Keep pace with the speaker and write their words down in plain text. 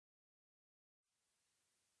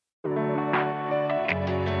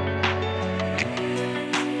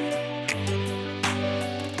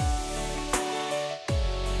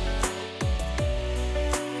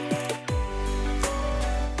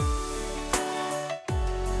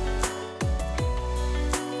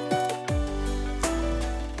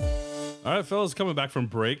right, fellas, coming back from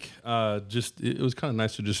break. It was kind of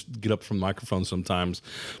nice to just get up from the microphone sometimes.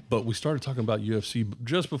 But we started talking about UFC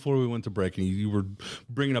just before we went to break, and you were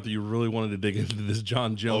bringing up that you really wanted to dig into this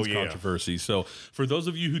John Jones controversy. So for those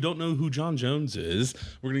of you who don't know who John Jones is,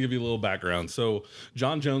 we're going to give you a little background. So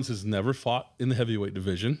John Jones has never fought in the heavyweight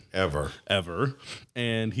division. Ever.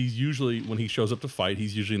 And he's usually, when he shows up to fight,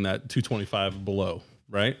 he's usually in that 225 below.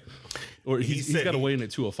 Right? Or he's got to weigh in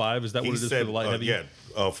at 205. Is that what it is for the light heavy?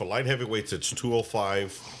 For light heavyweights, it's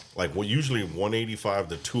 205. Usually 185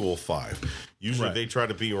 to 205. Usually they try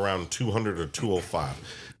to be around 200 or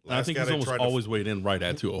 205. I think he's almost always weighed in right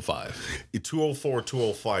at 205. 204,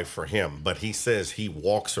 205 for him. But he says he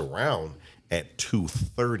walks around at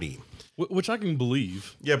 230. Which I can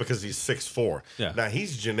believe. Yeah, because he's 6'4". Yeah. Now,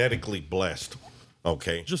 he's genetically blessed.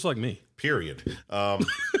 Okay. Just like me. Period.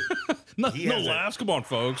 No laughs. Come on,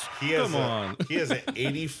 folks. He has an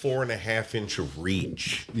 84.5-inch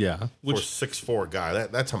reach. Yeah. For a 6'4" guy.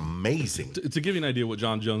 That's amazing. To give you an idea what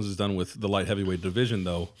John Jones has done with the light heavyweight division,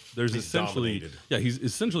 though, he's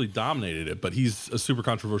essentially dominated it, but he's a super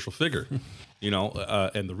controversial figure.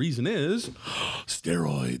 And the reason is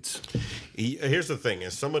steroids. Here's the thing.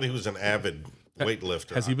 As somebody who's an avid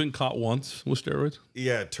weightlifter. Has he been caught once with steroids?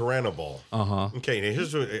 Yeah, Tyranobol. Okay,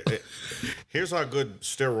 here's how good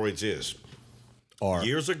steroids is.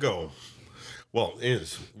 Years ago, now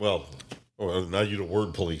you're the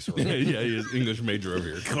word police. Right? Yeah, he is English major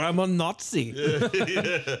over here. I'm a Nazi.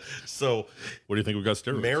 Yeah. So, what do you think we got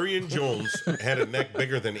steroids? Marion Jones had a neck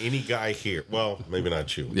bigger than any guy here. Well, maybe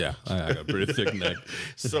not you. Yeah, I got a pretty thick neck.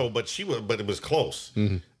 But it was close.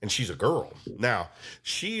 Mm-hmm. And she's a girl. Now,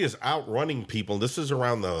 she is outrunning people. This is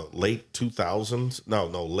around the late 2000s.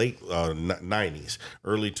 Late 90s,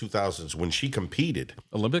 early 2000s when she competed.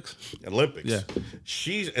 Olympics. Yeah.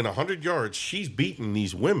 She's in 100 yards. She's beating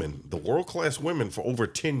these women, the world-class women, for over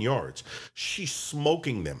 10 yards. She's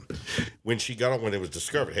smoking them. When it was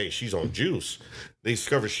discovered, hey, she's on juice. They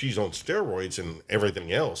discovered she's on steroids and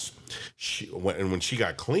everything else. When she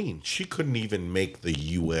got clean, she couldn't even make the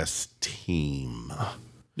U.S. team.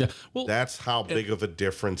 Yeah, well, that's how big of a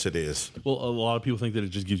difference it is. Well, a lot of people think that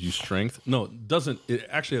it just gives you strength. No, it doesn't. It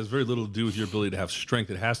actually has very little to do with your ability to have strength.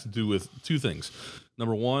 It has to do with two things.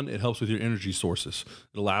 Number one, it helps with your energy sources.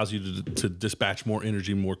 It allows you to dispatch more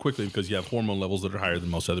energy more quickly because you have hormone levels that are higher than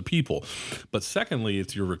most other people. But secondly,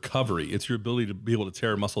 it's your recovery. It's your ability to be able to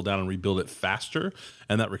tear a muscle down and rebuild it faster.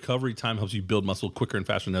 And that recovery time helps you build muscle quicker and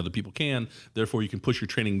faster than other people can. Therefore, you can push your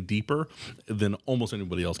training deeper than almost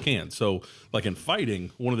anybody else can. So, like in fighting,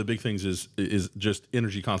 one of the big things is just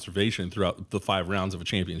energy conservation throughout the 5 rounds of a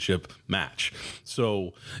championship match.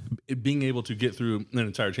 So, being able to get through an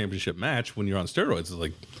entire championship match when you're on steroids is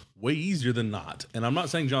like way easier than not. And I'm not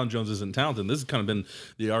saying John Jones isn't talented. This has kind of been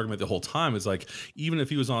the argument the whole time. It's like, even if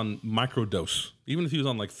he was on microdose, even if he was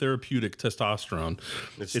on like therapeutic testosterone,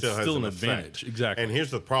 it's still an advantage. Exactly. And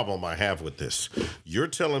here's the problem I have with this. You're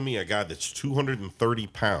telling me a guy that's 230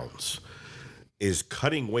 pounds is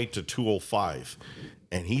cutting weight to 205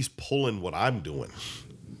 and he's pulling what I'm doing.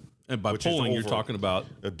 And by pulling, you're talking about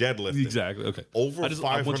a deadlift. Exactly. Okay. Over 500 pounds.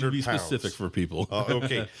 I want you to be specific for people.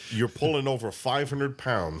 Okay. You're pulling over 500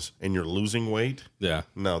 pounds and you're losing weight? Yeah.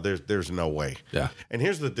 No, there's no way. Yeah. And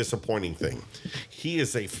here's the disappointing thing. He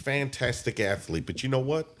is a fantastic athlete, but you know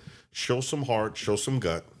what? Show some heart, show some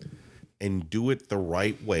gut, and do it the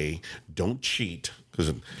right way. Don't cheat.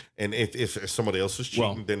 And if somebody else is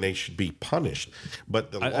cheating, then they should be punished.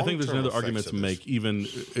 But I think there's another argument to make, even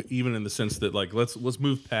in the sense that, like, let's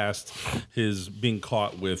move past his being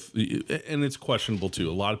caught with, and it's questionable too.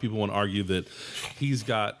 A lot of people want to argue that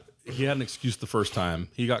he had an excuse the first time.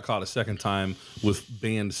 He got caught a second time with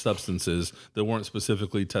banned substances that weren't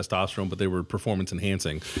specifically testosterone, but they were performance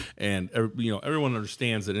enhancing. And everyone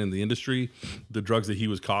understands that in the industry, the drugs that he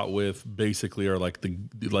was caught with basically are like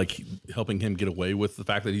helping him get away with the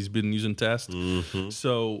fact that he's been using test. Mm-hmm.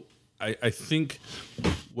 So I think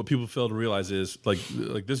what people fail to realize is like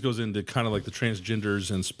this goes into kind of like the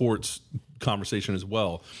transgenders and sports conversation as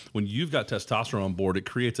well. When you've got testosterone on board, it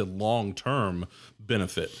creates a long-term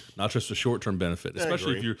benefit, not just a short-term benefit,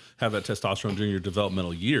 especially if you have that testosterone during your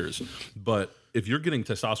developmental years. But if you're getting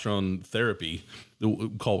testosterone therapy,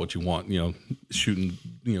 call it what you want, shooting,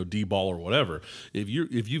 D-ball or whatever.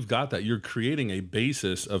 If you've got that, you're creating a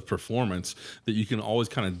basis of performance that you can always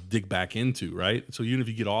kind of dig back into, right? So even if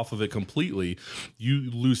you get off of it completely, you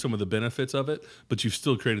lose some of the benefits of it, but you've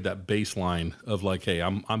still created that baseline of like, hey,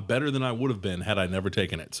 I'm better than I would have been had I never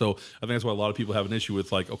taken it. So I think that's why a lot of people have an issue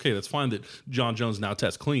with, like, okay, that's fine that John Jones now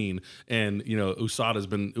tests clean, and USADA's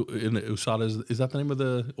been in the USADA, is that the name of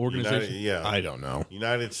the organization? I don't know.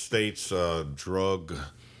 United States Drug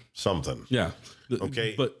something. Yeah.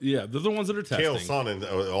 Okay. But yeah, they're the ones that are testing. Chael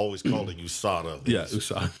Sonnen always called it USADA. Yeah,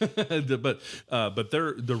 USADA. but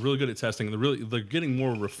they're really good at testing. And they're getting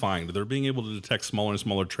more refined. They're being able to detect smaller and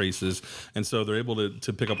smaller traces, and so they're able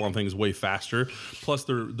to pick up on things way faster. Plus,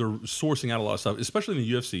 they're sourcing out a lot of stuff, especially in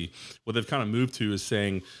the UFC. What they've kind of moved to is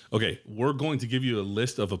saying, okay, we're going to give you a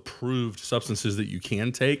list of approved substances that you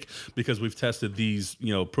can take because we've tested these,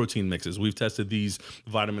 protein mixes, we've tested these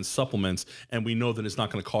vitamin supplements, and we know that it's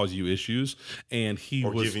not going to cause you issues. And he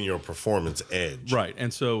was giving you a performance edge, right?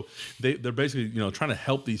 And so they're basically trying to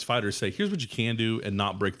help these fighters say, here's what you can do and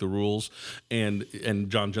not break the rules. And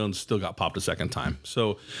John Jones still got popped a second time.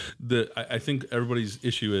 So I think everybody's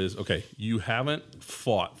issue is, okay, you haven't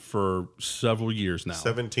fought for several years now,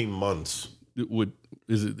 17 months. I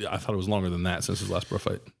thought it was longer than that since his last pro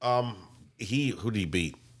fight. Who did he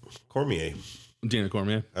beat? Cormier. Daniel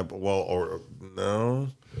Cormier. No.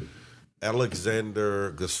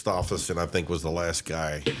 Alexander Gustafsson, I think, was the last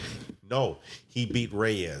guy. No, he beat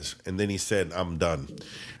Reyes, and then he said, I'm done.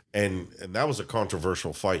 And that was a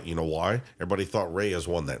controversial fight. You know why? Everybody thought Reyes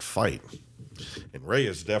won that fight. And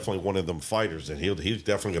Reyes is definitely one of them fighters, and he's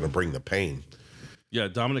definitely going to bring the pain. Yeah,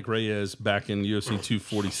 Dominic Reyes back in UFC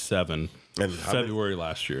 247 in February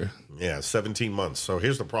last year. Yeah, 17 months. So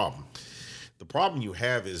here's the problem. The problem you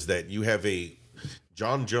have is that you have a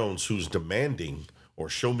John Jones who's demanding or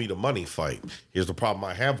show me the money fight. Here's the problem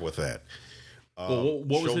I have with that. What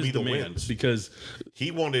was his demand? Because he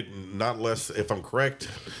wanted not less, if I'm correct,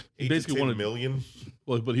 8 to 10 million.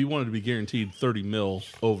 Well, but he wanted to be guaranteed 30 mil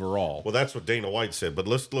overall. Well, that's what Dana White said. But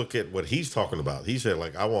let's look at what he's talking about. He said,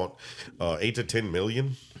 I want 8 to 10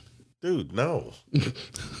 million. Dude, no.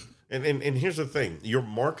 And here's the thing: you're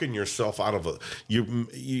marking yourself out of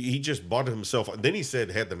he just bought himself. Then he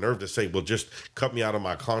had the nerve to say, "Well, just cut me out of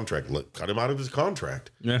my contract." Look, cut him out of his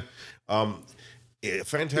contract. Yeah.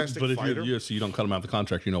 Fantastic but if fighter. you're UFC, you don't cut him out of the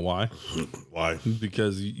contract. You know why? Why?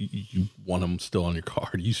 Because you want him still on your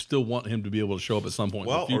card. You still want him to be able to show up at some point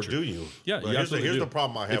in the future. Or do you? Yeah, well, here's the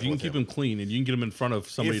problem I have if you can keep him clean and you can get him in front of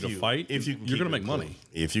somebody to fight, you're going to make money.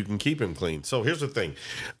 If you can keep him clean. So here's the thing.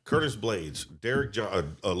 Curtis Blades, Derek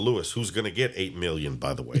Lewis, who's going to get $8 million,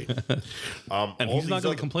 by the way. And he's not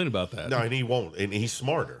going to complain about that. No, and he won't. And he's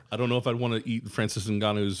smarter. I don't know if I'd want to eat Francis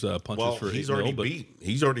Ngannou's punches for he's $8 already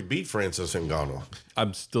he's already beat Francis Ngannou.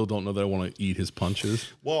 I still don't know that I want to eat his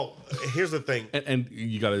punches. Well, here's the thing. And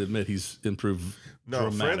you got to admit, he's improved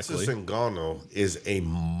dramatically. Francis Ngannou is a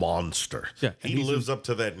monster. Yeah, he lives up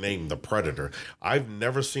to that name, the Predator. I've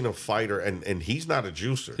never seen a fighter, and he's not a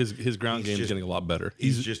juicer. His ground game is getting a lot better.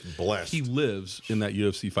 He's just blessed. He lives in that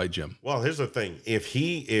UFC fight gym. Well, here's the thing.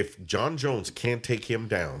 If John Jones can't take him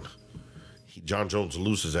down, John Jones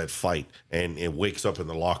loses that fight, and it wakes up in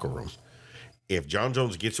the locker room. If John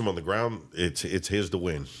Jones gets him on the ground, it's his to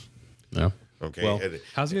win. Yeah. Okay. Well,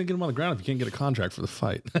 how's he going to get him on the ground if he can't get a contract for the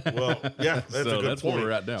fight? Well, yeah, that's a good that's point. where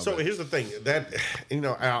we're at now. So here's the thing that and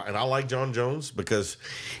I like John Jones because,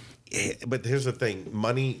 but here's the thing: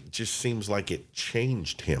 money just seems like it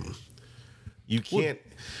changed him. You can't.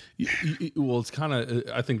 Well, it's kind of.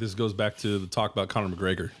 I think this goes back to the talk about Conor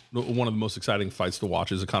McGregor. One of the most exciting fights to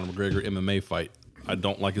watch is a Conor McGregor MMA fight. I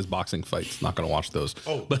don't like his boxing fights. Not going to watch those.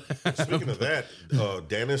 Oh, but speaking of that,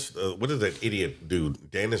 Dennis, what is that idiot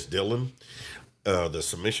dude? Dennis Dillon, the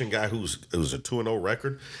submission guy who's a 2-0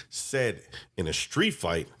 record, said in a street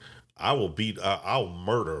fight, I'll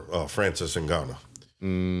murder Francis Ngannou.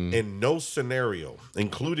 In no scenario,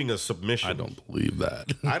 including a submission. I don't believe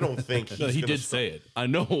that. I don't think he did say it. I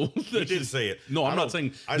know he did say it. No, I'm not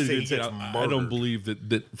saying. I say he gets murdered. I don't believe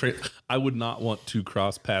that. I would not want to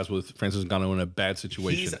cross paths with Francis Ngannou in a bad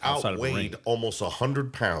situation. He's outside outweighed of the ring. almost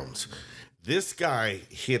 100 pounds. This guy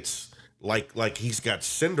hits like he's got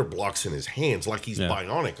cinder blocks in his hands, like he's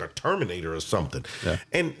bionic or Terminator or something. Yeah.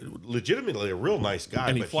 And legitimately a real nice guy.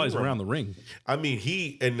 And he flies around the ring. I mean,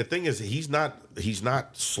 and the thing is, he's not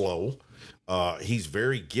slow. He's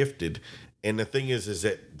very gifted. And the thing is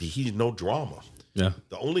that he's no drama. Yeah.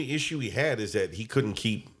 The only issue he had is that he couldn't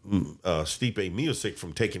keep Stipe Miocic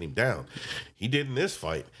from taking him down. He did in this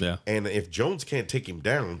fight. Yeah. And if Jones can't take him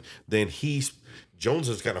down, then Jones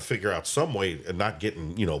has got to figure out some way of not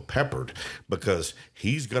getting, peppered because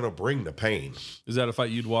he's going to bring the pain. Is that a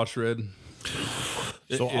fight you'd watch, Red?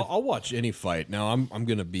 So I'll watch any fight. Now, I'm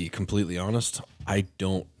going to be completely honest. I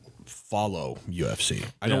don't follow UFC.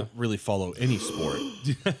 I don't really follow any sport.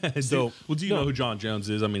 Do you know who John Jones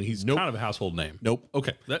is? I mean, he's kind of a household name. Nope.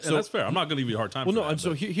 Okay, that's fair. I'm not going to give you a hard time. Well, for no. that,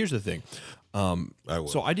 So here's the thing. I would.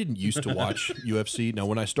 So I didn't used to watch UFC. Now,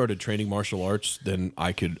 when I started training martial arts, then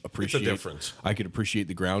I could appreciate difference. I could appreciate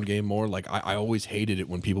the ground game more. Like I always hated it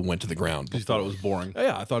when people went to the ground. You thought it was boring.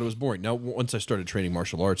 Yeah, I thought it was boring. Now, once I started training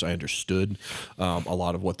martial arts, I understood a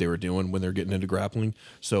lot of what they were doing when they're getting into grappling.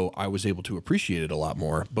 So I was able to appreciate it a lot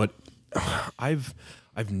more. But I've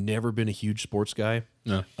never been a huge sports guy.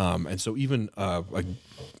 Yeah. And so even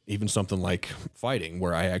something like fighting,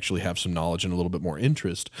 where I actually have some knowledge and a little bit more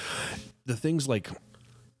interest, the things like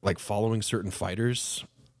following certain fighters,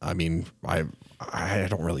 I mean, I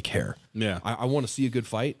don't really care. Yeah. I want to see a good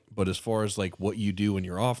fight, but as far as like what you do in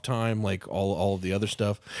your off time, like all of the other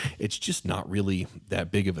stuff, it's just not really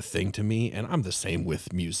that big of a thing to me. And I'm the same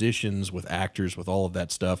with musicians, with actors, with all of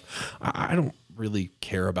that stuff. I don't really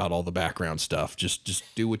care about all the background stuff. Just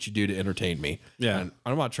do what you do to entertain me. Yeah. And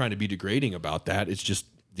I'm not trying to be degrading about that. It's just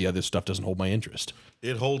the other stuff doesn't hold my interest.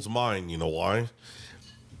 It holds mine. You know why?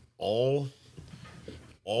 All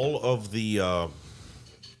of the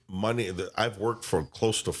money that I've worked for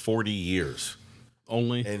close to 40 years.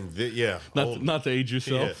 Only. And Not to age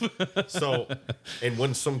yourself. Yeah. So, and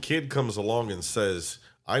when some kid comes along and says,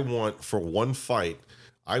 I want for one fight,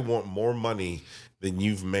 I want more money than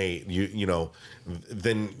you've made, you know,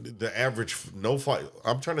 than the average no fight.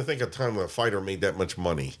 I'm trying to think of a time when a fighter made that much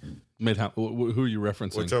money. Made how? Who are you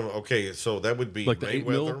referencing? Okay, so that would be Like the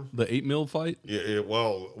Mayweather. 8 mil fight, Yeah,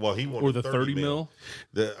 well, he wanted or the 30 mil.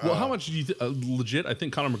 Well, How much do you legit? I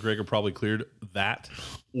think Conor McGregor probably cleared that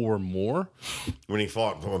or more. when he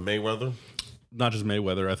fought Mayweather? Not just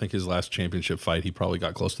Mayweather. I think his last championship fight, he probably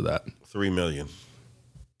got close to that. $3 million.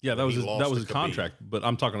 Yeah, that was He his, lost that was to his Khabib. contract. But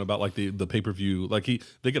I'm talking about like the pay per view. Like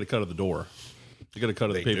they get a cut of the door. They get a cut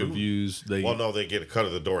of the They pay per views. Well, no, they get a cut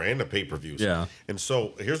of the door and the pay-per-views. Yeah. And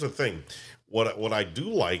so here's the thing. What I do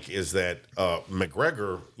like is that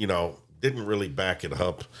McGregor, you know, didn't really back it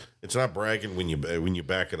up. It's not bragging when you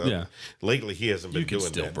back it up. Yeah. Lately, he hasn't been You can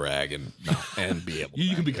doing still that. brag and be able to.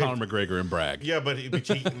 You can be Conor McGregor and brag. Yeah, but he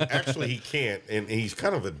actually he can't, and he's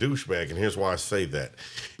kind of a douchebag. And here's why I say that: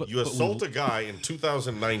 you assault a guy in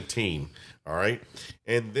 2019, all right,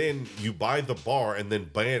 and then you buy the bar and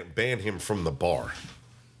then ban him from the bar.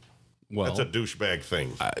 Well, That's a douchebag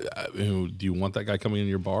thing. do you want that guy coming in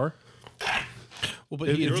your bar? Well, but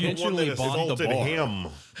he You're the one intentionally that bought the assaulted bar. him.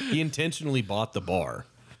 He intentionally bought the bar.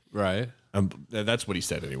 Right. That's what he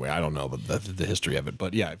said anyway. I don't know the history of it,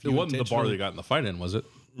 but yeah, if It you wasn't the bar intentionally- they got in the fight in, was it?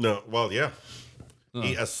 No, well, yeah.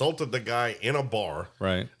 He assaulted the guy in a bar.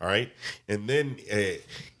 Right. All right. And then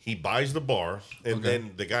he buys the bar, and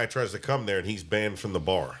then the guy tries to come there, and he's banned from the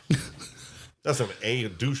bar. That's a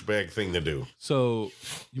douchebag thing to do. So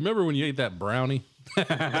you remember when you ate that brownie?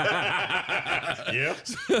 Yeah.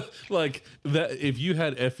 Like that, if you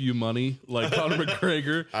had FU money like Conor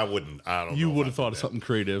McGregor, I wouldn't. I don't know. you if would I'd have thought do of something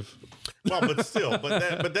creative. Well, but still,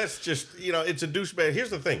 but that's just, you know, it's a douchebag. Here's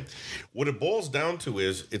the thing. What it boils down to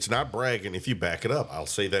is it's not bragging if you back it up. I'll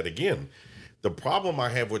say that again. The problem I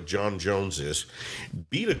have with John Jones is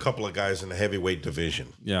beat a couple of guys in the heavyweight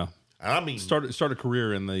division. Yeah. I mean, Start a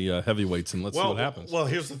career in the heavyweights and let's see what happens. Well,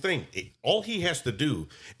 here's the thing. All he has to do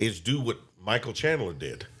is do what Michael Chandler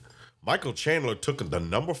did. Michael Chandler took the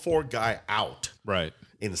number 4 guy out Right.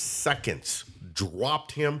 in seconds,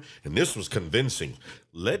 dropped him, and this was convincing.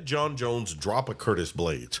 Let John Jones drop a Curtis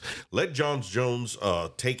Blades. Let John Jones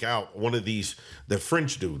take out one of these, the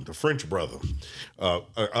French dude, the French brother, an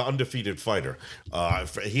undefeated fighter.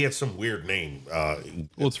 He had some weird name.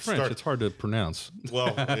 Well, it's French. It's hard to pronounce. Well,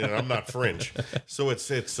 you know, I'm not French, so it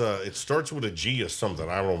starts with a G or something.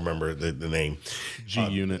 I don't remember the name. G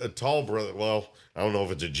unit. A tall brother. Well, I don't know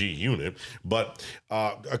if it's a G unit, but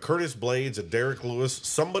a Curtis Blades, a Derek Lewis,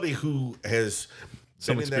 somebody who has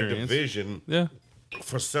Some been in that experience. division Yeah.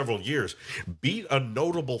 for several years, beat a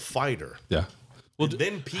notable fighter. Yeah. Well, And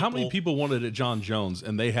then how many people wanted it John Jones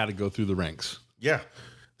and they had to go through the ranks? Yeah.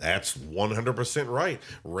 That's 100% right.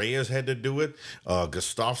 Reyes had to do it.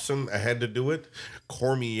 Gustafsson had to do it.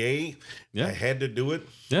 Cormier had to do it.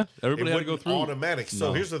 Yeah. Everybody It had to go wasn't through. automatic. So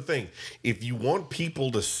No. here's the thing: if you want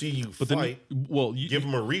people to see you But then, fight, give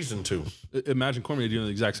them a reason to. imagine Cormier doing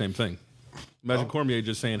the exact same thing. Imagine Cormier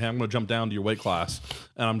just saying, "Hey, I'm going to jump down to your weight class,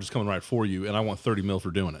 and I'm just coming right for you, and I want 30 mil for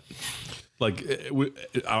doing it." Like He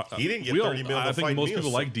didn't get 30 mil to I think fight most me or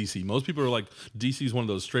people something. like DC. Most people are like DC's one of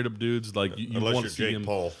those straight up dudes. Like you Unless want you're to see Jake him.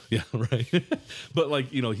 Paul. Yeah, right. But like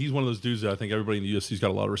he's one of those dudes that I think everybody in the UFC's got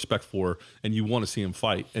a lot of respect for, and you want to see him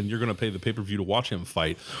fight, and you're going to pay the pay per view to watch him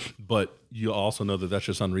fight. But you also know that that's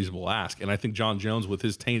just unreasonable to ask. And I think John Jones, with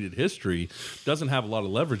his tainted history, doesn't have a lot of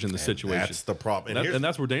leverage in the situation. That's the problem. And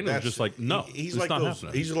that's where Dana was just like, no, he's it's like not those.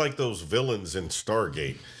 happening. He's like those villains in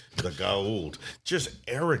Stargate, the Goa'uld. Just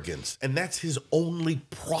arrogance, and that's his only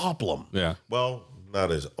problem. Yeah. Well, not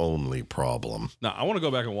his only problem. Now, I want to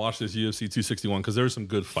go back and watch this UFC 261 because there's some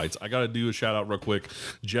good fights. I got to do a shout out real quick.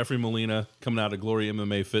 Jeffrey Molina coming out of Glory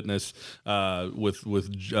MMA Fitness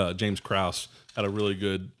with James Krause had a really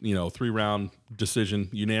good 3-round decision,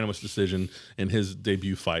 unanimous decision in his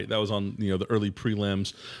debut fight. That was on the early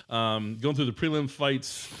prelims. Going through the prelim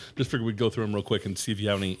fights, just figured we'd go through them real quick and see if you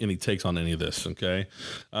have any takes on any of this. Okay.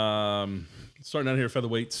 Starting out here,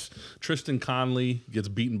 featherweights. Tristan Conley gets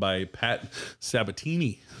beaten by Pat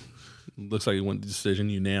Sabatini. Looks like he went to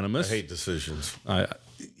decision, unanimous. I hate decisions.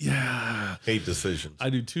 Yeah. Hate decisions.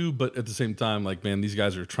 I do too, but at the same time, like, man, these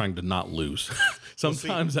guys are trying to not lose.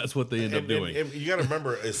 Sometimes that's what they end up doing. And you got to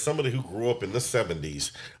remember, as somebody who grew up in the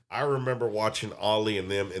 70s, I remember watching Ali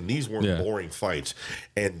and them, and these weren't boring fights,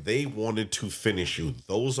 and they wanted to finish you.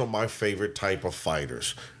 Those are my favorite type of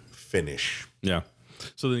fighters. Finish. Yeah.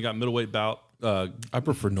 So then you got middleweight bout. I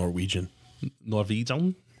prefer Norwegian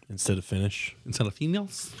Norwegian instead of Finnish. instead of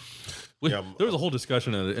females. There was a whole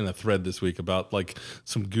discussion in a thread this week about like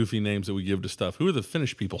some goofy names that we give to stuff. Who are the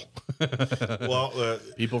Finnish people? Well,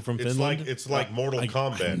 People from it's Finland? it's like Mortal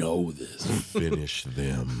Kombat. I know this. Finish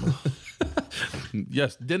them.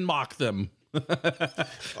 Yes, Denmark them.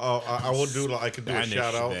 I will do. I could do Spanish a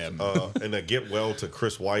shout out them. and a get well to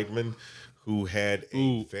Chris Weidman, who had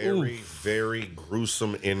a very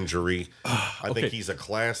gruesome injury. I think he's a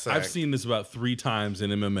class act. I've seen this about 3 times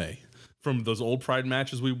in MMA. From those old Pride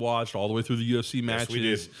matches we watched all the way through the UFC matches. we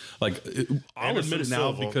did. Like, I'll Anderson admit it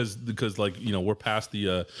now Silva. because like, we're past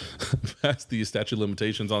the past the statute of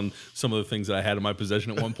limitations on some of the things that I had in my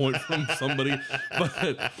possession at one point from somebody.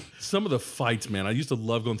 But some of the fights, man, I used to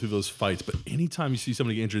love going through those fights. But anytime you see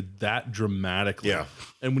somebody get injured that dramatically,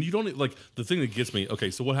 and when you don't like the thing that gets me,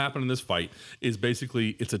 okay, so what happened in this fight is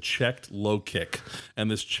basically it's a checked low kick,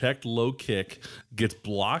 and this checked low kick gets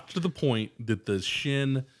blocked to the point that the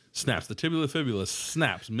shin snaps, the tibia fibula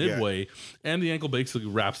snaps midway, and the ankle basically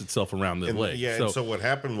wraps itself around the leg. Yeah, and so what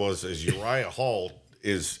happened was Uriah Hall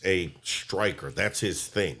is a striker. That's his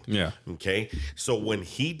thing. Yeah. Okay. So when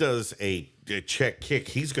he does a check kick,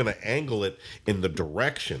 he's going to angle it in the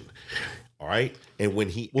direction. All right. And when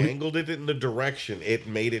he angled it in the direction, it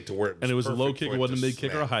made it to where and it was a low perfect kick, for it wasn't a to mid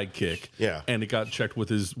kick or a snap. high kick. Yeah. And it got checked with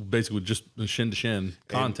his basically just shin to shin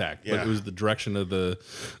contact. But it was the direction of the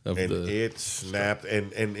it snapped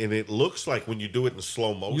and it looks like when you do it in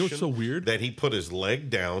slow motion what's so weird? that he put his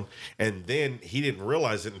leg down and then he didn't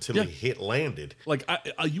realize it until he landed. like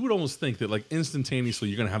you would almost think that like instantaneously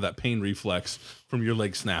you're gonna have that pain reflex from your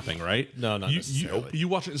leg snapping, right? No, not necessarily. You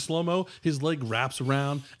watch it in slow mo. His leg wraps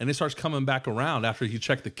around and it starts coming back around after he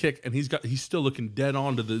checked the kick, and he's still looking dead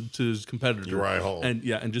on to his competitor, Uriah Hall,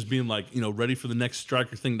 and just being like ready for the next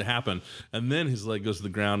striker thing to happen, and then his leg goes to the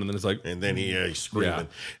ground, and then it's like, and then he's screaming,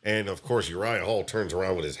 and of course Uriah Hall turns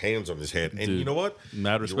around with his hands on his head, and you know what?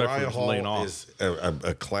 Mad respect Uriah for Hall laying off. is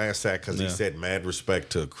a class act because he said mad respect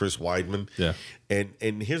to Chris Weidman. Yeah,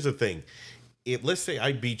 and here's the thing: let's say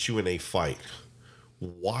I beat you in a fight.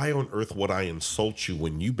 Why on earth would I insult you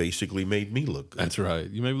when you basically made me look good? That's right.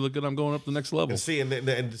 You made me look good. I'm going up the next level. And see, and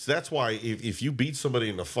that's why if you beat somebody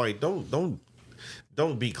in a fight, don't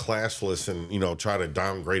be classless and try to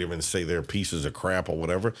downgrade them and say they're pieces of crap or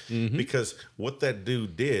whatever. Mm-hmm. Because what that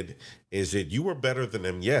dude did is that you were better than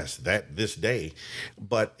him. Yes, this day,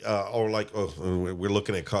 but we're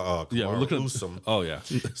looking at we're looking Usman. at. Oh yeah.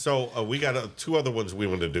 So we got 2 other ones we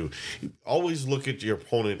want to do. Always look at your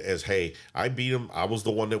opponent as, hey, I beat him. I was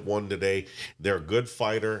the one that won today. They're a good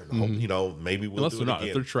fighter. Hope, maybe we'll Unless do they're it not. again.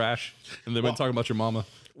 If they're trash and they've been talking about your mama,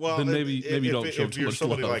 Well, then maybe you don't show if too you're much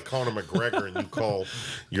somebody love. like Conor McGregor and you call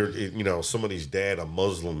somebody's dad a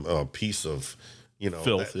Muslim piece of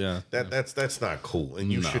filth, that's not cool,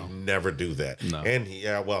 and you should never do that. No. And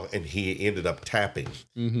he ended up tapping.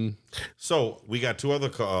 Mm-hmm. So we got 3 other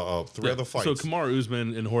fights. So Kamaru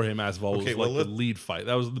Usman and Jorge Masvidal was the lead fight.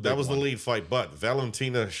 That was the big one. the lead fight, but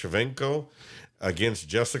Valentina Shevchenko against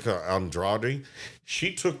Jessica Andrade,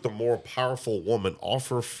 she took the more powerful woman off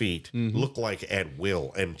her feet, looked like at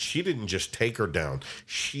will, and she didn't just take her down.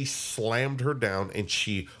 She slammed her down and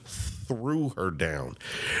she threw her down.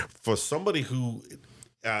 For somebody who,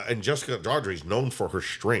 and Jessica Andrade is known for her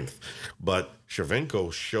strength, but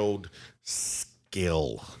Shevchenko showed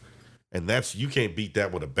skill. And you can't beat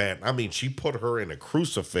that with a bat. I mean, she put her in a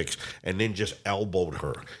crucifix and then just elbowed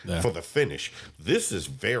her for the finish. This is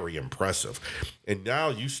very impressive. And now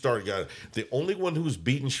you start, the only one who's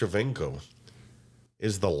beaten Shevchenko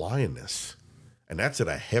is the Lioness. And that's at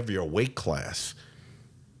a heavier weight class.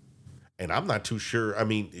 And I'm not too sure. I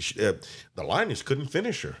mean, the Lioness couldn't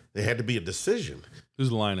finish her. It had to be a decision. Who's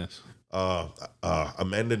the Lioness?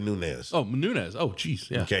 Amanda Nunes. Oh, Nunes. Oh, geez.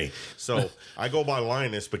 Yeah. Okay, so I go by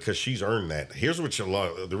Lioness because she's earned that. Here's what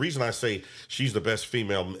the reason I say she's the best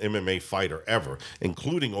female MMA fighter ever,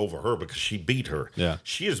 including over her, because she beat her. Yeah.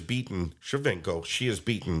 She has beaten Shevchenko. She has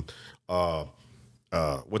beaten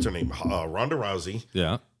what's her name? Ronda Rousey.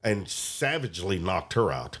 Yeah. And savagely knocked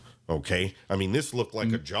her out. Okay, I mean, this looked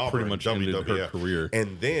like a jobber. Pretty much ended her career.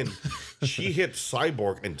 And then she hit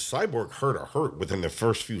Cyborg, and Cyborg hurt within the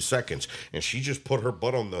first few seconds, and she just put her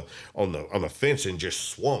butt on the fence and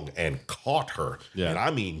just swung and caught her. Yeah. And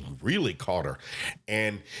I mean, really caught her.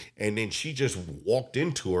 And then she just walked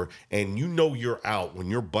into her, and you're out when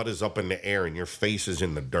your butt is up in the air and your face is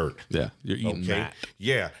in the dirt. Yeah, you're eating that.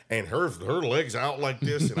 Yeah, and her legs out like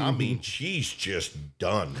this, and I mean, she's just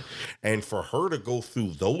done. And for her to go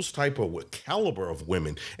through those type of caliber of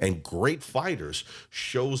women and great fighters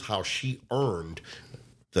shows how she earned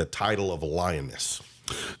the title of a Lioness.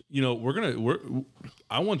 You know, we're gonna take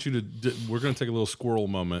a little squirrel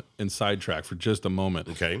moment and sidetrack for just a moment.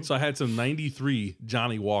 Okay. So I had some 93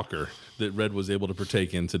 Johnny Walker that Red was able to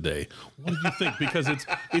partake in today. What did you think? Because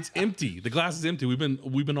it's empty. The glass is empty. We've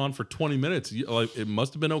been on for 20 minutes. Like, it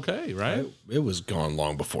must have been okay, right? It was gone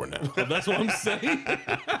long before now. That's what I'm saying.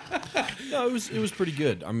 No, it was pretty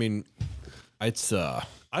good. I mean, it's I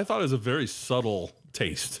thought it was a very subtle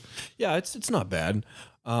taste. yeah, it's not bad.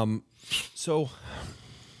 So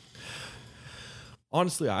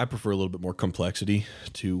honestly, I prefer a little bit more complexity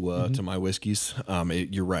to my whiskeys.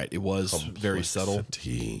 You're right; it was very subtle,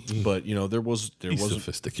 but there wasn't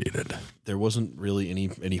Sophisticated. there wasn't really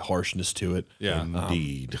any harshness to it. Yeah.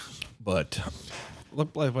 Indeed. But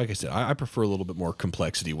like I said, I prefer a little bit more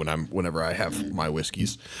complexity whenever I have my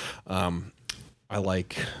whiskeys. I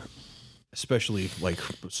like, especially like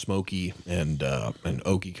smoky and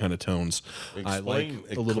oaky kind of tones. I like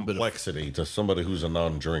Explain a little bit of complexity to somebody who's a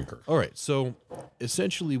non-drinker. All right, so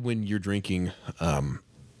essentially, when you're drinking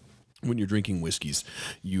whiskeys,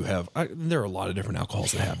 you have there are a lot of different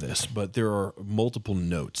alcohols that have this, but there are multiple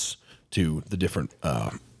notes to the different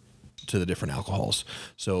alcohols.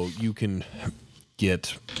 So you can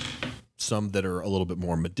get some that are a little bit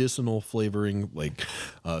more medicinal flavoring, like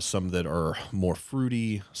some that are more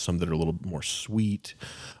fruity, some that are a little bit more sweet.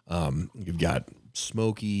 You've got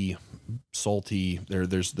smoky, salty.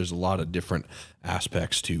 There's a lot of different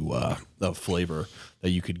aspects to of flavor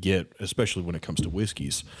that you could get, especially when it comes to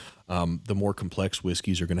whiskeys. The more complex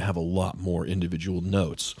whiskeys are going to have a lot more individual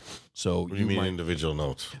notes. So What do you mean individual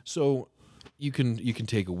notes? So you can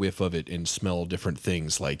take a whiff of it and smell different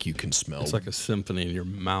things. Like you can smell. It's like a symphony in your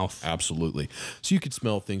mouth. Absolutely. So you could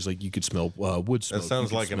smell things like you could smell wood smoke. That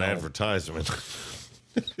sounds You could like an smell- advertisement.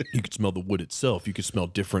 You could smell the wood itself. You could smell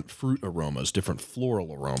different fruit aromas, different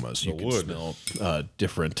floral aromas. You could wood. smell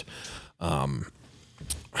different.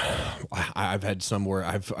 I've had some where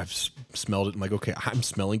I've smelled it and like, okay, I'm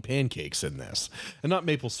smelling pancakes in this, and not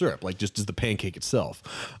maple syrup, like just as the pancake itself.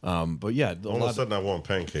 But yeah, All of a sudden, I want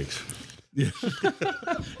pancakes.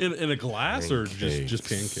 In a glass or just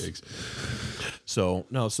pancakes? So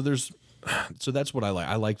no, so that's what I like.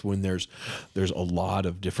 I like when there's a lot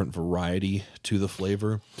of different variety to the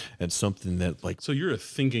flavor and something that like. So you're a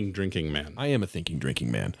thinking, drinking man. I am a thinking,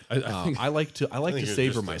 drinking man. I think- I like to I think you're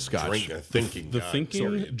savor just my a scotch. thinking The guy.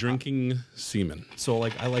 thinking, drinking semen. So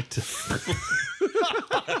like I like to.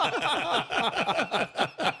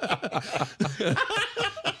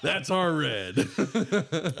 That's our Red.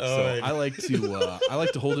 So I like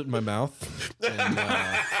to hold it in my mouth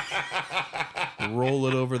and roll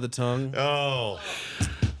it over the tongue, Oh,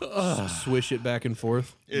 swish it back and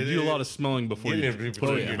forth. You do a lot of smelling before you Getting it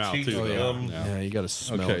put it in between your your mouth teeth. too. Oh, though. yeah. Yeah, you got to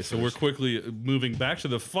smell. Okay, it so we're first. quickly moving back to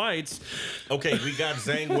the fights. okay. We got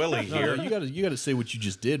Zangwilly here. No, you got to say what you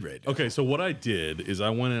just did, right? Okay, so what I did is I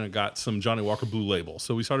went in and got some Johnny Walker Blue Label.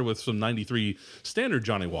 So we started with some 93 standard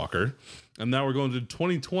Johnny Walker, and now we're going to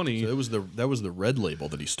 2020. That was the red label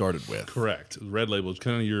that he started with. Correct. Red Label is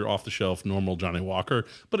kind of your off the shelf normal Johnny Walker,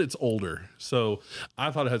 but it's older. So I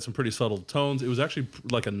thought it had some pretty subtle tones. It was actually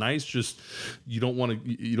like a nice, just you don't want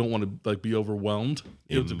to like be overwhelmed.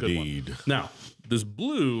 It was a good Indeed. one. Now this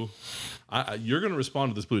blue, you're going to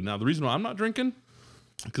respond to this blue. Now the reason why I'm not drinking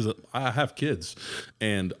because I have kids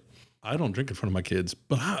and I don't drink in front of my kids,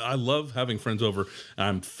 but I love having friends over, and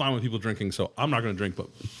I'm fine with people drinking, so I'm not going to drink, but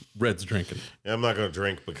Red's drinking. Yeah, I'm not going to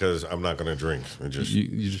drink because I'm not going to drink. You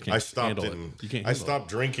just can't I stopped handle in. it. You can't I handle stopped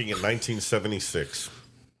drinking in 1976,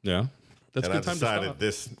 Yeah. That's and a I good time to decided stop.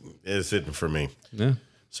 this is it for me. Yeah.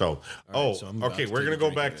 So, so I'm about okay, to we're take gonna a go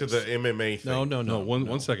drink back of to this. the MMA thing. No.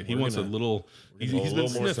 One second. He wants a little. He's a been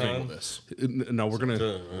little more sniffing. time. No, we're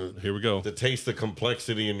gonna. Here we go. To taste the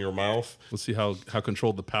complexity in your mouth. Let's see how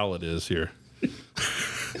controlled the palate is here.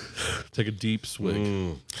 Take a deep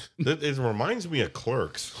swig. It reminds me of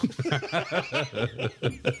Clerks.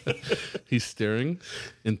 He's staring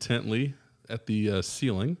intently at the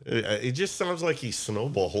ceiling. It just sounds like he's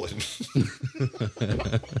snowballing.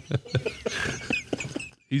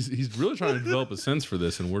 He's really trying to develop a sense for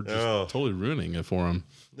this, and we're just totally ruining it for him.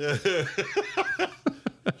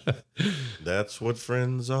 That's what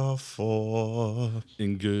friends are for.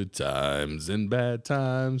 In good times and bad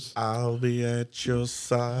times. I'll be at your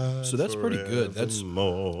side. So that's pretty good. That's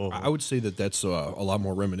more. I would say that's a lot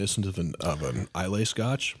more reminiscent of an Islay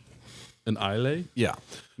Scotch. An Islay? Yeah.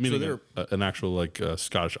 Meaning an actual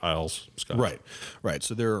Scottish Isles Scotch. Right.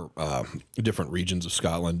 So there are different regions of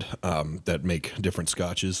Scotland that make different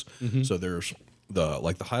scotches. So there's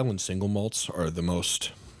the Highland single malts are the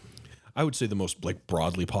most, I would say, the most like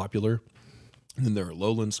broadly popular. And then there are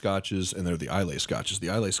lowland scotches, and there are the Islay scotches. The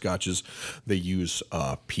Islay scotches, they use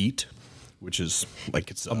peat, which is like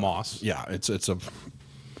it's A moss. Yeah, it's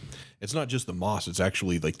not just the moss. It's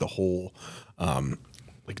actually like the whole.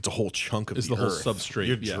 Like it's a whole chunk of It's the the whole earth substrate.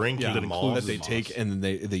 You're yeah. drinking that moss. includes that they moss. take, and then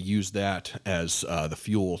they use that as the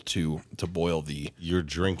fuel to boil the. You're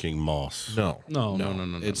drinking moss. No.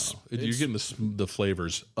 It's you're getting the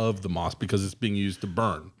flavors of the moss because it's being used to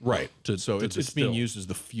burn. Right. To, So to it's being distill. used as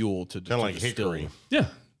the fuel to Kind of like distill. hickory. Yeah.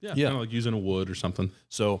 Yeah. Kind of like using a wood or something.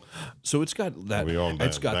 So it's got that. we on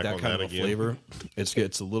It's back- got back that on kind that of a again? flavor. It's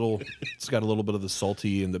got a little bit of the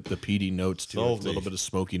salty and the peaty notes to it. A Salty. little bit of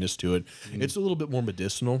smokiness to it. It's a little bit more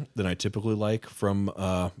medicinal than I typically like from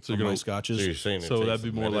my So you're scotches. saying it So tastes that'd be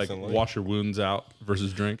more like medicine-like? wash your wounds out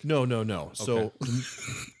versus drink. No.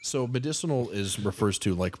 So medicinal refers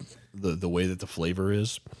to like the way that the flavor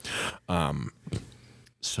is.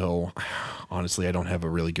 So honestly, I don't have a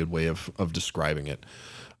really good way of describing it.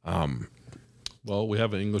 Well, we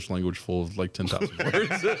have an English language full of like 10,000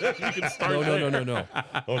 words. You can start No.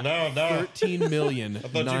 Oh, now.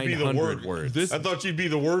 13,900,000 words. I thought you'd be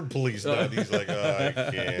the word police. Now he's like, I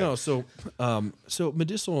can't. No, so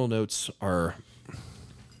medicinal notes are.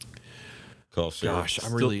 Cough syrup. Gosh,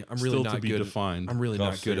 I'm really still not to be good. defined. I'm really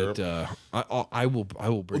Cough not good at. I will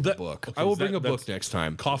bring a book. I will bring a book next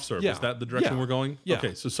time. Cough syrup. Yeah. Is that the direction Yeah. we're going? Yeah.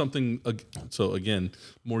 Okay, so something. So again,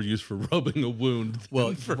 more used for rubbing a wound.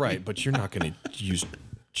 Well, right, but you're not going to use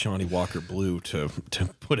Johnny Walker Blue to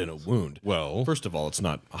put in a wound. Well- first of all, it's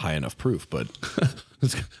not high enough proof, but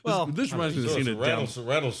Well, this reminds me of the So scene it's of down.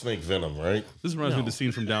 rattlesnake venom, right? This reminds me of the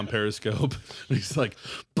scene from Down Periscope. He's like,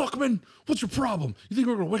 Buckman, what's your problem? You think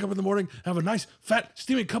we're going to wake up in the morning, have a nice, fat,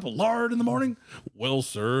 steaming cup of lard in the morning? Well,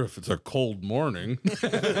 sir, if it's a cold morning.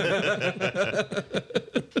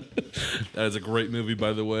 That is a great movie,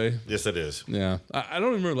 by the way. Yes, it is. Yeah. I don't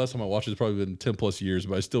remember the last time I watched it. It's probably been 10 plus years,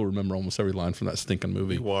 but I still remember almost every line from that stinking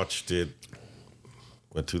movie. We watched it,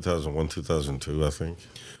 2001, 2002, I think.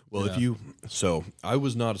 well, so I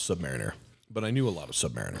was not a submariner, but I knew a lot of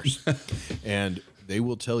submariners, and they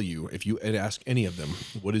will tell you if you ask any of them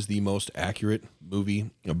what is the most accurate movie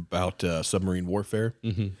about submarine warfare,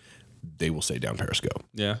 they will say Down Periscope.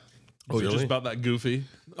 Yeah. Oh, really? just about that goofy.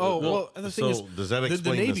 Oh well, the thing so is, does that the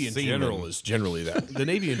explain the Navy in semen? general is generally that. The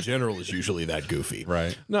Navy in general is usually that goofy,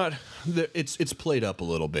 Right. Not it's played up a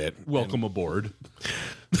little bit. Welcome aboard.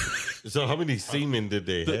 So how many semen did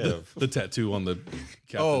they have? The tattoo on the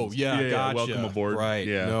captain's. Oh yeah, gotcha. Welcome aboard. Right?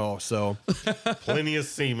 Yeah. No, so Plenty of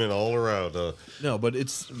semen all around. no, but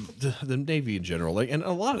it's the Navy in general, like, and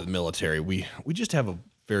a lot of the military. We just have a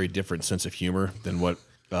very different sense of humor than what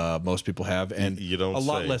most people have, and You don't a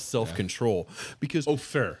lot say. less self control because Oh,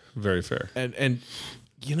 fair. Very fair. and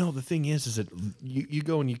you know the thing is that you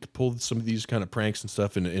go and you pull some of these kind of pranks and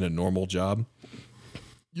stuff in a normal job,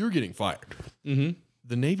 you're getting fired. Mm-hmm.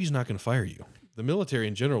 The Navy's not going to fire you. The military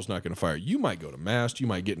in general is not going to fire you. You might go to mast, you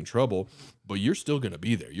might get in trouble, but you're still going to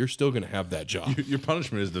be there. You're still going to have that job. Your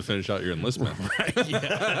punishment is to finish out your enlistment.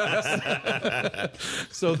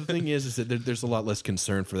 So the thing is that there's a lot less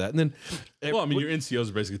concern for that. And then, Well, I mean, your NCOs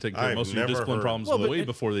are basically taking care of I've most of your never discipline heard- problems Well, but- way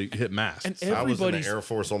before they hit mast. and I was in the everybody's Air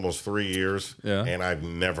Force almost 3 years, Yeah. and I've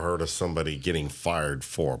never heard of somebody getting fired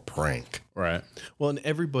for a prank. right. well, and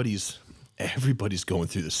everybody's everybody's going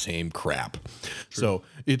through the same crap. So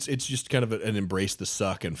it's just kind of an embrace the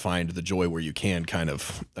suck and find the joy where you can kind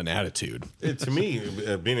of an attitude. To me,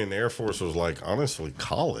 being in the Air Force was like, honestly,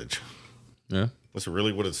 college. Yeah. That's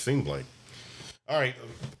really what it seemed like. All right.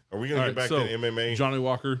 Are we going to get back to MMA? Johnny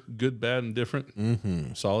Walker, good, bad, and different.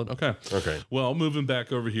 Mm-hmm. Solid. Okay. Well, moving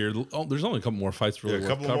back over here, there's only a couple more fights. Really, a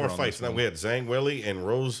couple more fights. Now we had Zhang Weili and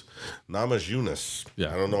Rose Namajunas.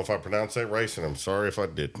 Yeah. I don't know if I pronounced that right, and I'm sorry if I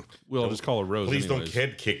didn't. Well, I'll just call her Rose. Please anyways. don't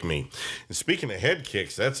head kick me. And speaking of head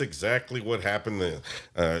kicks, that's exactly what happened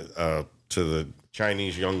to the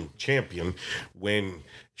Chinese young champion when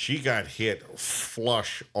she got hit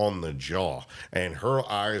flush on the jaw and her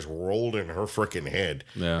eyes rolled in her freaking head.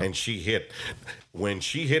 Yeah. And she hit, when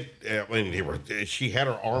she hit, she had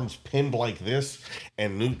her arms pinned like this,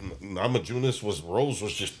 and Rose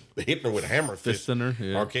was just hitting her with hammer fists. Fisting her,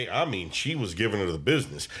 yeah. Okay, I mean, she was giving her the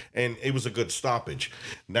business, and it was a good stoppage.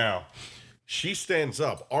 Now, she stands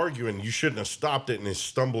up arguing you shouldn't have stopped it and is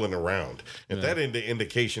stumbling around. If that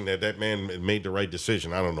indication that man made the right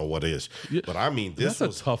decision, I don't know what is. Yeah. But I mean, this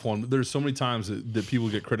was a tough one. There's so many times that people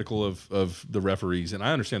get critical of the referees, and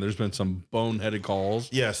I understand there's been some boneheaded calls.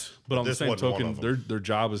 Yes. But on the same token, their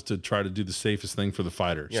job is to try to do the safest thing for the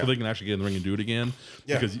fighter, so they can actually get in the ring and do it again.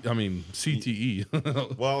 Yeah. Because I mean,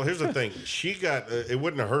 CTE. Well, here's the thing: she got it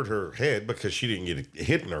wouldn't have hurt her head because she didn't get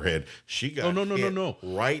hit in her head. She got no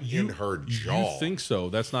right in her jaw. You think so?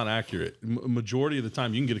 That's not accurate. Majority of the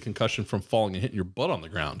time, you can get a concussion from falling and hitting your butt on the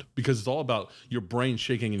ground because it's all about your brain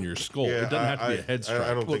shaking in your skull. Yeah, it doesn't have to be a head strike.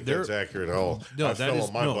 I don't think that's accurate at all. No,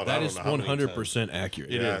 that is 100%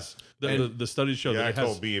 accurate. It is. The studies show that it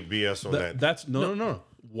has BS on that. That's no.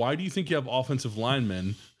 Why do you think you have offensive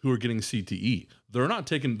linemen who are getting CTE? They're not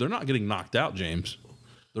getting knocked out, James.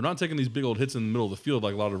 They're not taking these big old hits in the middle of the field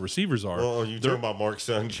like a lot of receivers are. Well, you're talking about Mark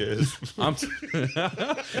Sanchez.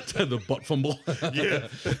 The butt fumble. Yeah.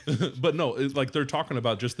 But no, it's like they're talking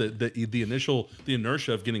about just the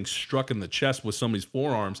inertia of getting struck in the chest with somebody's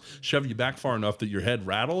forearms, shove you back far enough that your head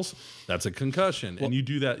rattles. That's a concussion. And you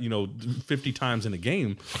do that, 50 times in a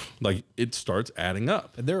game, like it starts adding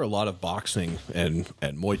up. And there are a lot of boxing and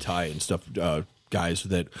Muay Thai and stuff, guys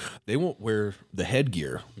that they won't wear the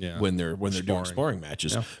headgear when they're doing sparring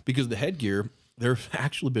matches because the headgear, there have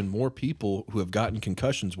actually been more people who have gotten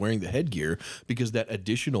concussions wearing the headgear because that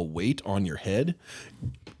additional weight on your head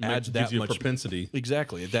adds that much propensity.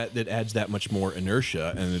 Exactly. That adds that much more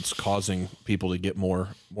inertia, and it's causing people to get more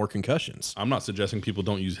concussions. I'm not suggesting people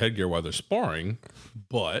don't use headgear while they're sparring,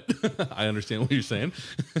 but I understand what you're saying.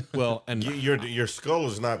 Well, and your skull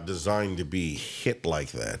is not designed to be hit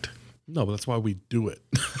like that. No, but that's why we do it.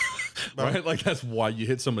 Right? Like that's why you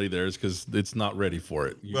hit somebody there is because it's not ready for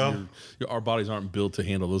it. Our bodies aren't built to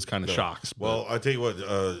handle those kind of shocks. Well, I tell you what,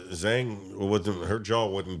 Zhang her jaw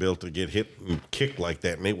wasn't built to get hit and kicked like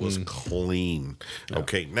that, and it was clean. Yeah.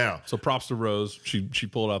 Okay, now. So props to Rose. She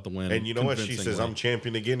pulled out the win. And you know what? She says, I'm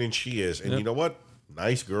champion again, and she is. And you know what?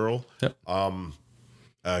 Nice girl. Yep.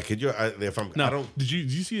 Could you, if I'm, now, I don't. Did you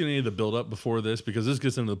see any of the build up before this? Because this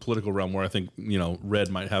gets into the political realm where I think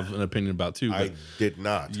Red might have an opinion about too. But I did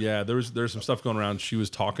not. Yeah, there's some stuff going around. She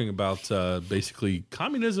was talking about basically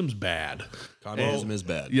communism's bad. Communism is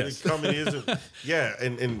bad. Yes, communism. Yeah,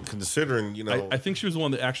 and considering I think she was the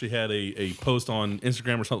one that actually had a post on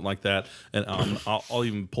Instagram or something like that, and I'll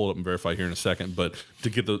even pull it up and verify here in a second. But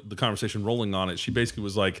to get the conversation rolling on it, she basically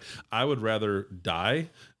was like, "I would rather die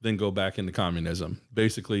than go back into communism."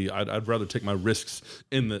 Basically, I'd rather take my risks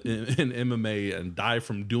in MMA and die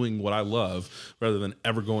from doing what I love rather than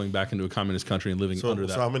ever going back into a communist country and living under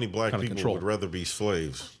that. So how many black kind of people control. would rather be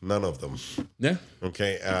slaves? None of them. Yeah.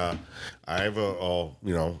 Okay. I have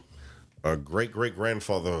a great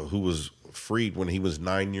grandfather who was freed when he was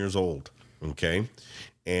 9 years old. Okay,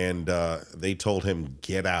 and they told him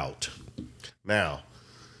get out. Now,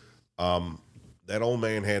 that old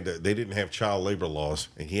man they didn't have child labor laws,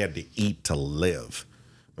 and he had to eat to live.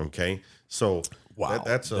 Okay, so wow,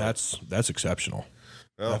 that's exceptional.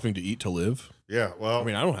 Well, having to eat to live. Yeah, well, I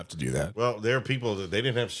mean, I don't have to do that. Well, there are people that they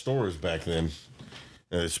didn't have stores back then,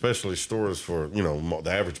 especially stores for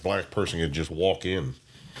the average black person could just walk in.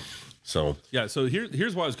 So yeah, so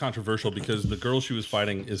here's why it's controversial, because the girl she was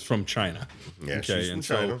fighting is from China. Yeah, okay, she's from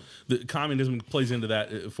China. So the communism plays into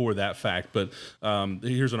that for that fact. But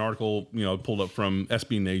here's an article pulled up from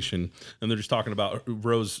SB Nation, and they're just talking about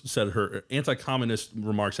Rose said her anti-communist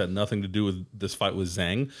remarks had nothing to do with this fight with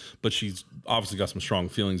Zhang, but she's obviously got some strong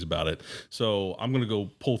feelings about it. So I'm gonna go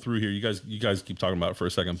pull through here. You guys keep talking about it for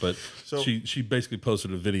a second, but she basically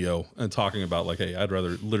posted a video and talking about like, hey, I'd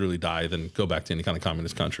rather literally die than go back to any kind of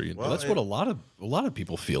communist country. Well, that's what a lot of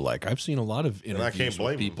people feel like. I've seen a lot of interviews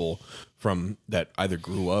with people from that either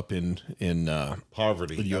grew up in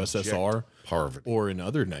poverty, the USSR, poverty, or in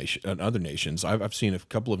other nations. I've seen a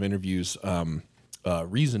couple of interviews.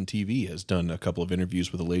 Reason TV has done a couple of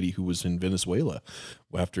interviews with a lady who was in Venezuela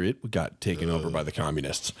after it got taken over by the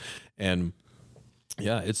communists, and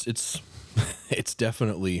yeah, it's it's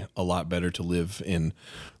definitely a lot better to live in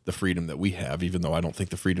the freedom that we have, even though I don't think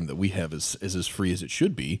the freedom that we have is as free as it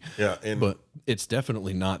should be. Yeah, but it's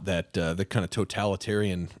definitely not that the kind of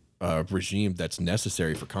totalitarian regime that's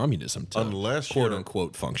necessary for communism to quote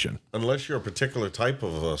unquote function. Unless you're a particular type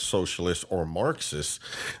of socialist or Marxist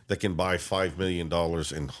that can buy $5 million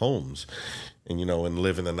in homes and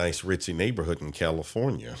live in a nice ritzy neighborhood in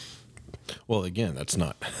California. Well, again, that's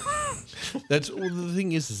not. The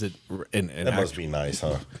thing is that that must be nice,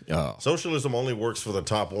 huh? Socialism only works for the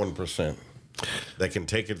top 1% that can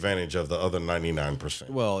take advantage of the other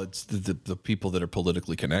 99%. Well, it's the people that are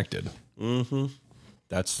politically connected. Mm-hmm.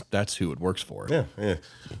 That's who it works for. Yeah.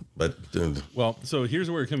 But well, so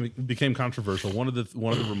here's where it became controversial. One of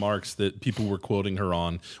the remarks that people were quoting her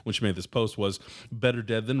on when she made this post was "better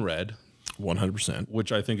dead than red." 100%,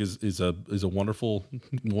 which I think is a wonderful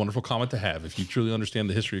comment to have. If you truly understand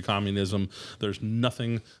the history of communism, there's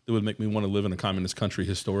nothing that would make me want to live in a communist country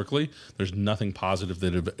historically. There's nothing positive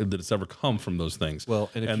that it's ever come from those things. Well,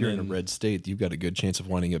 and if you're in a red state, you've got a good chance of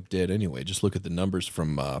winding up dead anyway. Just look at the numbers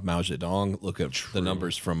from Mao Zedong. Look at the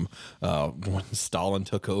numbers from when Stalin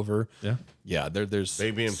took over. Yeah. There's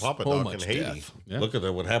baby and Papa Doc in Haiti. Yeah. Look at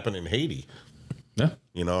what happened in Haiti. Yeah.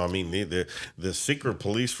 The secret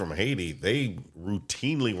police from Haiti, they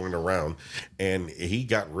routinely went around and he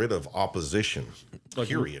got rid of opposition.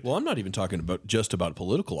 Period. Well, I'm not even talking about just about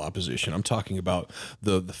political opposition. I'm talking about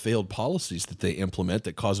the failed policies that they implement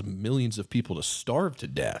that cause millions of people to starve to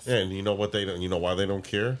death. Yeah, and you know what they don't? You know why they don't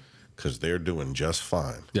care? Because they're doing just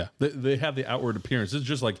fine. Yeah, they have the outward appearance. It's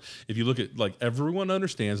just like if you look at everyone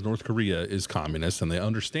understands North Korea is communist, and they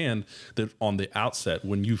understand that on the outset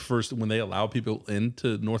when they allow people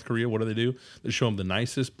into North Korea, what do? They show them the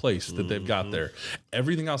nicest place that they've got there.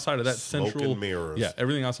 Everything outside of that smoke and mirrors. Yeah,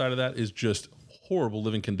 everything outside of that is just horrible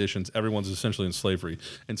living conditions. Everyone's essentially in slavery.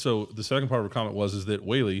 And so the second part of her comment is that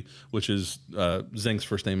Weili, which is Zheng's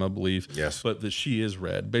first name, I believe, yes, but that she is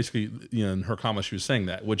red. Basically, in her comment, she was saying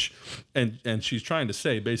that, which, and she's trying to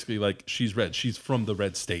say basically she's red. She's from the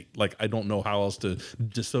red state. I don't know how else to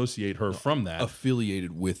dissociate her from that.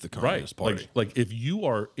 Affiliated with the Communist Party. Like if you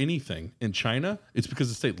are anything in China, it's because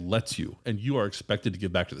the state lets you, and you are expected to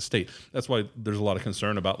give back to the state. That's why there's a lot of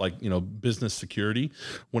concern about business security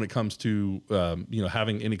when it comes to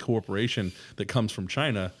having any cooperation that comes from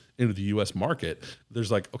China into the U.S. market.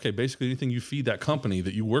 There's basically anything you feed that company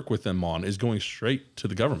that you work with them on is going straight to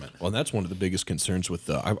the government. Well, and that's one of the biggest concerns with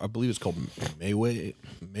I believe it's called Huawei.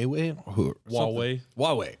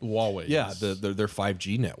 Yeah, their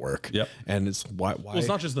 5G network. Yep. And it's why. Well, it's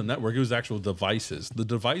not just the network; it was actual devices. The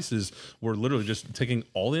devices were literally just taking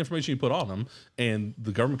all the information you put on them, and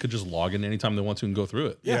the government could just log in anytime they want to and go through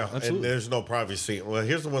it. Yeah, absolutely. And there's no privacy. Well,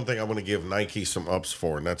 here's the one thing I want to give Nike some ups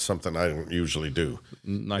for, and that's something I don't usually do.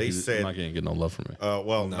 Nike ain't getting no love from me.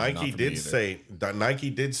 Nike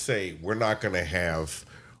did say we're not going to have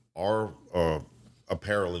our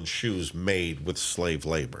apparel and shoes made with slave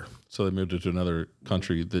labor. So they moved it to another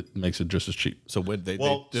country that makes it just as cheap. So when did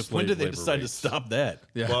they decide to stop that?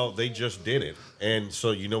 Yeah. Well, they just did it. And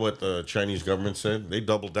so you know what the Chinese government said? They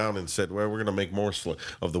doubled down and said, well, we're going to make more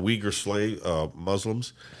of the Uyghur slave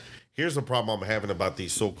Muslims. Here's the problem I'm having about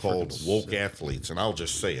these so-called woke athletes, and I'll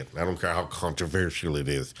just say it. I don't care how controversial it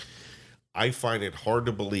is. I find it hard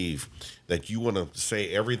to believe that you want to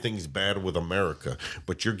say everything's bad with America,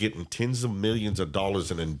 but you're getting tens of millions of dollars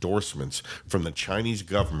in endorsements from the Chinese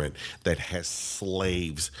government that has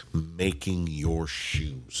slaves making your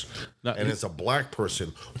shoes. Now, and as a black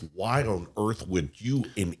person, why on earth would you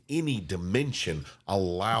in any dimension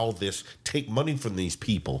allow this, take money from these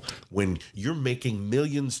people when you're making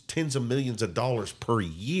millions, tens of millions of dollars per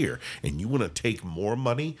year, and you want to take more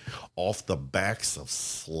money off the backs of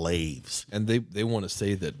slaves? And they want to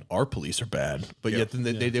say that our police are bad, but yet then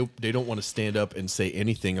they don't want to stand up and say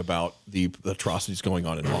anything about the atrocities going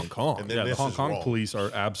on in Hong Kong. Yeah, the Hong Kong police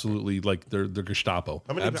are absolutely they're Gestapo.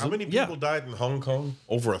 How many people died in Hong Kong?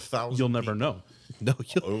 Over 1,000. You'll never know. No,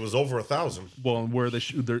 it was over 1,000. Well, and where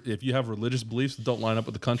if you have religious beliefs that don't line up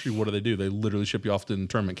with the country, what do? They literally ship you off to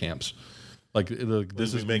internment camps.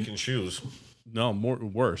 This is making shoes. No,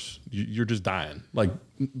 worse. You're just dying.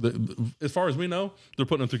 As far as we know, they're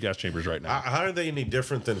putting them through gas chambers right now. How are they any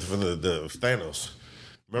different than the Thanos?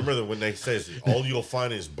 Remember when they says all you'll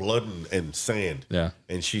find is blood and sand. Yeah.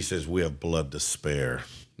 And she says we have blood to spare.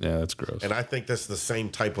 Yeah, that's gross. And I think that's the same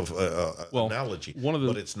type of analogy.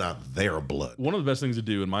 But it's not their blood. One of the best things to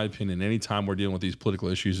do, in my opinion, anytime we're dealing with these political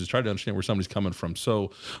issues, is try to understand where somebody's coming from. So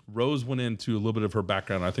Rose went into a little bit of her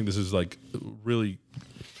background. I think this is like really,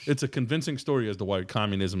 it's a convincing story as to why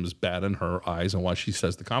communism is bad in her eyes and why she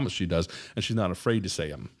says the comments she does, and she's not afraid to say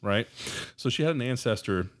them, right? So she had an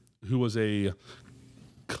ancestor who was a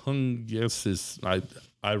Kungesis.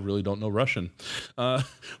 I really don't know Russian,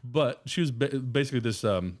 but she was basically this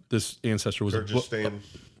ancestor was Kyrgyzstan.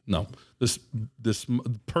 No, this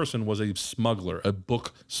person was a smuggler, a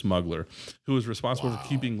book smuggler, who was responsible for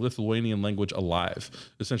keeping Lithuanian language alive.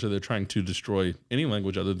 Essentially, they're trying to destroy any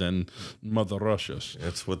language other than Mother Russia's.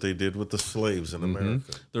 That's what they did with the slaves in America.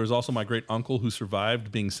 There was also my great uncle who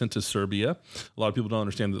survived being sent to Serbia. A lot of people don't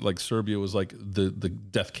understand that, like, Serbia was like the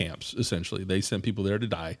death camps. Essentially, they sent people there to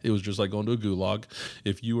die. It was just like going to a gulag.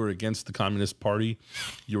 If you were against the Communist Party,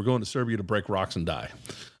 you were going to Serbia to break rocks and die.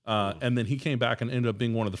 And then he came back and ended up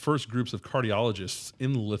being one of the first groups of cardiologists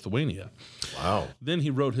in Lithuania. Wow. Then he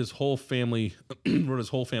wrote his whole family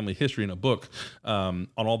history in a book on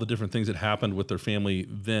all the different things that happened with their family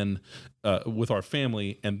then, with our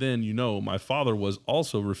family. And then, my father was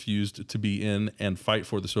also refused to be in and fight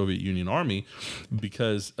for the Soviet Union army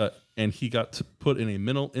because and he got put in a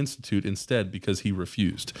mental institute instead because he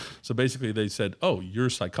refused. So basically they said, oh, you're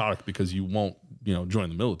psychotic because you won't join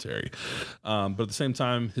the military. But at the same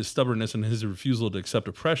time, his stubbornness and his refusal to accept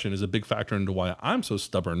oppression is a big factor into why I'm so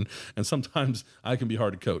stubborn. And sometimes I can be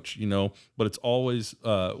hard to coach, but it's always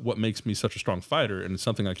what makes me such a strong fighter. And it's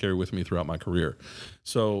something I carry with me throughout my career.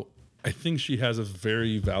 So I think she has a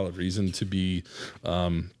very valid reason to be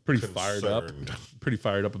pretty fired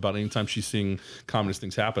up about anytime she's seeing communist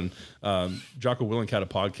things happen. Jocko Willink had a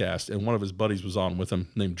podcast, and one of his buddies was on with him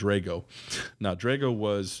named Drago. Now, Drago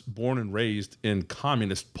was born and raised in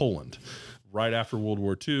communist Poland right after World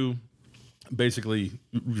War II. Basically,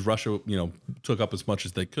 Russia, took up as much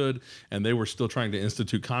as they could, and they were still trying to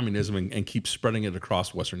institute communism and keep spreading it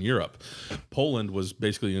across Western Europe. Poland was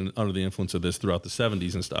basically under the influence of this throughout the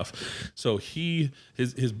 70s and stuff. So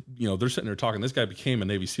they're sitting there talking. This guy became a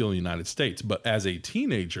Navy SEAL in the United States, but as a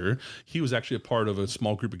teenager, he was actually a part of a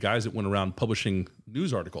small group of guys that went around publishing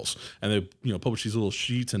news articles, and they publish these little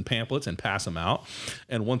sheets and pamphlets and pass them out.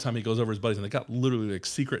 And one time he goes over his buddies, and they got literally like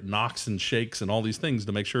secret knocks and shakes and all these things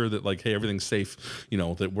to make sure that, like, hey, everything's safe,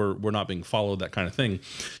 that we're not being followed, that kind of thing.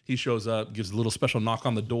 He shows up, gives a little special knock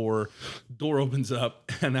on the door opens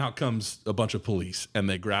up, and out comes a bunch of police, and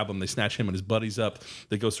they grab him, they snatch him and his buddies up.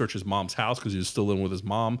 They go search his mom's house because he was still living with his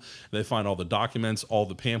mom. They find all the documents, all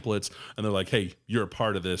the pamphlets, and they're like, hey, you're a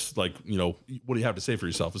part of this, like, what do you have to say for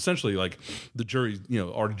yourself? Essentially, like, the jury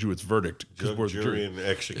already drew its verdict because we're the jury and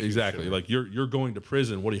execution. Exactly. Like, you're going to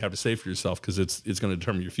prison. What do you have to say for yourself? Because it's going to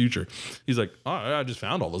determine your future. He's like, oh, I just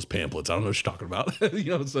found all those pamphlets. I don't know what you're talking about.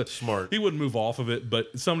 It's smart. He wouldn't move off of it, but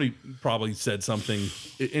somebody probably said something.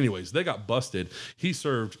 Anyways, they got busted. He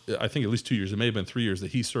served, I think, at least 2 years. It may have been 3 years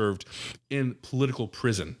that he served in political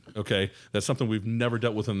prison. Okay, that's something we've never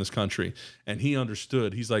dealt with in this country, and he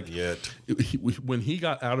understood. He's like, when he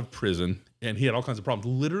got out of prison. And he had all kinds of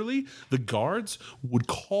problems. Literally, the guards would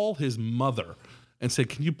call his mother and say,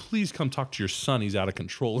 can you please come talk to your son? He's out of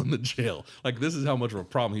control in the jail. Like, this is how much of a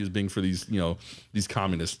problem he was being for these, these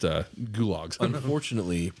communist gulags.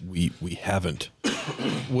 Unfortunately, we haven't.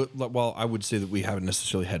 While I would say that we haven't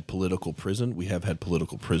necessarily had political prison, we have had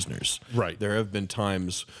political prisoners. Right. There have been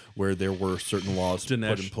times where there were certain laws put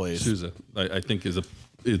in place. Souza, I think,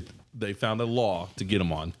 they found a law to get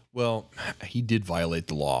him on. Well, he did violate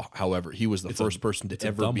the law. However, he was the first person to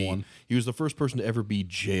ever be. He was the first person to ever be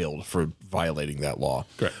jailed for violating that law.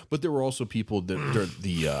 Correct. But there were also people that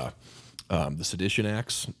the Sedition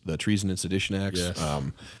Acts, the Treason and Sedition Acts. Yes.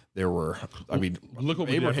 There were. I mean, look what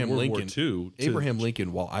Abraham Lincoln too. Abraham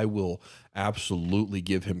Lincoln. While I will absolutely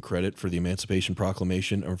give him credit for the Emancipation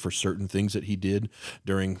Proclamation and for certain things that he did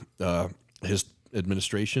during his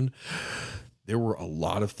administration, there were a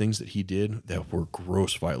lot of things that he did that were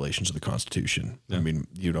gross violations of the Constitution. Yeah. I mean,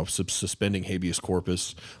 suspending habeas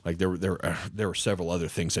corpus. Like there were several other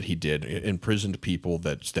things that he did, imprisoned people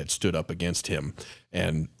that stood up against him.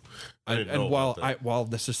 And while I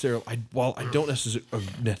don't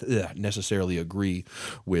necessarily agree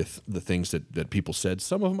with the things that people said,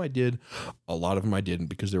 some of them I did, a lot of them I didn't,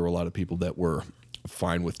 because there were a lot of people that were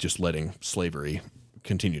fine with just letting slavery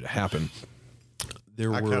continue to happen.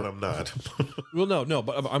 there I were kind of not. well, no,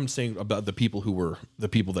 but I'm saying about the people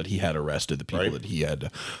that he had arrested, the people Right. that he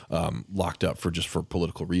had locked up for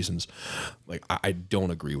political reasons. Like, I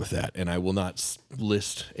don't agree with that, and I will not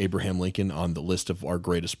list Abraham Lincoln on the list of our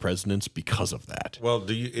greatest presidents because of that. Well,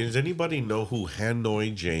 does anybody know who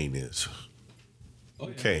Hanoi Jane is?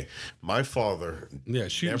 Okay, my father. Yeah,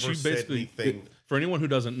 she never said basically. anything. For anyone who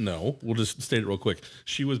doesn't know, we'll just state it real quick.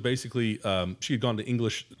 She was basically she had gone to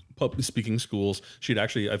English public speaking schools. She'd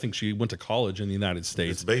actually, I think, she went to college in the United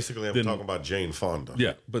States. Basically, I'm talking about Jane Fonda.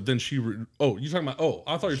 Yeah, but then she. You're talking about? Oh,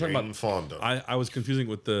 I thought you were talking Jane about Fonda. I was confusing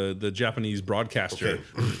with the Japanese broadcaster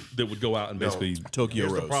that would go out and basically Tokyo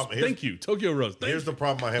Here's the Rose. problem. Thank you, Tokyo Rose. Here's the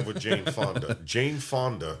problem I have with Jane Fonda. Jane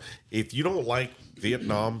Fonda, if you don't like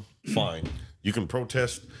Vietnam, fine. You can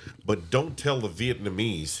protest, but don't tell the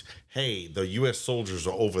Vietnamese, hey, the U.S. soldiers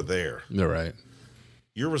are over there. They're right.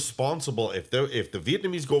 You're responsible. If the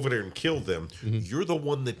Vietnamese go over there and kill them, you're the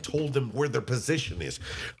one that told them where their position is.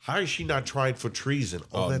 How is she not tried for treason?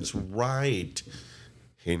 Oh, that's right.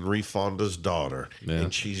 Henry Fonda's daughter,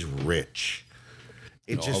 and she's rich.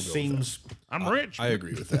 It just seems... I'm rich. I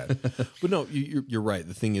agree with that. But no, you're right.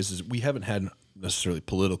 The thing is we haven't had necessarily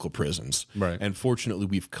political prisons. Right. And fortunately,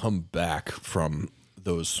 we've come back from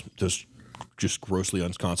those just grossly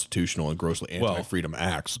unconstitutional and grossly anti-freedom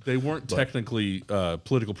acts. They weren't technically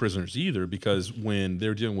political prisoners either, because when they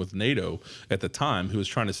were dealing with NATO at the time, who was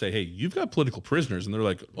trying to say, hey, you've got political prisoners. And they're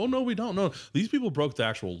like, oh, no, we don't. No, these people broke the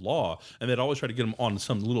actual law. And they'd always try to get them on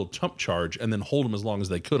some little chump charge and then hold them as long as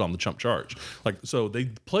they could on the chump charge. Like, so they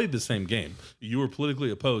played the same game. You were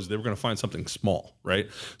politically opposed. They were going to find something small, right?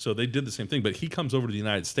 So they did the same thing. But he comes over to the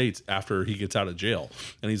United States after he gets out of jail.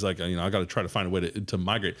 And he's like, I got to try to find a way to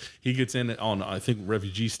migrate. He gets in on, I think,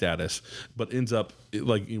 refugee status, but ends up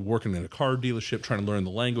like working in a car dealership, trying to learn the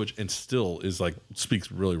language, and still is like speaks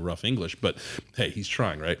really rough English. But hey, he's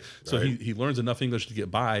trying, right? So he learns enough English to get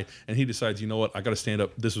by, and he decides, you know what, I got to stand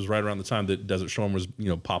up. This was right around the time that Desert Storm was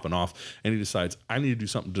popping off, and he decides, I need to do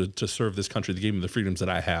something to serve this country that gave me the freedoms that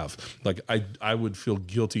I have. Like I would feel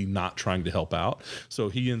guilty not trying to help out. So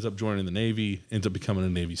he ends up joining the Navy, ends up becoming a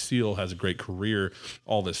Navy SEAL, has a great career,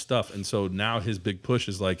 all this stuff, and so now his big push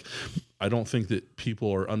is like, I don't think that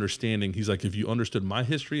people are understanding. He's like, if you understood my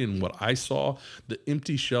history and what I saw, the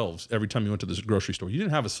empty shelves every time you went to this grocery store, you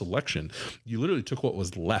didn't have a selection. You literally took what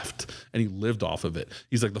was left and he lived off of it.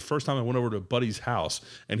 He's like, the first time I went over to a buddy's house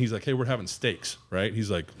and he's like, hey, we're having steaks, right?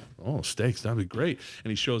 He's like, oh, steaks, that'd be great.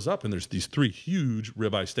 And he shows up and there's these 3 huge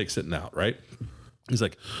ribeye steaks sitting out, right? He's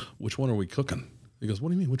like, which one are we cooking? He goes, what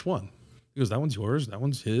do you mean, which one? He goes, that one's yours, that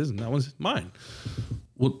one's his, and that one's mine.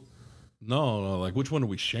 Well, no, like, which one are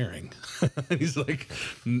we sharing? And he's like,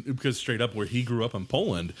 because straight up where he grew up in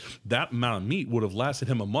Poland, that amount of meat would have lasted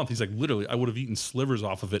him a month. He's like, literally, I would have eaten slivers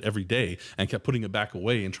off of it every day and kept putting it back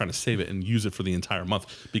away and trying to save it and use it for the entire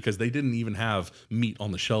month, because they didn't even have meat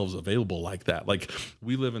on the shelves available like that. Like,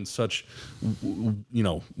 we live in such,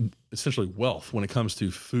 essentially wealth when it comes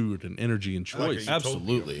to food and energy and choice.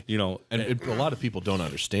 Absolutely. And a lot of people don't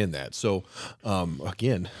understand that. So,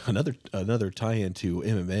 again, another tie-in to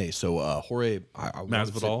MMA. So, Jorge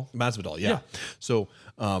Masvidal, yeah. So,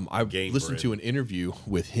 I listened to an interview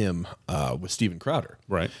with him with Steven Crowder,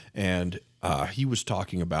 right? And he was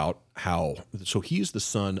talking about how, so he's the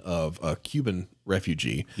son of a Cuban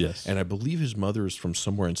refugee. Yes. And I believe his mother is from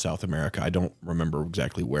somewhere in South America. I don't remember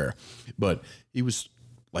exactly where, but he was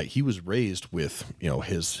raised with,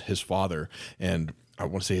 his father, and I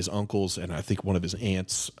want to say his uncles, and I think one of his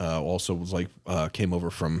aunts also was came over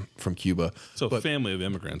from Cuba. So family of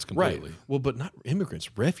immigrants completely. Right. Well, but not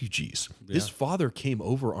immigrants, refugees. Yeah. His father came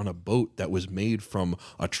over on a boat that was made from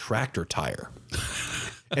a tractor tire.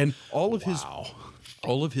 And all of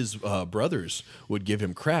his brothers would give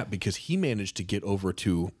him crap because he managed to get over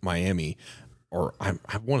to Miami, or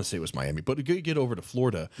I want to say it was Miami, but to get over to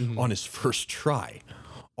Florida on his first try.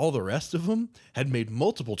 All the rest of them had made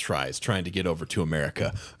multiple tries trying to get over to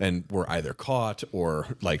America and were either caught or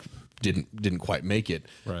didn't quite make it,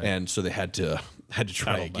 right. And so they had to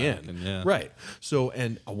try again. Right. So,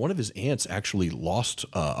 and one of his aunts actually lost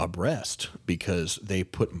a breast because they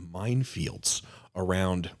put minefields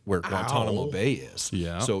around where Guantanamo Bay is.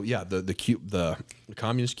 Yeah. So yeah, the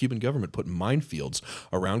communist Cuban government put minefields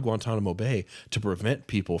around Guantanamo Bay to prevent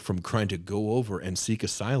people from trying to go over and seek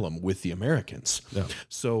asylum with the Americans. Yeah.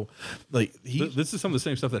 So this is some of the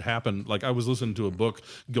same stuff that happened. Like, I was listening to a book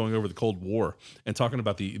going over the Cold War and talking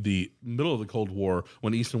about the middle of the Cold War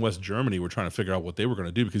when East and West Germany were trying to figure out what they were going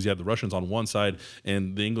to do, because you had the Russians on one side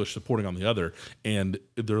and the English supporting on the other. And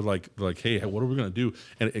they're like, hey, what are we going to do?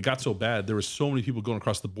 And it got so bad. There were so many many people going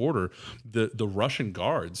across the border. The Russian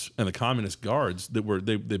guards and the communist guards that were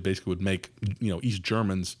they basically would make East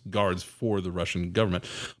Germans guards for the Russian government,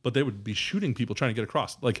 but they would be shooting people trying to get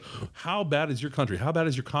across. Like, how bad is your country? How bad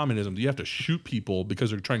is your communism? Do you have to shoot people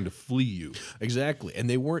because they're trying to flee you? Exactly, and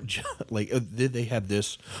they weren't just, like they had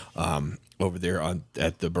this over there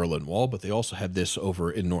at the Berlin Wall, but they also had this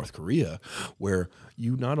over in North Korea, where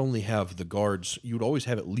you not only have the guards, you'd always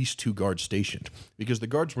have at least 2 guards stationed, because the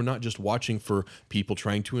guards were not just watching for people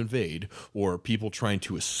trying to invade or people trying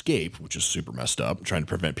to escape, which is super messed up, trying to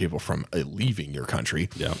prevent people from leaving your country.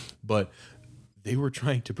 Yeah. But they were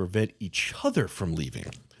trying to prevent each other from leaving.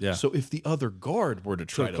 Yeah. So if the other guard were to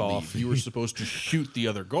try to leave, you were supposed to shoot the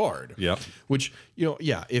other guard. Yeah. Which,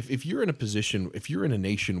 if you're in a position, if you're in a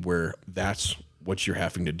nation where that's what you're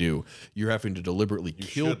having to do, you're having to deliberately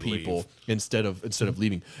kill people instead of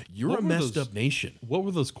leaving. You're a messed up nation. What were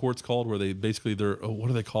those courts called where they basically what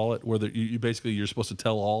do they call it? Where you're supposed to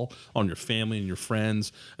tell all on your family and your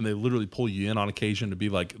friends, and they literally pull you in on occasion to be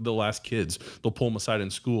like the last kids. They'll pull them aside in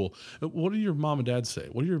school. What do your mom and dad say?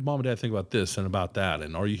 What do your mom and dad think about this and about that?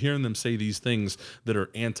 And are you hearing them say these things that are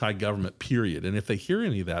anti-government, period? And if they hear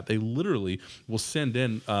any of that, they literally will send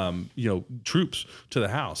in troops to the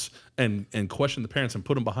house and question the parents and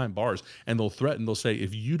put them behind bars, and they'll threaten. They'll say,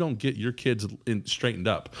 if you don't get your kids straightened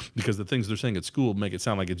up, because the things they're saying at school make it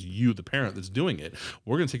sound like it's you, the parent, that's doing it,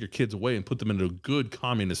 we're going to take your kids away and put them into a good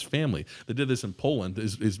communist family. They did this in Poland,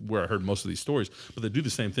 is where I heard most of these stories, but they do the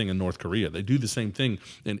same thing in North Korea. They do the same thing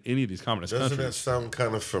in any of these communist countries. Doesn't that sound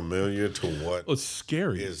kind of familiar to what it's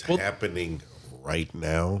scary. is happening right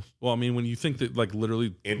now? Well, I mean, when you think that, like,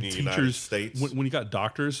 literally in the teachers, United States, when you got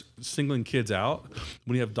doctors singling kids out,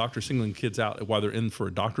 when you have doctors singling kids out while they're in for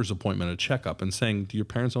a doctor's appointment, a checkup, and saying, "Do your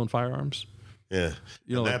parents own firearms?" Yeah,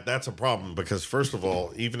 that's a problem, because first of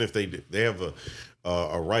all, even if they have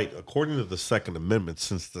a right, according to the Second Amendment,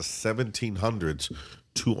 since the 1700s,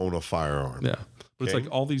 to own a firearm. Yeah. But it's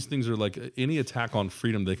like all these things are like any attack on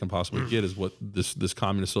freedom they can possibly get is what this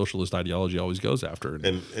communist socialist ideology always goes after.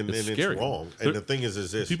 And it's scary. Wrong. And the thing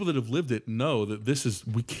is this: people that have lived it know that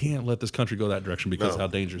we can't let this country go that direction because how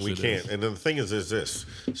dangerous it is. We can't. And then the thing is this: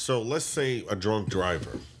 so let's say a drunk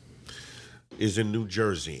driver is in New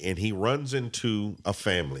Jersey and he runs into a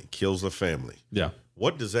family, kills the family. Yeah.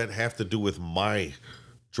 What does that have to do with my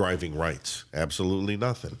driving rights? Absolutely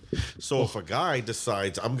nothing. So if a guy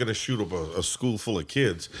decides I'm going to shoot up a school full of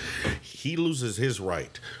kids, he loses his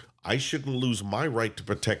right. I shouldn't lose my right to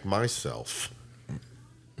protect myself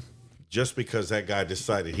just because that guy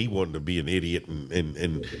decided he wanted to be an idiot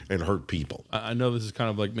and hurt people. I know this is kind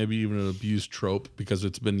of like maybe even an abused trope because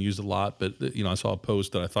it's been used a lot, but I saw a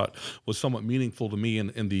post that I thought was somewhat meaningful to me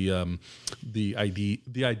in the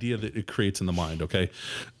idea that it creates in the mind. Okay,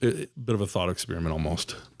 bit of a thought experiment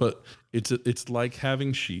almost, but it's like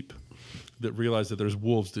having sheep that realize that there's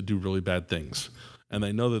wolves that do really bad things. And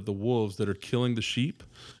they know that the wolves that are killing the sheep,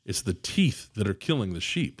 it's the teeth that are killing the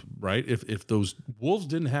sheep, right? If those wolves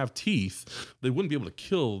didn't have teeth, they wouldn't be able to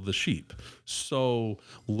kill the sheep. So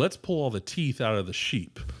let's pull all the teeth out of the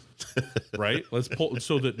sheep, right? Let's pull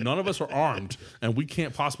so that none of us are armed and we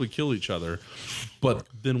can't possibly kill each other. But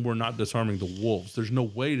then we're not disarming the wolves. There's no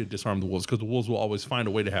way to disarm the wolves because the wolves will always find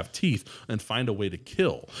a way to have teeth and find a way to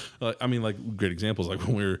kill. Great examples. Like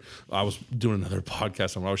when I was doing another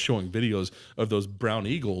podcast and I was showing videos of those brown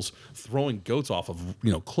eagles throwing goats off of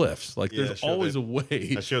cliffs. Like there's always a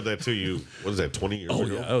way. I showed that to you. What is that? 20 years ago? Oh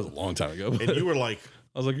yeah, that was a long time ago. And you were like,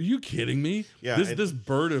 I was like, "Are you kidding me? Yeah, this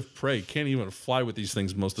bird of prey can't even fly with these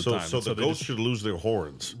things most of the time." So the goats should lose their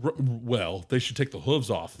horns. Well, they should take the hooves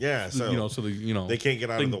off. Yeah, so they can't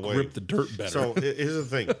get out of the way. Grip the dirt better. So here's the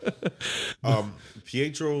thing: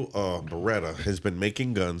 Pietro Beretta has been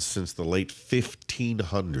making guns since the late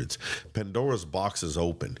 1500s. Pandora's box is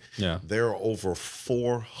open. Yeah, there are over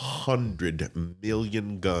 400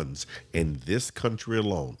 million guns in this country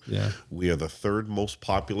alone. Yeah, we are the third most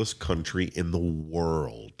populous country in the world.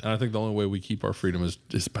 And I think the only way we keep our freedom is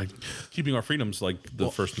by keeping our freedoms like the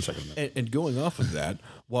First and Second Amendment. And going off of that,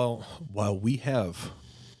 while we have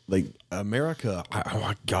like America,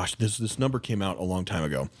 this number came out a long time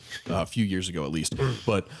ago, a few years ago at least,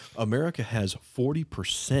 but America has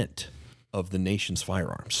 40% of the nation's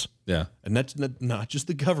firearms. Yeah. And that's not just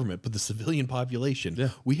the government, but the civilian population. Yeah.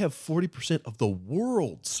 We have 40% of the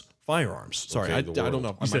world's firearms. Sorry, Okay, I don't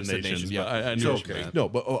know. I said nations. Yeah, I knew what you meant. No,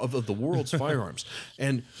 but of the world's firearms.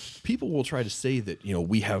 And people will try to say that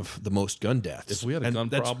we have the most gun deaths. If we had a gun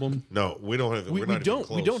problem, no, we don't have. We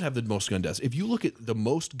don't have the most gun deaths. If you look at the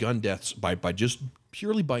most gun deaths by just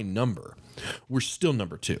purely by number, we're still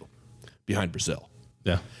number 2 behind Brazil.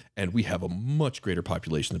 Yeah. And we have a much greater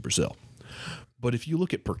population than Brazil. But if you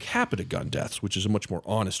look at per capita gun deaths, which is a much more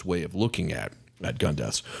honest way of looking at gun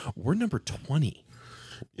deaths, we're number 20.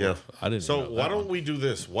 Yeah, I didn't So know why that don't we do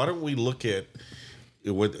this? Why don't we look at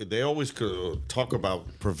they always talk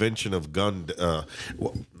about prevention of gun.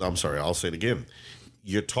 I'm sorry, I'll say it again.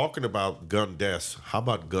 You're talking about gun deaths. How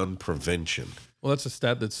about gun prevention? Well, that's a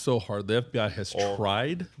stat that's so hard. The FBI has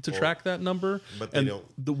tried to track that number, but they don't.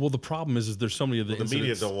 The problem is there's so many of the The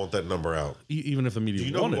media don't want that number out. even if the media Do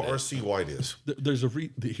you know who wanted it. R.C. White is? There's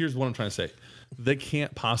here's what I'm trying to say. They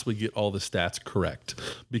can't possibly get all the stats correct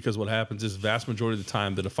because what happens is vast majority of the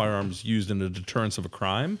time that a firearm is used in the deterrence of a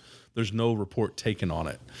crime, there's no report taken on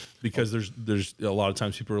it because there's a lot of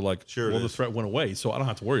times people are like, Sure it well, the is. threat went away, so I don't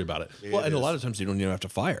have to worry about it. Well, and a lot of times you don't even have to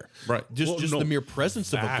fire. Right. Just Well, no, the mere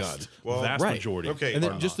presence of a gun. vast, Well, vast right. majority. Okay. And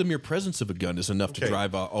Are then just the mere presence of a gun is enough to Okay.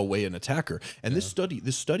 drive away an attacker. And this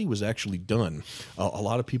study was actually done. A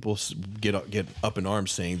lot of people get up in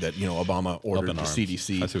arms saying that Obama ordered in the arms.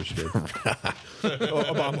 CDC. I see what you did.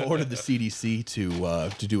 Obama ordered the CDC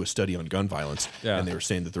to do a study on gun violence, Yeah. and they were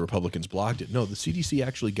saying that the Republicans blocked it. No, the CDC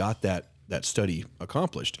actually got that study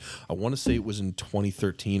accomplished. I want to say it was in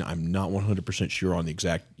 2013. I'm not 100% sure on the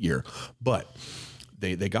exact year, but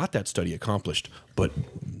they got that study accomplished. But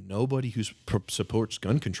nobody who supports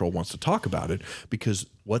gun control wants to talk about it because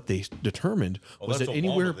what they determined was that's that Obama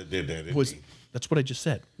anywhere that did that, didn't was he? that's what I just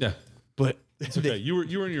said. Yeah. But It's okay. You were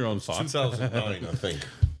in your own thoughts. 2009, I think.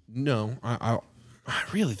 no, I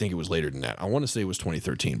really think it was later than that. I want to say it was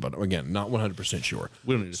 2013, but again, not 100% sure.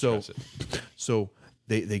 We don't need to stress it. So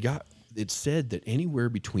they got it said that anywhere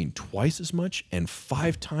between twice as much and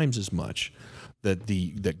 5 times as much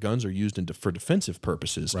that guns are used for defensive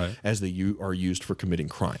purposes Right. as they are used for committing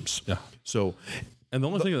crimes. Yeah. So And the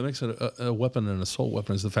only thing that makes it a weapon, an assault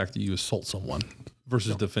weapon, is the fact that you assault someone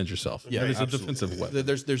versus defend yourself. Yeah, it's a absolutely. defensive weapon.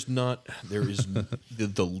 there is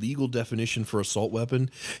the legal definition for assault weapon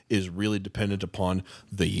is really dependent upon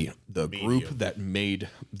the group that made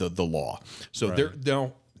the law. So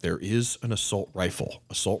there is an assault rifle.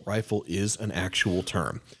 Assault rifle is an actual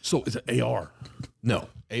term. So it's an AR. No,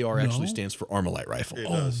 AR actually stands for Armalite rifle.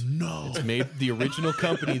 No. It's made the original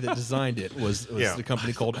company that designed it was Yeah. the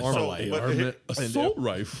company called Armalite. but Assault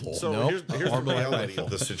rifle. So No, here's the Armalite reality rifle.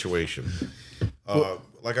 of the situation.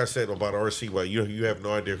 Like I said about R.C. White, you have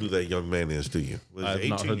no idea who that young man is, do you? Well, I have he's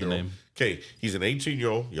not heard the 18-year-old. name. Okay, he's an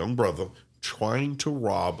 18-year-old young brother trying to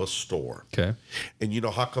rob a store. Okay. And you know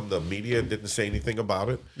how come the media didn't say anything about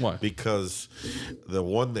it? Why? Because the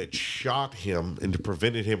one that shot him and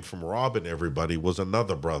prevented him from robbing everybody was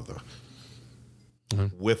another brother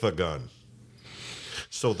with a gun.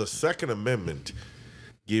 So the Second Amendment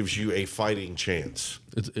gives you a fighting chance.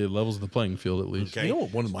 It levels the playing field at least. Okay. You know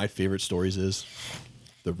what one of my favorite stories is?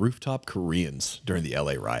 The rooftop Koreans during the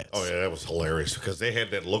LA riots. Oh yeah, that was hilarious because they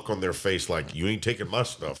had that look on their face like you ain't taking my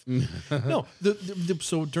stuff. No,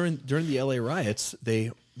 so during the LA riots,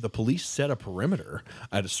 the police set a perimeter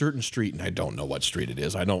at a certain street, and I don't know what street it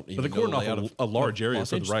is. I don't even But they cordoned know the off layout a large area Los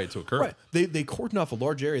for the Angeles. riot to occur. Right. They cordoned off a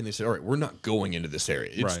large area, and they said, "All right, we're not going into this area.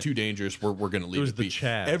 It's Right. too dangerous. We're going to leave was it the be."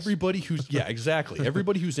 Chads. Everybody who's exactly.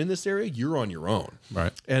 Everybody who's in this area, you're on your own.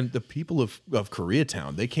 Right. And the people of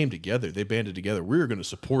Koreatown, they came together. They banded together. We were going to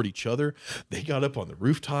support each other. They got up on the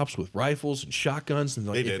rooftops with rifles and shotguns, and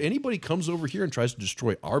like, They if did. anybody comes over here and tries to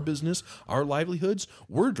destroy our business, our livelihoods,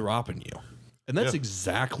 we're dropping you. And that's Yeah.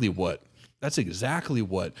 exactly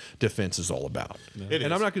what defense is all about. It And is.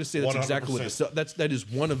 I'm not going to say that's exactly what 100%. that is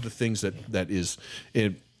one of the things that is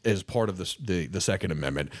as part of the Second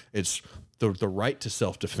Amendment. It's the right to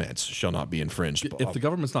self-defense shall not be infringed. If the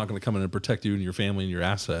government's not going to come in and protect you and your family and your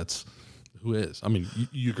assets, who is? I mean,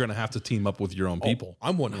 you're going to have to team up with your own people.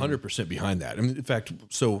 I'm 100% behind that. I mean, in fact,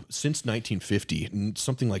 so since 1950,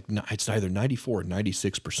 something like it's either 94 or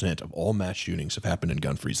 96% of all mass shootings have happened in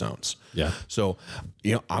gun-free zones. Yeah. So,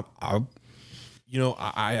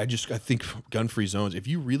 I think gun-free zones, if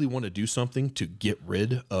you really want to do something to get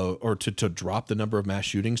rid of or to drop the number of mass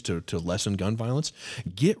shootings to lessen gun violence,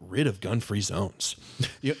 get rid of gun-free zones.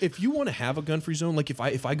 If you want to have a gun-free zone, like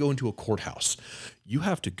if I go into a courthouse, you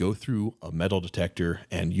have to go through a metal detector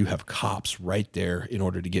and you have cops right there in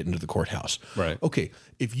order to get into the courthouse. Right. Okay.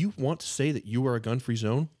 If you want to say that you are a gun-free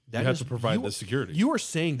zone, that You have is- to provide the security. You are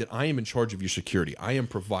saying that I am in charge of your security. I am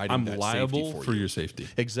providing I'm that liable safety for you. your safety.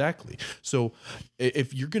 Exactly. So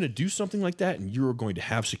if you're going to do something like that and you're going to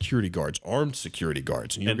have security guards, armed security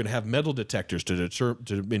guards, and you're going to have metal detectors to ensure And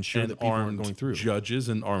that people aren't armed going through. judges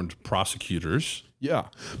and armed prosecutors. Yeah.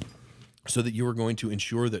 So that you are going to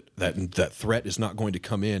ensure that threat is not going to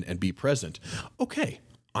come in and be present. Okay,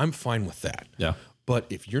 I'm fine with that. Yeah. But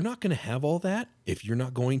if you're not going to have all that, if you're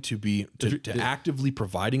not going to be to actively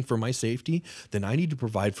providing for my safety, then I need to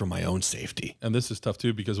provide for my own safety. And this is tough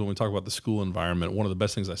too, because when we talk about the school environment, one of the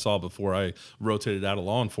best things I saw before I rotated out of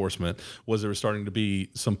law enforcement was there was starting to be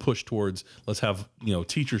some push towards let's have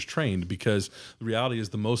teachers trained, because the reality is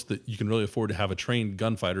the most that you can really afford to have a trained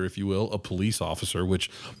gunfighter, if you will, a police officer, which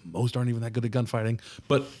most aren't even that good at gunfighting,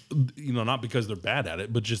 but not because they're bad at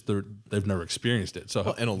it, but just they've never experienced it.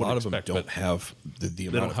 So And a lot of them don't have the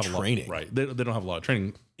amount of training. Right. They don't have a lot of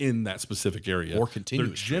training in that specific area. Or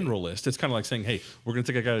continuous They're generalist. It's kind of like saying, hey, we're going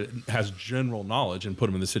to take a guy that has general knowledge and put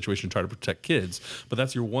him in this situation and try to protect kids. But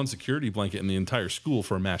that's your one security blanket in the entire school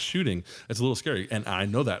for a mass shooting. It's a little scary. And I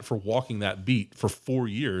know that for walking that beat for 4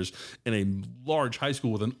 years in a large high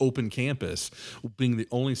school with an open campus, being the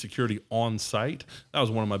only security on site. That was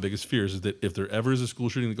one of my biggest fears, is that if there ever is a school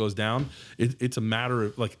shooting that goes down, it's a matter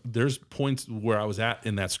of, like, there's points where I was at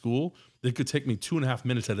in that school it could take me 2.5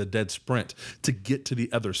 minutes at a dead sprint to get to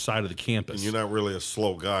the other side of the campus. And you're not really a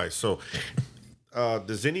slow guy. So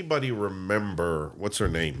does anybody remember, what's her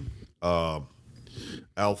name?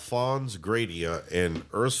 Alphonse Gradia and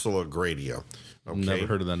Ursula Gradia. Okay? Never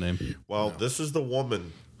heard of that name. Well, this is the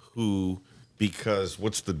woman who, because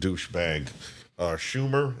what's the douchebag?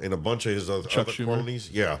 Schumer and a bunch of his other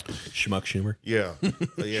cronies. Yeah. Schmuck Schumer. Yeah.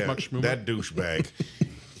 Yeah. Schmuck That douchebag.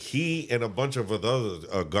 He and a bunch of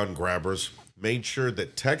other gun grabbers made sure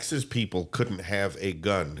that Texas people couldn't have a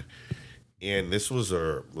gun. And this was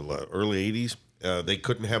early 80s. They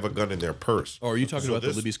couldn't have a gun in their purse. Oh, are you talking about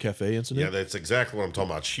the Libby's Cafe incident? Yeah, that's exactly what I'm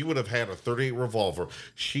talking about. She would have had a .38 revolver.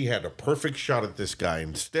 She had a perfect shot at this guy.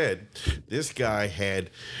 Instead, this guy had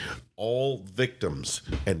all victims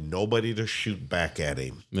and nobody to shoot back at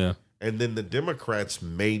him. Yeah. And then the Democrats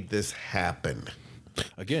made this happen.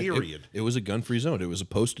 Again, period. It was a gun-free zone. It was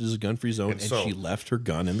posted as a gun-free zone, and she left her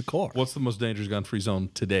gun in the car. What's the most dangerous gun-free zone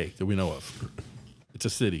today that we know of? It's a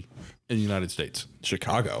city in the United States.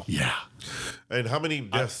 Chicago. Yeah. And how many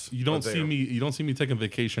deaths? You don't see me taking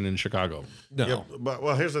vacation in Chicago. No. Yeah,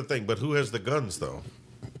 but here's the thing. But who has the guns, though?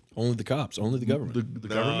 Only the cops. Only the government. The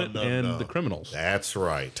government and the criminals. That's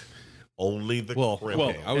right. Only the Well,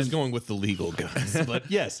 criminals. I was going with the legal guns,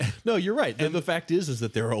 but yes, no, you're right. And the fact is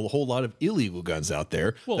that there are a whole lot of illegal guns out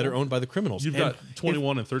there that are owned by the criminals. You've got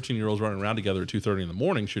 21 and 13-year-olds running around together at 2:30 in the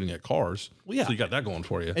morning shooting at cars. Well, yeah. So you got that going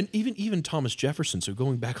for you. And even Thomas Jefferson, so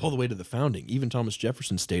going back all the way to the founding, even Thomas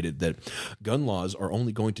Jefferson stated that gun laws are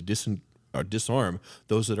only going to disarm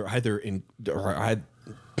those that are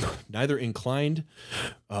neither inclined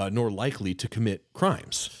nor likely to commit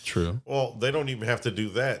crimes. True. Well, they don't even have to do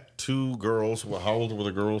that. Two girls, how old were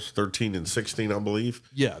the girls? 13 and 16, I believe.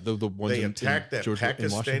 Yeah, the ones They attacked that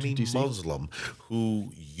Pakistani Muslim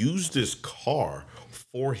who used his car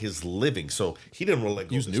for his living. So he didn't really let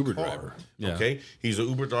go of his Uber car. driver. Yeah. Okay. He's an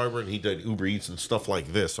Uber driver and he did Uber Eats and stuff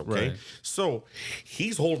like this. Okay. Right. So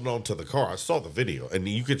he's holding on to the car. I saw the video and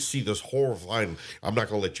you could see this horrifying, I'm not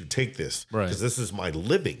going to let you take this. Right. Because this is my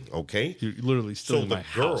living. Okay. You're literally stealing my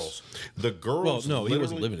house. The girls. Well, no, he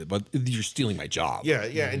wasn't living it, but you're stealing my job. Yeah,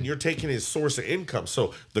 yeah, and you're taking his source of income.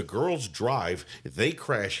 So the girls drive, they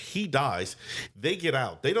crash, he dies, they get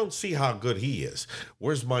out. They don't see how good he is.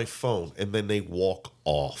 Where's my phone? And then they walk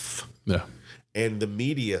off. Yeah. And the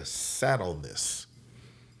media sat on this.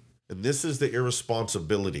 And this is the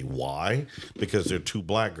irresponsibility. Why? Because they're two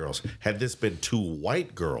black girls. Had this been two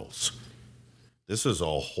white girls, this is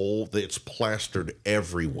it's plastered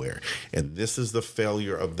everywhere. And this is the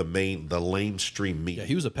failure of the mainstream media. Yeah,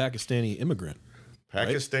 he was a Pakistani immigrant.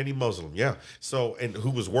 Pakistani Muslim, yeah. So, and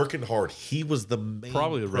who was working hard. He was the main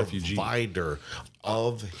Probably a refugee. provider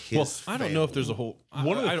of his I don't know if there's a whole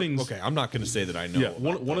One of the things- Okay, I'm not going to say that I know. Yeah,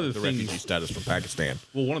 about one of the the things- refugee status from Pakistan.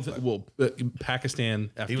 Well,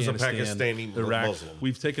 Pakistan, Afghanistan, He was a Pakistani Iraq. Muslim.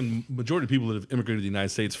 We've taken majority of people that have immigrated to the United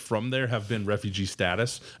States from there have been refugee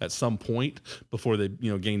status at some point before they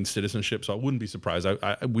gained citizenship. So I wouldn't be surprised.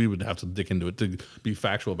 We would have to dig into it to be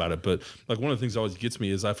factual about it. But like one of the things that always gets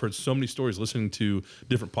me is I've heard so many stories listening to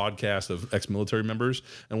different podcasts of ex-military members,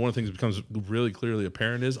 and one of the things that becomes really clearly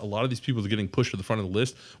apparent is a lot of these people that are getting pushed to the front of the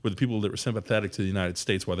list were the people that were sympathetic to the United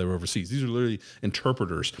States while they were overseas. These are literally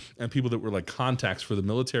interpreters and people that were like contacts for the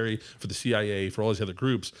military, for the CIA, for all these other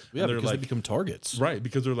groups. Yeah, and they're because like, they become targets. right,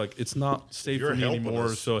 because they're like, it's not safe You're for me helping anymore.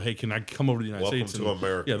 us. So hey, can I come over to the United Welcome States? to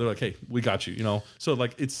America. Yeah, they're like, hey, we got you. So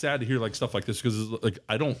like, it's sad to hear like stuff like this because like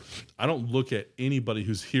I don't look at anybody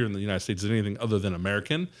who's here in the United States as anything other than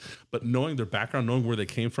American. But knowing their background, knowing where they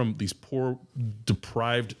came from, these poor,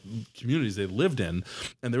 deprived communities they lived in,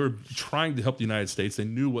 and they were trying to help the United States. They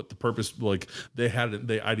knew what the purpose, like they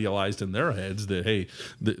idealized in their heads that, hey,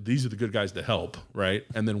 these are the good guys to help, right?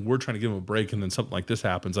 And then we're trying to give them a break, and then something like this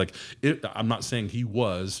happens. Like, I'm not saying he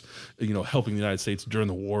was, helping the United States during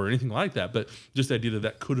the war or anything like that, but just the idea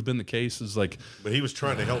that could have been the case is like. But he was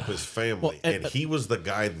trying to help his family, and he was the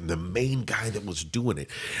guy, the main guy that was doing it.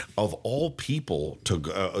 Of all people to,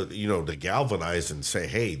 to galvanize and say,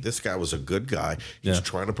 hey, this guy was a good guy. He's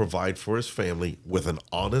trying to provide for his family with an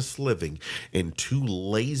honest living, and two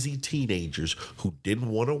lazy teenagers who didn't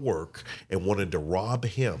want to work and wanted to rob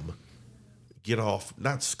him get off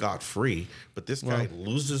not scot-free, but this guy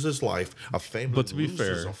loses his life, a family but to be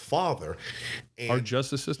loses fair, a father. And our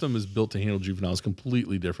justice system is built to handle juveniles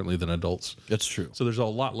completely differently than adults. That's true. So there's a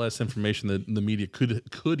lot less information that the media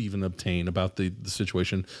could even obtain about the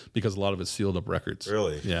situation because a lot of it's sealed up records.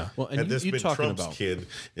 Really? Yeah. Well, had this been talking Trump's about kid,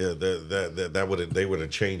 they would have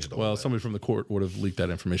changed all Well, that. somebody from the court would have leaked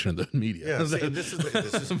that information in the media. Yeah, see, and this is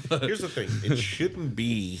here's the thing.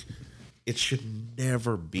 It should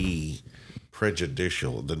never be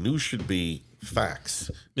prejudicial. The news should be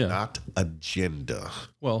facts, not agenda.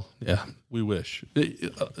 Well, yeah, we wish.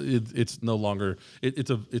 It's no longer.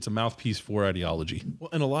 It's a mouthpiece for ideology. Well,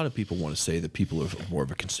 and a lot of people want to say that people of more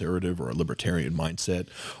of a conservative or a libertarian mindset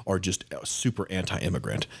are just super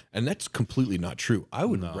anti-immigrant, and that's completely not true. I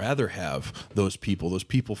would rather have those people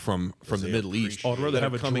from the Middle East. I'd rather that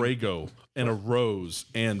have are a coming- Drago and a Rose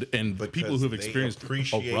and people who have experienced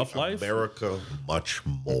a rough life. America much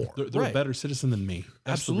more. They're a Right. better citizen than me.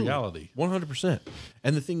 That's Absolutely, the reality. 100%.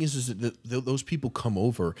 And the thing is that those people come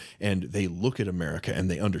over and they look at America and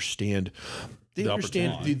they understand. They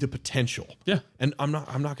understand opportunity. the potential. Yeah. And I'm not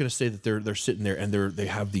going to say that they're sitting there and they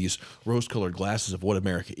have these rose-colored glasses of what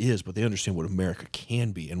America is, but they understand what America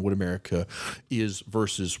can be and what America is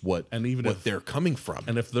versus what they're coming from.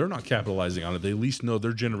 And if they're not capitalizing on it, they at least know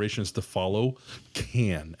their generations to follow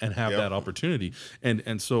can and have that opportunity.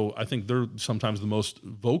 And so I think they're sometimes the most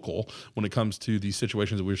vocal when it comes to these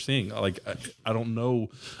situations that we're seeing. Like, I don't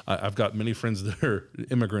know. I've got many friends that are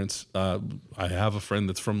immigrants. I have a friend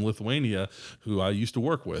that's from Lithuania who I used to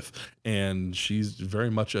work with, and she's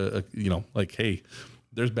very much like, hey,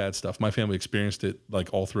 there's bad stuff. My family experienced it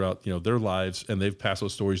like all throughout, their lives, and they've passed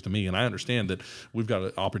those stories to me. And I understand that we've got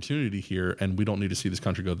an opportunity here, and we don't need to see this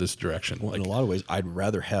country go this direction. Well, in a lot of ways, I'd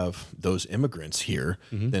rather have those immigrants here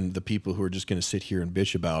than the people who are just going to sit here and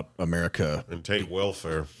bitch about America And take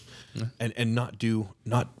welfare. and not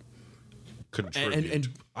Contribute. and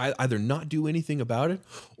either not do anything about it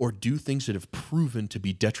or do things that have proven to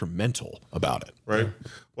be detrimental about it. Right.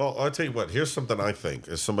 Well, I'll tell you what. Here's something I think,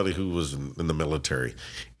 as somebody who was in the military.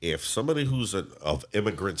 If somebody who's of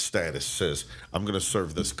immigrant status says, I'm going to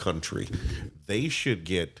serve this country, they should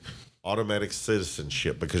get automatic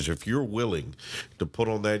citizenship, because if you're willing to put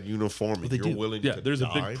on that uniform and you're willing to there's die,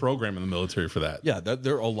 a big program in the military for that. Yeah,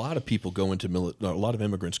 there are a lot of people a lot of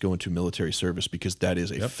immigrants go into military service because that is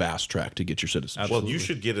a fast track to get your citizenship. well, you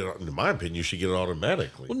should get it, in my opinion, you should get it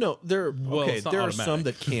automatically. Well, no, there it's not are automatic. some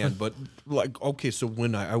that can, but so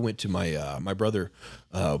when I went to my brother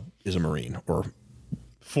is a Marine, or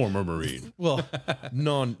Former Marine. well,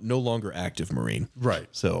 no longer active Marine. Right.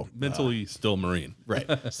 So Mentally still Marine. right.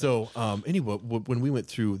 So anyway, when we went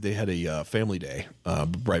through, they had a family day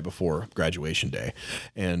right before graduation day,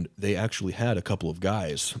 and they actually had a couple of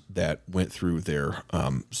guys that went through their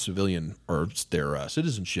civilian or their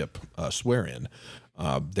citizenship swear-in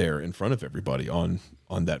there in front of everybody on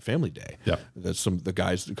that family day. Yeah. That's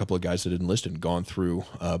a couple of guys that had enlisted and gone through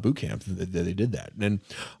boot camp. They did that, and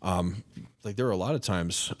like there are a lot of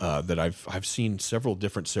times that I've seen several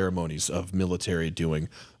different ceremonies of military doing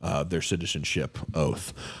their citizenship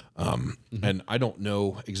oath, and I don't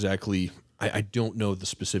know exactly. I don't know the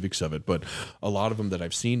specifics of it, but a lot of them that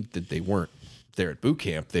I've seen that they weren't there at boot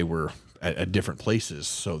camp. They were at different places,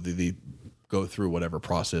 so they go through whatever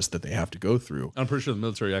process that they have to go through. I'm pretty sure the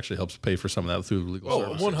military actually helps pay for some of that through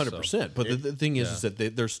legal services. 100%. But the thing is that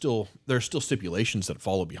there's still stipulations that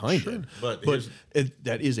follow behind it. But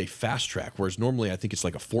that is a fast track, whereas normally I think it's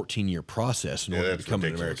like a 14-year process in order to that's become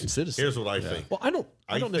ridiculous. an American citizen. Here's what I think. Well, I don't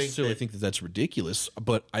think necessarily think that that's ridiculous,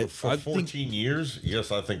 but I For 14 think. years,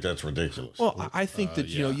 yes, I think that's ridiculous. Well, I think that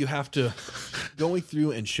you have to going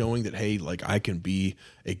through and showing that, hey, like I can be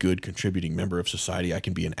a good contributing member of society. I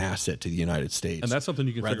can be an asset to the United States, And that's something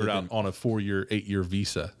you can figure out on a 4-year, 8-year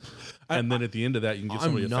visa. And then at the end of that, you can get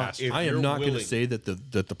somebody fast. I am you're not going to willing- say that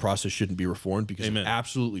the process shouldn't be reformed, because Amen. it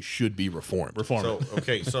absolutely should be reformed.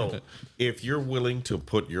 So if you're willing to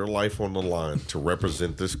put your life on the line to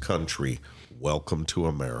represent this country, welcome to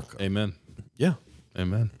America. Amen. Yeah.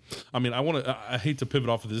 Amen. I mean, I hate to pivot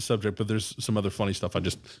off of this subject, but there's some other funny stuff I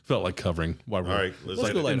just felt like covering while we're All right, let's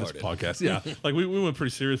go in this lighthearted. podcast. Yeah, like we went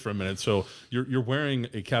pretty serious for a minute. So you're wearing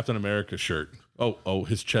a Captain America shirt. Oh,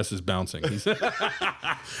 his chest is bouncing. He's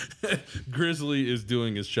Grizzly is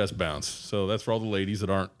doing his chest bounce. So that's for all the ladies that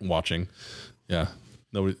aren't watching. Yeah,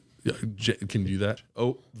 nobody. Yeah, can you do that?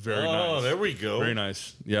 Oh, very nice. Oh, there we go. Very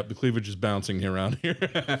nice. Yep, the cleavage is bouncing around here.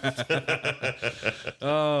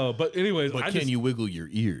 But anyways, But can you wiggle your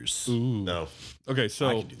ears? No. Okay, so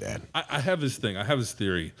I can do that. I have this thing. I have this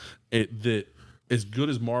theory that as good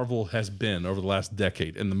as Marvel has been over the last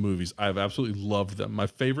decade in the movies, I've absolutely loved them. My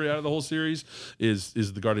favorite out of the whole series is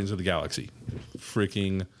the Guardians of the Galaxy.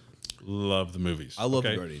 Freaking love the movies. I love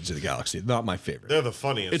the Guardians of the Galaxy. Not my favorite. They're the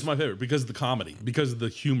funniest. It's my favorite because of the comedy, because of the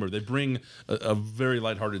humor. They bring a very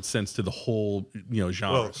lighthearted sense to the whole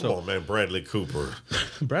genre. well, come on, man. Bradley Cooper.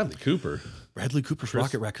 Bradley Cooper. Bradley Cooper's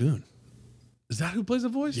Rocket Raccoon. Is that who plays the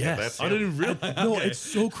voice? Yes. That's I didn't even realize. No, it's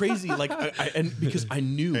so crazy. Like, and because I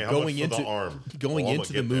knew Hey, how going much for into the arm? going Oh, I'm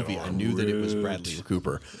into gonna the get that movie, I arm. knew that it was Bradley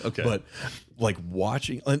Cooper. Okay. But like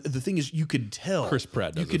watching, and the thing is, you could tell Chris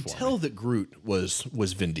Pratt does You could it for tell that Groot was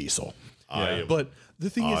Vin Diesel. I am- But the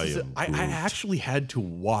thing is that am I actually had to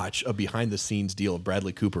watch a behind the scenes deal of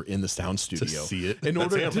Bradley Cooper in the sound studio see it. in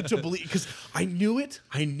order to believe, because I knew it,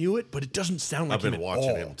 but it doesn't sound like I've been him at watching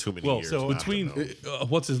all. him too many Well, years. so not to between know.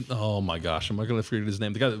 what's his? Oh my gosh, am I going to forget his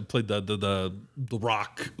name? The guy that played the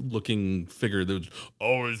rock looking figure that was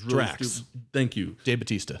always really Drax. stupid. Thank you, Dave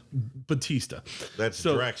Bautista. Batista. That's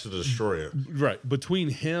so- Drax the Destroyer. Right between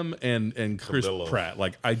him and Chris Camilla. Pratt,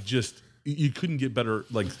 like you couldn't get better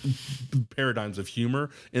like paradigms of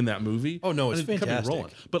humor in that movie. Oh no, it's And it kept me fantastic.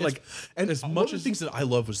 rolling. But It's- like, and as one much of the as things that I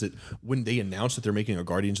love was that when they announced that they're making a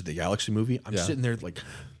Guardians of the Galaxy movie, I'm Yeah. sitting there like,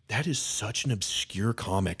 that is such an obscure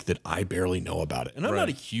comic that I barely know about it. And I'm not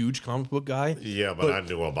a huge comic book guy. Yeah, but I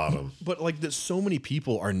knew about him. But like that, so many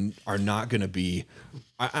people are not going to be.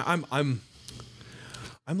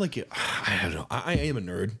 I'm like, I don't know. I am a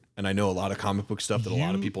nerd, and I know a lot of comic book stuff that a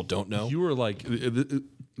lot of people don't know. You were like,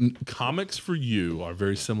 comics for you are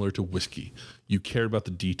very similar to whiskey. You care about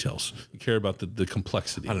the details. You care about the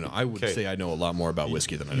complexity. I don't know. I would say I know a lot more about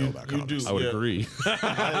whiskey than I know about You comics. do. I would yeah. agree.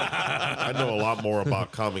 I know a lot more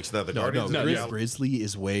about comics now. The Guardians of the Galaxy. Grizzly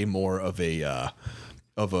is way more of a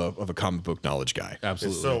comic book knowledge guy.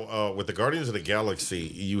 Absolutely. So with the Guardians of the Galaxy,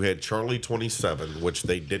 you had Charlie 27, which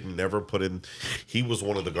they didn't never put in. He was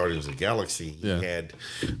one of the Guardians of the Galaxy.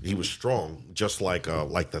 He was strong, just like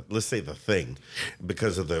let's say the Thing,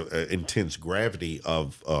 because of the intense gravity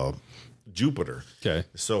of Jupiter. Okay.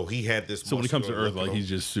 So he had this. So when he comes to muscular Earth, look like to he's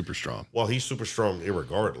just super strong. well, he's super strong,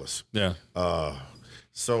 irregardless. Yeah.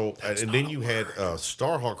 So and then you had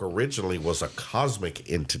Starhawk originally was a cosmic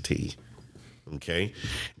entity. Okay.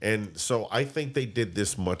 And so I think they did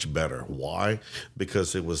this much better. Why?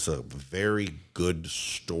 Because it was a very good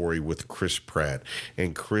story with Chris Pratt.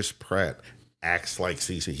 And Chris Pratt acts like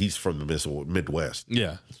he's from the Midwest.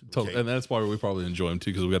 Yeah, totally. And that's why we probably enjoy him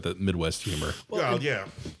too, because we got that Midwest humor. Well, yeah.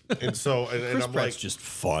 And so, and Chris I'm Pratt's like, just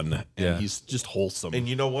fun, and Yeah. he's just wholesome. and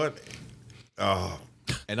you know what?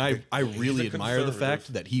 And I really a admire the conservative.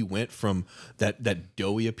 fact that he went from that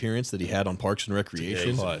doughy appearance that he had on Parks and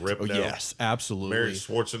Recreation. Yeah, he's ripped out. Yes, absolutely. Mary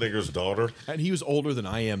Schwarzenegger's daughter. And he was older than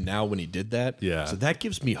I am now when he did that. Yeah. So that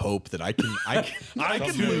gives me hope that I can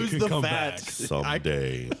too lose can the come fat. back.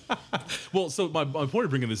 Someday. Well, so my point of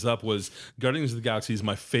bringing this up was Guardians of the Galaxy is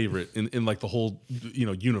my favorite in like the whole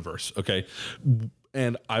universe. Okay.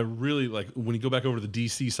 And I really like when you go back over to the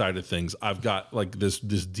DC side of things, I've got like this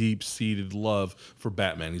deep seated love for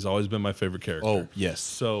Batman. He's always been my favorite character. Oh yes.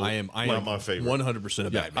 So I am my favorite. 100% a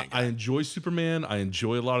Batman. I enjoy Superman. I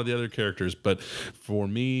enjoy a lot of the other characters, but for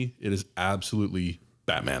me, it is absolutely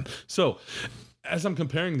Batman. So as I'm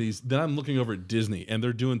comparing these, then I'm looking over at Disney, and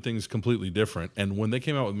they're doing things completely different. And when they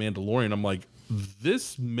came out with Mandalorian, I'm like,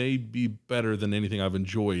 this may be better than anything I've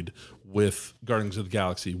enjoyed with Guardians of the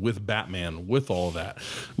Galaxy, with Batman, with all of that.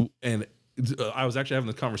 And I was actually having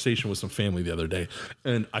this conversation with some family the other day,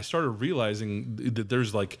 and I started realizing that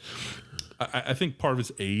there's like, I think part of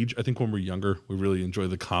it's age. I think when we're younger, we really enjoy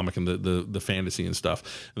the comic and the fantasy and stuff.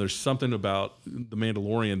 And there's something about the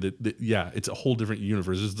Mandalorian that yeah, it's a whole different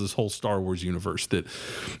universe. It's this whole Star Wars universe that,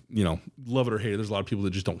 love it or hate it. There's a lot of people that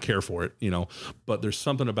just don't care for it, But there's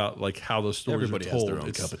something about like how those stories Everybody are has told. their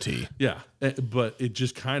own cup of tea. Yeah, but it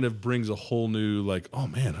just kind of brings a whole new like, oh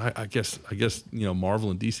man, I guess Marvel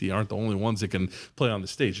and DC aren't the only ones that can play on the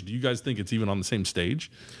stage. Do you guys think it's even on the same stage?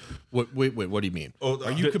 Wait, what do you mean? Oh,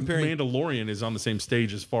 Are you comparing Mandalorian Mandalorian is on the same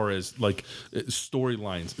stage as far as like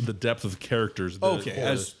storylines, the depth of the characters.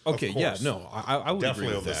 Yeah, no, I would Definitely agree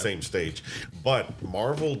on with the that. same stage. But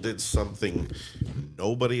Marvel did something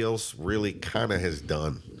nobody else really kind of has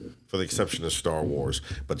done, for the exception of Star Wars.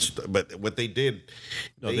 But what they did,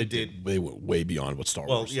 They went way beyond what Star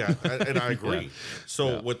well, Wars. yeah, and I agree.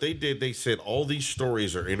 So what they did, they said all these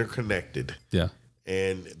stories are interconnected. Yeah.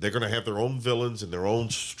 And they're going to have their own villains and their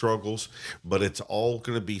own struggles, but it's all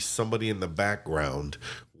going to be somebody in the background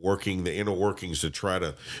working the inner workings to try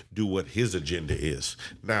to do what his agenda is.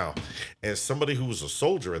 Now, as somebody who was a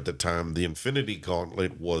soldier at the time, the Infinity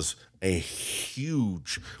Gauntlet was a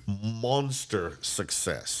huge monster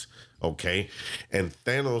success. Okay. And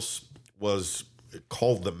Thanos was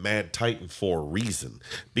called the Mad Titan for a reason,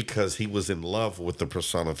 because he was in love with the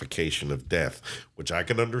personification of death, which I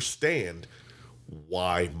can understand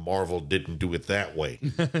why Marvel didn't do it that way.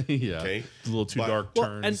 Yeah. Okay. A little too But- dark Well,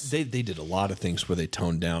 turns. and they did a lot of things where they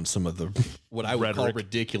toned down some of the what I would call Rhetoric.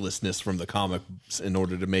 ridiculousness from the comics in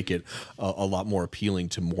order to make it a lot more appealing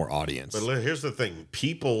to more audience. But here's the thing: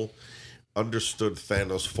 people understood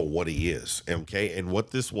Thanos for what he is. Okay, and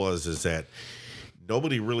what this was is that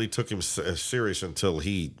nobody really took him serious until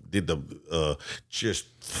he did the just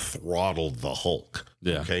throttled the Hulk.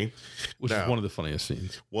 Yeah. Okay. which Now- is one of the funniest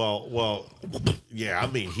scenes. Well, yeah. I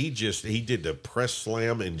mean, he did the press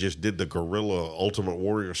slam and just did the Gorilla Ultimate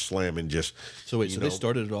Warrior slam and just. so wait, they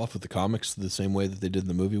started it off with the comics the same way that they did in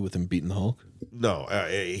the movie with him beating the Hulk? No,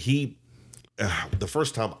 he. The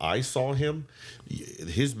first time I saw him,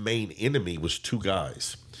 his main enemy was two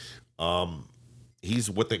guys. He's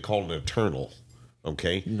what they call an Eternal.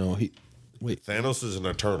 Okay, No, wait. Thanos is an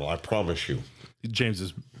Eternal. I promise you. James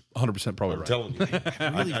is 100% probably right. I'm telling you.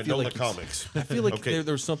 I feel know like the comics. I feel like Okay.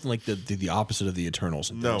 there was something like the opposite of the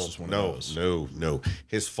Eternals. And No, Thanos was one of those. no.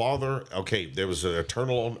 His father, okay, there was an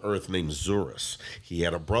Eternal on Earth named Zurus. He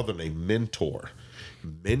had a brother named Mentor.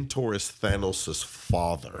 Mentor is Thanos'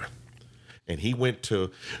 father. And he went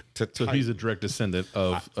to So Titan. he's a direct descendant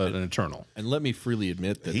of an Eternal. And let me freely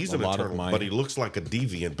admit that He's a an lot Eternal, of my but he looks like a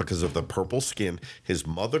deviant because of the purple skin. His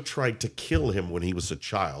mother tried to kill him when he was a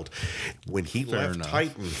child. When he left enough.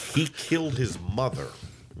 Titan, he killed his mother.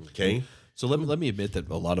 Okay? So let me admit that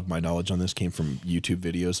a lot of my knowledge on this came from YouTube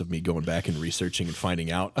videos of me going back and researching and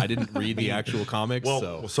finding out. I didn't read the actual comics,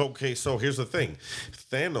 Well, so here's the thing.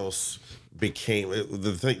 Thanos became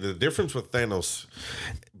the difference with Thanos,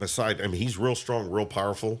 he's real strong, real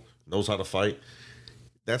powerful, knows how to fight.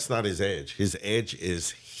 That's not his edge. His edge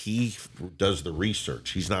is he does the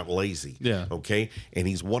research. He's not lazy. Yeah. Okay. And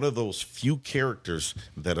he's one of those few characters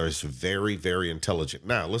that is very, very intelligent.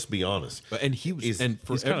 Now, let's be honest. and he was Is- and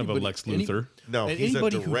for He's kind of a everybody- Lex Luthor. No, and he's a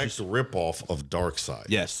anybody who direct just- ripoff of Darkseid.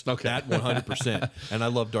 Yes, Okay. that 100%. And I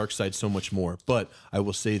love Darkseid so much more. But I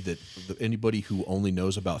will say that anybody who only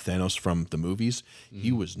knows about Thanos from the movies,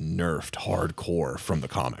 he was nerfed hardcore from the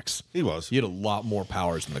comics. He was. He had a lot more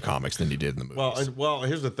powers in the comics than he did in the movies. Well,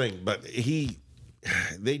 here's the thing, but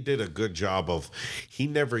they did a good job of, he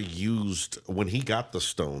never used, when he got the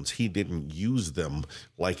stones, he didn't use them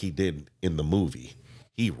like he did in the movie.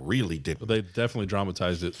 He really didn't. They definitely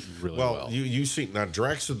dramatized it really well. you see, now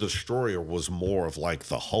Drax the Destroyer was more of like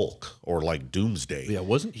the Hulk or like Doomsday. yeah,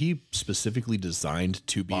 wasn't he specifically designed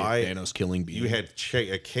to be By- a Thanos killing being? You had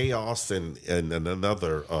a Chaos and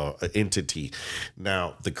another entity.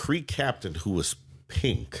 Now, the Kree captain, who was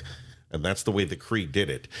pink, and that's the way the Kree did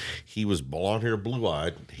it. He was blonde hair, blue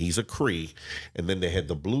eyed. He's a Kree, and then they had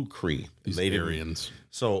the blue Kree. These They didn't- Aryans.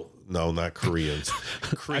 So no, not Koreans.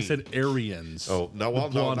 Kree. I said Aryans. Oh no, well, no,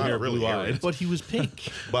 blonde not hair, really blue-eyed. Aryans. but he was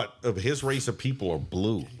pink. But his race of people are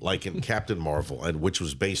blue, like in Captain Marvel, and which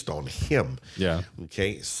was based on him. Yeah.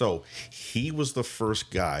 Okay, so he was the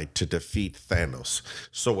first guy to defeat Thanos.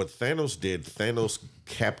 So what Thanos did, Thanos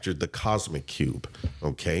captured the Cosmic Cube,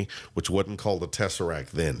 okay, which wasn't called the Tesseract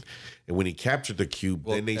then. And when he captured the cube,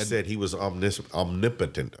 then they said he was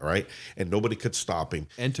omnipotent, right? And nobody could stop him.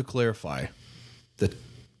 And to clarify,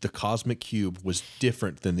 the Cosmic Cube was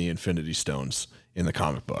different than the Infinity Stones in the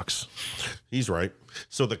comic books. He's right.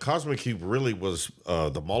 So the Cosmic Cube really was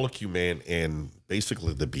the Molecule Man and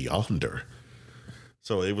basically the Beyonder.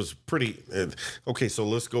 So it was pretty okay. So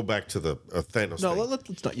let's go back to the Thanos. No, thing.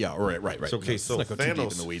 let's not. Yeah, right. Okay, Let's so not go too deep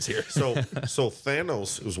Thanos in the weeds here. so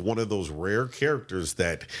Thanos was one of those rare characters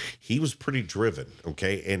that he was pretty driven.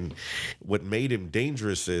 Okay, and what made him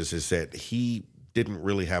dangerous is that he didn't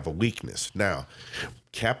really have a weakness. Now,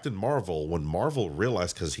 Captain Marvel, when Marvel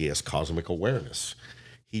realized, because he has cosmic awareness,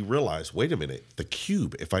 he realized, wait a minute, the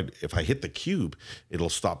cube, if I hit the cube, it'll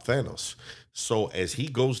stop Thanos. So as he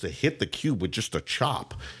goes to hit the cube with just a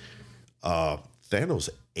chop, Thanos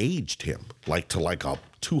aged him like to like a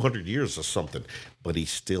 200 years or something, but he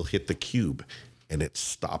still hit the cube, and it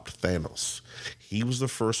stopped Thanos. He was the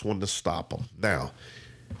first one to stop him. Now,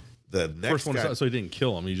 the next First one, guy, so he didn't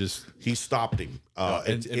kill him. He stopped him.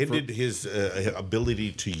 It ended his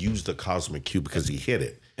ability to use the cosmic cube because he hit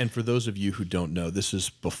it. And for those of you who don't know, this is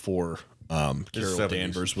before Carol 70s.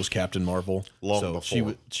 Danvers was Captain Marvel. Long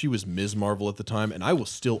before. She was Ms. Marvel at the time, and I will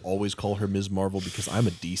still always call her Ms. Marvel because I'm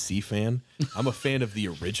a DC fan. I'm a fan of the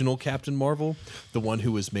original Captain Marvel, the one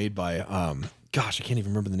who was made by gosh, I can't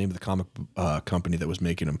even remember the name of the comic company that was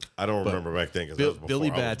making him. I don't remember back then because Billy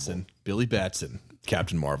Batson,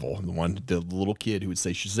 Captain Marvel, the little kid who would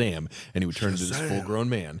say Shazam, and he would turn into this full-grown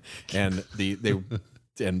man. And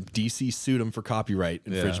and DC sued him for copyright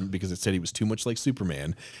infringement because it said he was too much like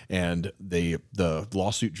Superman. And the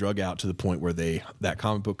lawsuit drug out to the point where that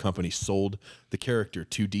comic book company sold the character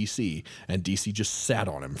to DC, and DC just sat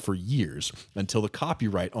on him for years until the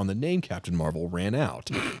copyright on the name Captain Marvel ran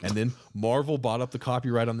out. And then Marvel bought up the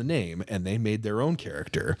copyright on the name, and they made their own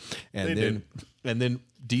character. And then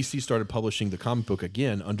DC started publishing the comic book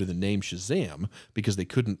again under the name Shazam because they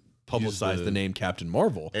couldn't publicize the name Captain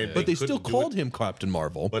Marvel, but they still called him Captain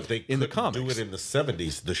Marvel. But they in the couldn't comics. do it in the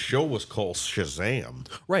 70s. The show was called Shazam.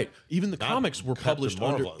 Right. Even the comics were published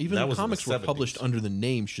Marvel. published under the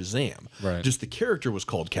name Shazam. Right. Just the character was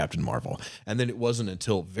called Captain Marvel. And then it wasn't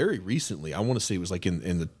until very recently, I want to say it was like in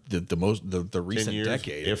the recent years,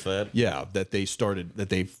 decade. if that. Yeah, that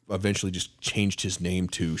they eventually just changed his name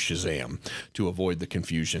to Shazam to avoid the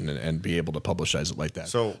confusion and be able to publicize it like that.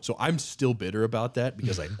 So I'm still bitter about that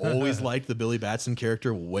because I always liked the Billy Batson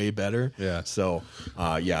character way better. Yeah. So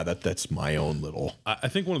that's my own little. I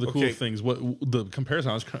think one of the cool things, what the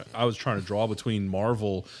comparison I was trying to draw between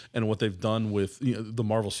Marvel and what they've done with the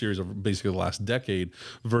Marvel series over basically the last decade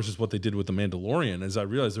versus what they did with The Mandalorian is I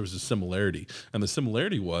realized there was a similarity, and the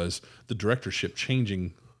similarity was the directorship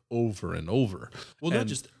changing over and over. Well, not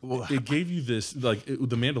just it gave you this The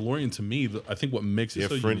Mandalorian to me. I think what makes it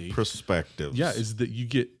so different unique, perspectives. yeah, is that you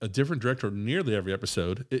get a different director nearly every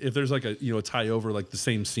episode. If there's like a tie over, like the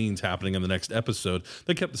same scenes happening in the next episode,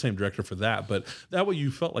 they kept the same director for that. But that way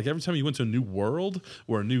you felt like every time you went to a new world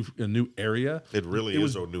or a new area, It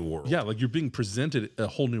was a new world. yeah, like you're being presented a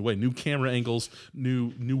whole new way, new camera angles,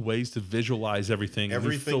 new ways to visualize everything.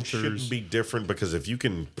 Everything new filters. shouldn't be different because if you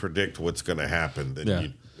can predict what's going to happen,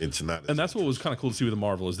 then it's not. And that's what was kind of cool to see with the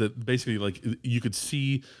Marvel is that basically like you could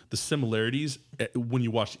see the similarities when you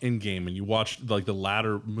watched Endgame and you watched like the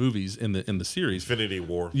latter movies in the series. Infinity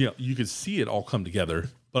War. Yeah, you could see it all come together.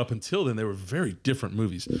 But up until then, they were very different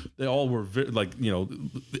movies. They all were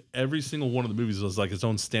every single one of the movies was like its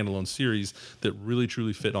own standalone series that really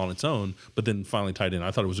truly fit on its own. But then finally tied in. I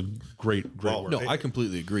thought it was a great work. No, I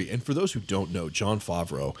completely agree. And for those who don't know, Jon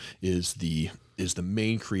Favreau is the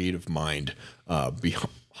main creative mind behind.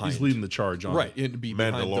 He's leading the charge on behind the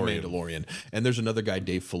Mandalorian. And there's another guy,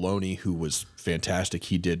 Dave Filoni, who was fantastic.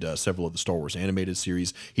 He did several of the Star Wars animated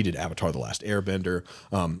series. He did Avatar: The Last Airbender.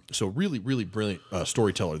 So really, really brilliant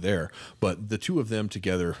storyteller there. But the two of them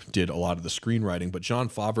together did a lot of the screenwriting. But Jon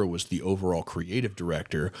Favreau was the overall creative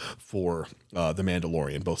director for The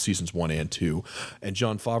Mandalorian, both seasons 1 and 2. And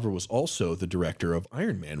Jon Favreau was also the director of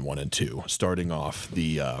Iron Man 1 and 2, starting off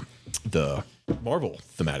the Marvel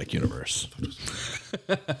thematic universe.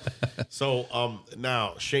 So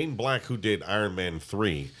now Shane Black, who did Iron Man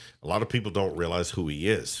 3, a lot of people don't realize who he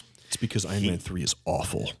is. It's because Iron Man 3 is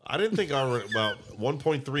awful. I didn't think about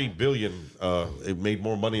 1.3 billion. It made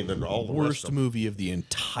more money than all the Worst rest movie of the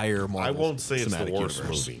entire Marvel. I won't say it's the cinematic worst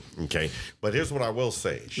universe. movie. Okay, but here's what I will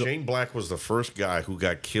say: Shane Black was the first guy who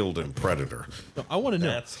got killed in Predator. No, I want to know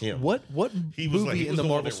That's him. What He was movie like- he in was the the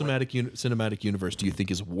one Marvel that cinematic universe do you think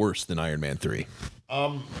is worse than Iron Man 3?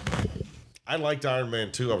 I liked Iron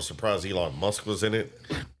Man 2. I was surprised Elon Musk was in it.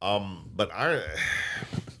 But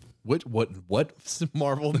What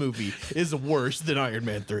Marvel movie is worse than Iron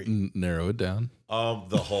Man 3? Narrow it down.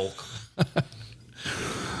 the Hulk,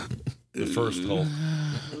 the first Hulk.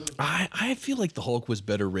 I feel like the Hulk was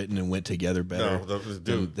better written and went together better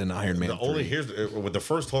than Iron Man 3. With the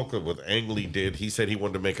first Hulk with Ang Lee did, he said he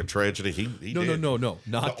wanted to make a tragedy. He did. No,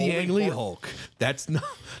 not the Ang Lee Hulk. That's not.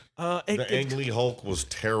 The Ang Lee Hulk was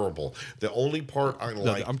terrible. The only part I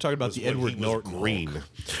liked. I'm talking about was the when Edward he was Norton green. Hulk.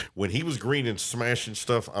 When he was green and smashing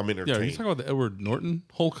stuff, I'm Yeah, entertained. are you talking about the Edward Norton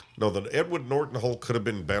Hulk? No, the Edward Norton Hulk could have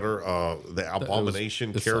been better. The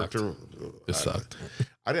Abomination it character. It sucked.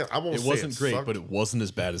 I won't It say wasn't great, sucked. but it wasn't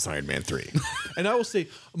as bad as Iron Man 3. And I will say,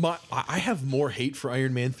 I have more hate for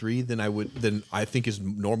Iron Man 3 than I think is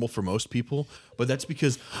normal for most people. But that's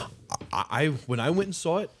because when I went and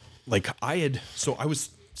saw it, I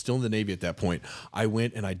was still in the Navy at that point. I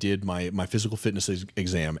went and I did my physical fitness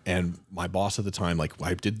exam, and my boss at the time, like,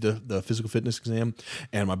 I did the physical fitness exam,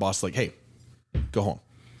 and my boss like, hey, go home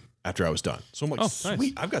after I was done. So I'm like,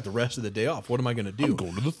 sweet, I've got the rest of the day off. What am I going to do? I'm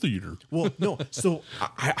going to the theater. Well, no. So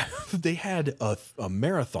they had a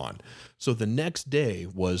marathon. So the next day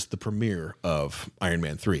was the premiere of Iron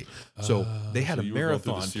Man 3. So they had a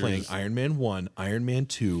marathon playing Iron Man 1, Iron Man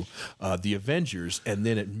 2, the Avengers, and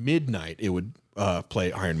then at midnight it would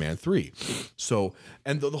play Iron Man 3. So,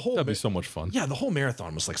 and the whole... That'd be so much fun. Yeah, the whole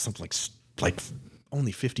marathon was like something like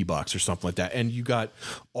only $50 or something like that. And you got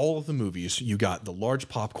all of the movies. You got the large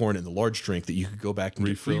popcorn and the large drink that you could go back and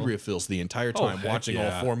get free refills the entire time watching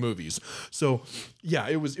all 4 movies. So yeah,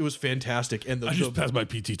 it was fantastic. And I just passed my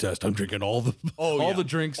PT test. I'm drinking all the the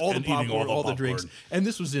drinks, all the and eating popcorn, all the popcorn. drinks. And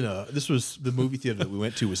this was the movie theater that we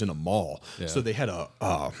went to was in a mall. Yeah. So they had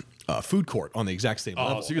a food court on the exact same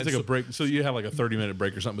level. So you could take a break. So you have like a 30-minute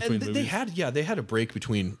break or something between movies. They had a break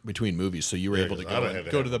between movies, so you were able to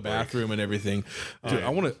go to the bathroom and everything. Dude, I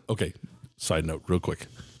want to. Okay, side note, real quick.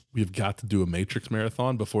 We've got to do a Matrix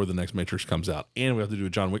marathon before the next Matrix comes out, and we have to do a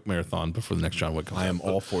John Wick marathon before the next John Wick comes out. I am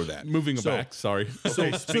all for that. Moving back, sorry.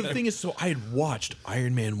 So the thing is, so I had watched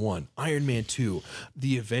Iron Man 1, Iron Man 2,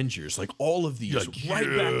 The Avengers, like all of these back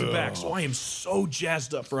to back. So I am so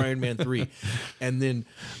jazzed up for Iron Man 3. And then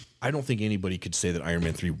I don't think anybody could say that Iron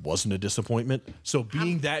Man 3 wasn't a disappointment. So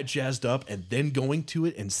being that jazzed up and then going to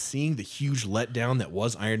it and seeing the huge letdown that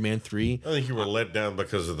was Iron Man 3. I think you were let down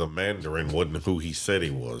because of the Mandarin wasn't who he said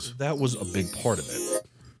he was. That was a big part of it.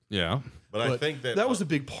 Yeah. But I think that was a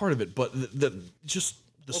big part of it. But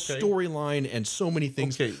the storyline and so many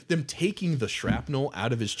things, them taking the shrapnel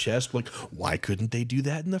out of his chest, like, why couldn't they do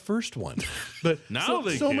that in the first one? But now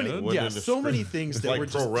they can. Many things that like were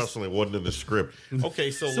pro just wrestling wasn't in the script. Okay,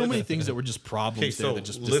 so many things that were just problems there that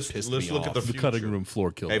just pissed me look off. at the The cutting room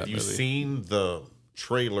floor killed Have that you movie. seen the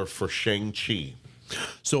trailer for Shang-Chi?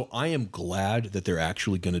 So I am glad that they're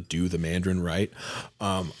actually going to do the Mandarin right.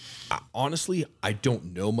 Honestly, I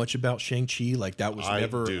don't know much about Shang-Chi. Like that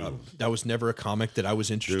was never a comic that I was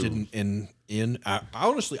interested in.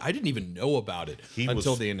 Honestly, I didn't even know about it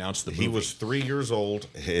until they announced the movie. He was 3 years old.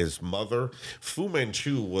 His mother, Fu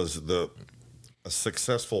Manchu, was a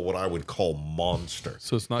successful, what I would call, monster.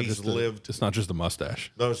 So it's not it's not just the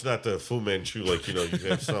mustache. No, it's not the Fu Manchu like you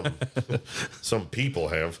have some people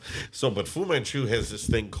have. So, but Fu Manchu has this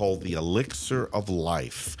thing called the elixir of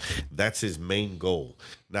life. That's his main goal.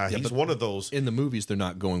 Now he's one of those. In the movies, they're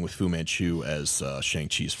not going with Fu Manchu as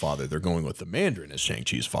Shang-Chi's father. They're going with the Mandarin as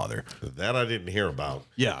Shang-Chi's father. That I didn't hear about.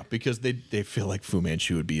 Yeah, because they feel like Fu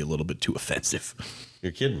Manchu would be a little bit too offensive.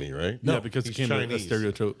 You're kidding me, right? No, because it became a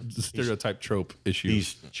stereotype trope issue.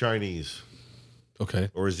 He's Chinese. Okay.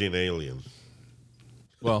 Or is he an alien?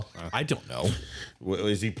 Well, I don't know.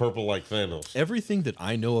 Is he purple like Thanos? Everything that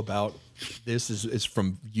I know about this is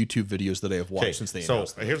from YouTube videos that I have watched since they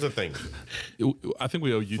announced them. Here's the thing. I think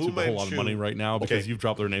we owe YouTube a whole lot of money right now because you've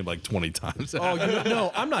dropped their name like 20 times. Oh,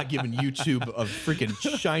 no, I'm not giving YouTube a freaking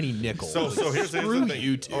shiny nickel. So here's the thing.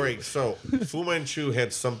 YouTube. All right, so Fu Manchu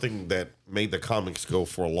had something that made the comics go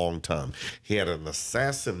for a long time. He had an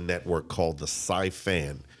assassin network called the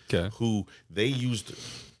Sci-Fan, who they used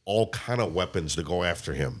all kind of weapons to go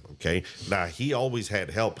after him. Okay. Now he always had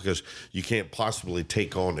help because you can't possibly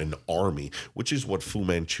take on an army, which is what Fu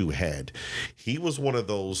Manchu had. He was one of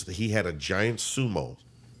those. He had a giant sumo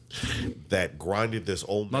that grinded this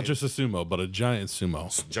old man. Not just a sumo, but a giant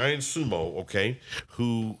sumo. Giant sumo. Okay.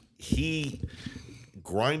 Who he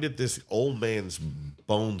grinded this old man's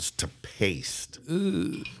bones to paste.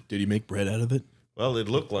 Did he make bread out of it? Well, it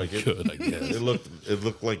looked like it. Good, I guess. It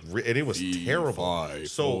looked like, and it was terrible.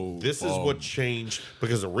 So this is what changed,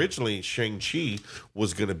 because originally Shang-Chi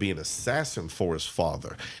was going to be an assassin for his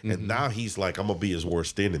father, and now he's like, I'm gonna be his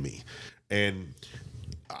worst enemy. And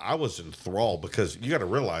I was enthralled because you got to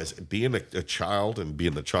realize, being a child and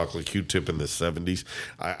being the chocolate Q-tip in the 70s,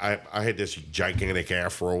 I had this gigantic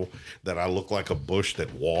afro that I looked like a bush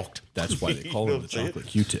that walked. That's why they call him the chocolate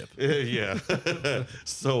Q-tip. Yeah.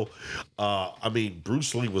 So, I mean,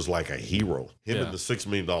 Bruce Lee was like a hero. Him and the $6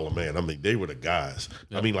 Million Man. I mean, they were the guys.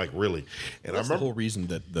 Yeah. I mean, like, really. And that's the whole reason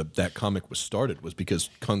that that comic was started, was because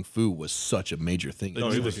Kung Fu was such a major thing. No,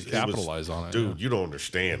 he was capitalize on it. Dude, you don't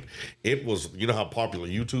understand. It was, you know how popular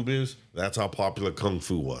YouTube is? That's how popular Kung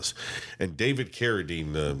Fu was. And David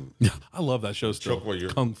Carradine. I love that show still.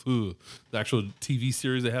 Kung Fu. The actual TV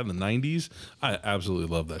series they had in the 90s. I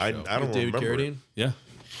absolutely love that show. I don't David remember. Carradine? Yeah.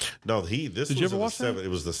 No, did you ever watch that? It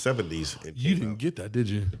was the 70s. You didn't get that, did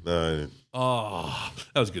you? Oh,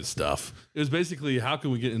 that was good stuff. It was basically, how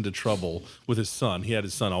can we get into trouble with his son? He had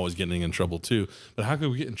his son always getting in trouble too. But how can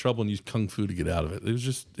we get in trouble and use kung fu to get out of it?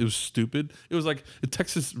 It was stupid. It was like a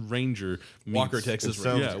Texas Ranger meets, Walker, Texas It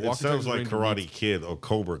sounds, Yeah, it Walker, sounds Texas like Ranger Karate meets- Kid or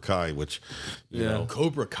Cobra Kai, which, you know,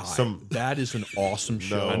 Cobra Kai. That is an awesome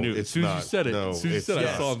show. No, I knew it. As it's soon as you not. said it, No, as soon as you said it, I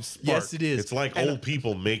it's- saw him spark. Yes, it is. it's like old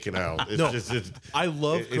people making out. It's No, just, I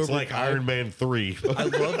love it's Cobra like Kai. Iron Man 3.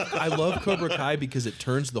 I love Cobra Kai because it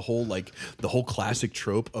turns the whole classic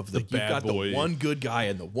trope of you've bad got boy. the one good guy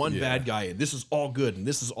and the one bad guy, and this is all good and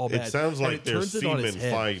this is all bad. It sounds And like they're turns it on its seamen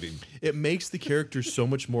head. fighting. It makes the characters so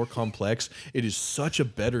much more complex. It is such a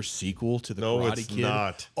better sequel to the No, Karate it's Kid.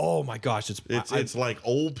 not. Oh my gosh, It's like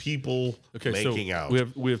old people making out.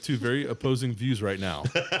 We have two very opposing views right now.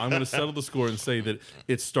 I'm going to settle the score and say that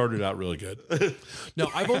it started out really good. No,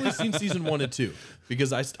 I've only seen season 1 and 2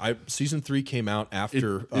 because season 3 came out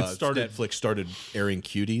after It started- Netflix started airing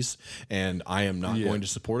Cuties, and I am not going to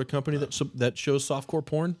support a company that shows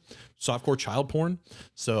softcore child porn.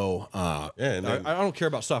 So and then- I don't care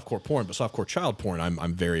about softcore porn, but softcore child porn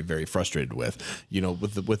I'm very, very frustrated with. You know,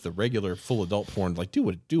 with the regular full adult porn, like do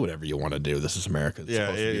whatever you want to do. This is America. It's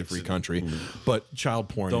supposed to be a free country, but child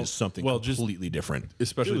porn is something completely different.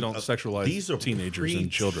 Especially don't sexualize These are teenagers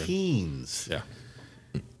and children. teens Yeah.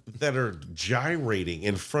 that are gyrating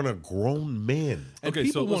in front of grown men. And Okay,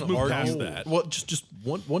 so people let's wanna move argue, past that. Well, just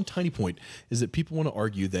one tiny point is that people want to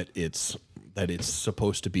argue that it's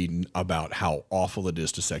supposed to be about how awful it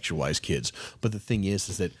is to sexualize kids. But the thing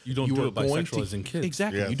is that You don't do are it by going sexualizing kids.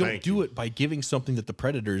 Exactly. Yeah, you don't thank do you. it by giving something that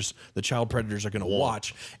the child predators are going to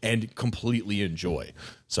watch and completely enjoy.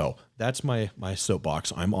 So that's my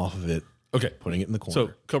soapbox. I'm off of it. Okay. Putting it in the corner.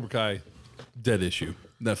 So Cobra Kai, dead issue.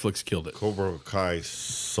 Netflix killed it. Cobra Kai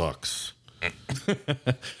sucks.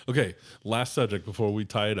 Okay, last subject before we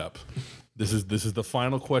tie it up. This is the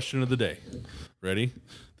final question of the day. Ready?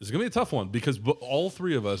 This is gonna be a tough one because all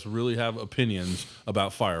three of us really have opinions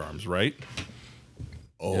about firearms, right?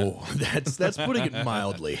 Oh, that's putting it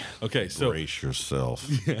mildly. Okay, so Brace yourself.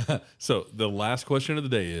 so the last question of the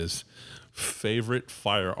day is favorite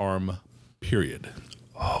firearm. Period.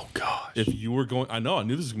 Oh gosh. If you were going, I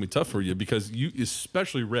knew this was gonna be tough for you because you,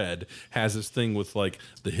 especially Red, has this thing with like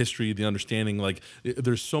the history, the understanding. Like,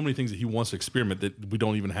 there's so many things that he wants to experiment that we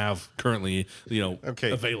don't even have currently,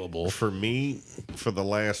 available. For me,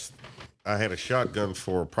 I had a shotgun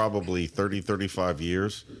for probably 30, 35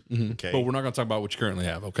 years. Okay. But we're not gonna talk about what you currently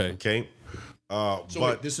have. Okay. Okay. So But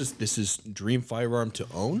wait, this is dream firearm to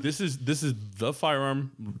own? This is the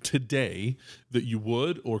firearm today that you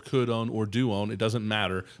would or could own or do own. It doesn't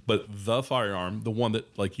matter. But the firearm, the one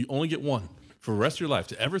that like you only get one for the rest of your life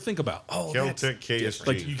to ever think about. Oh, Keltec KSG.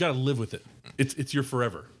 like you got to live with it. It's your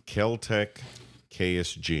forever. Keltec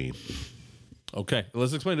KSG. Okay,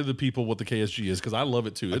 let's explain to the people what the KSG is because I love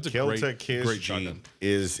it too. It's a Keltec great KSG shotgun.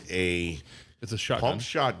 is a It's a shotgun. pump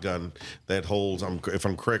shotgun that holds, if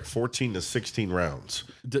I'm correct, 14 to 16 rounds.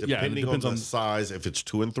 Yeah, it Depending on depends the on- size, if it's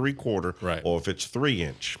 2 3/4 Right. or if it's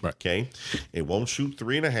 3-inch. Right. Okay. It won't shoot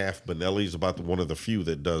 3.5. Benelli's about one of the few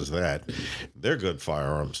that does that. They're good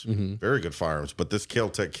firearms. Very good firearms. But this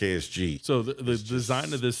Keltec KSG. So the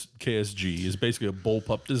design of this KSG is basically a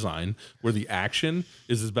bullpup design where the action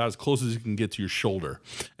is about as close as you can get to your shoulder,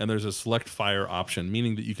 and there's a select fire option,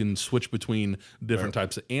 meaning that you can switch between different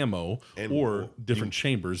types of ammo or different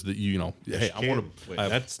chambers that you know. Hey, I want to.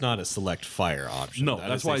 That's not a select fire option. No, That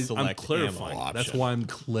that's is a why I'm select clarifying. ammo That's option. why I'm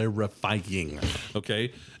clarifying.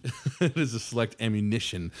 Okay, it is a select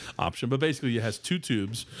ammunition option, but basically it has 2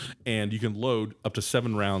 tubes, and you can load up to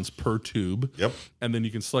 7 rounds per tube. Yep. And then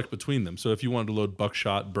you can select between them. So if you wanted to load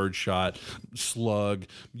buckshot, birdshot, slug,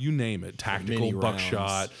 you name it, tactical Mini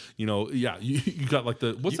buckshot. rounds. You got like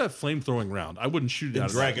what's that flame throwing round? I wouldn't shoot it out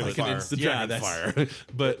of that. Dragon Like, fire. it's the Yeah, dragon fire.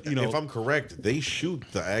 But If I'm correct, they shoot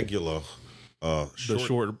the Aguila the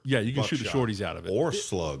short. Yeah, you can shoot the buckshot shorties out of it. or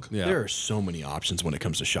slug. Yeah. There are so many options when it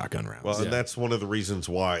comes to shotgun rounds. Well, and that's one of the reasons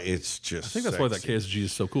why it's just. I think that's why that KSG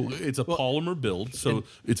is so cool. It's a polymer build, so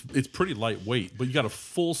it's pretty lightweight, but you got a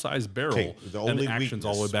full size barrel, Okay, and the action's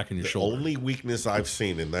all the way back in your shoulder. The only weakness I've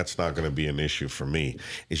seen, and that's not going to be an issue for me,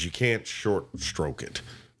 is you can't short stroke it.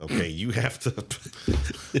 Okay, you have to.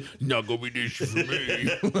 Not gonna be an issue for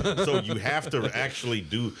me. So you have to actually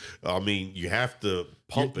do. I mean, you have to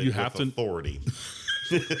pump You it have with to- authority.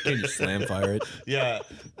 Can you slam fire it? Yeah,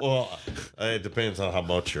 well, it depends on how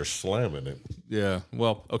much you're slamming it. Yeah.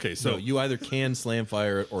 Well, okay. So No, you either can slam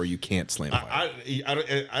fire it or you can't slam fire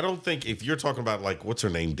it. I don't think if you're talking about like what's her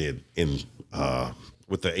name did in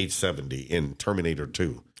with the 870 in Terminator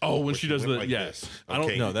 2. Oh, when she does went the like yeah. this. I don't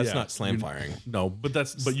Okay. No, that's yeah. not slam firing. No, but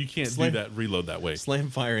you can't Slam- do that reload that way. Slam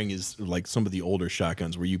firing is like some of the older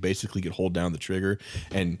shotguns where you basically could hold down the trigger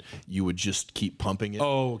and you would just keep pumping it.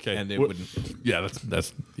 Oh, okay. And it What- wouldn't. Yeah,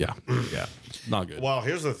 that's yeah, not good. Well,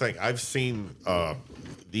 here's the thing. I've seen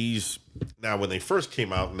these now when they first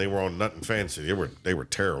came out and they were on Nut and Fancy. They were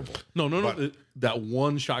terrible. No. But- That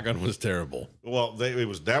one shotgun was terrible. Well,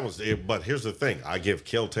 that was it. But here's the thing: I give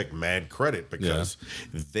Kel-Tec mad credit because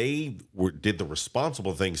they did the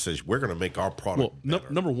responsible thing. Says we're going to make our product Well,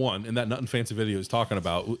 better. number one, in that Nut and Fancy video he's talking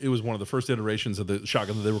about, it was one of the first iterations of the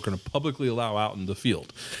shotgun that they were going to publicly allow out in the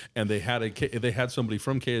field, and they had somebody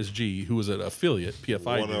from KSG who was an affiliate,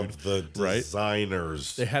 PFI One dude, of the right?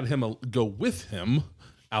 designers. They had him go with him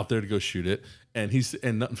out there to go shoot it, and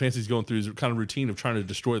Nut and Fancy's going through his kind of routine of trying to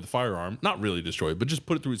destroy the firearm, not really destroy it, but just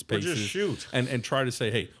put it through its paces, just shoot. and try to say,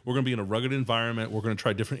 hey, we're going to be in a rugged environment, we're going to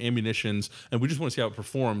try different ammunitions, and we just want to see how it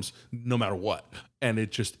performs no matter what. And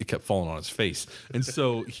it kept falling on his face, and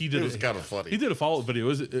so he did. It was kind of funny. He did a follow-up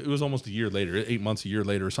video. It was almost a year later, 8 months, a year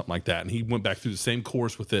later, or something like that. And he went back through the same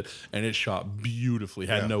course with it, and it shot beautifully.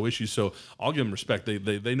 Had no issues. So I'll give them respect.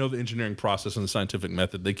 They know the engineering process and the scientific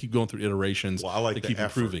method. They keep going through iterations. Well, I like they the keep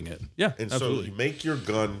effort. improving it. Yeah, and absolutely. so you make your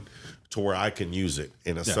gun to where I can use it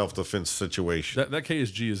in a self-defense situation. That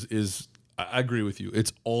KSG is I agree with you.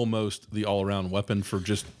 It's almost the all-around weapon for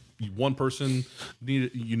just one person.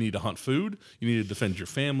 You need to hunt food. You need to defend your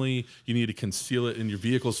family. You need to conceal it in your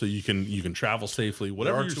vehicle so you can travel safely.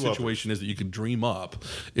 Whatever are your two situation is that you can dream up,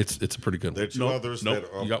 it's a pretty good There one. are two others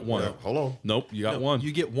Nope, that you got one. yeah, hold on. Nope, you got one.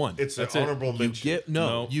 You get one. It's That's an it. honorable You mention. get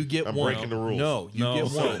No. you get I'm one. breaking the rules. No, you No.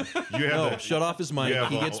 get one. You have No, that- shut off his mic. you have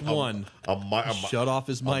He a- gets a- one. Shut off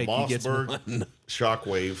his mic. A He gets Mossberg one.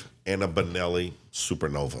 Shockwave and a Benelli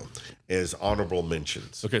Supernova as honorable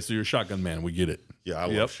mentions. Okay, so you're a shotgun man. We get it. Yeah, I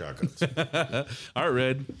Yep. love shotguns. All right,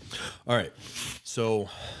 Red. All right. So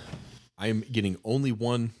I'm getting only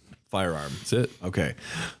one firearm. That's it. Okay.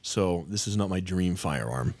 So this is not my dream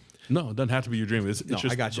firearm. No, it doesn't have to be your dream. It's No,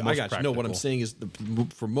 just I got you. the I most got you. No, what I'm practical. saying is,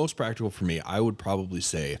 for most practical for me, I would probably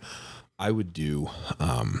say I would do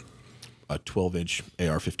a 12-inch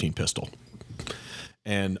AR-15 pistol.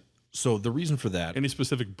 And so the reason for that, Any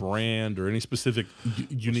specific brand or any specific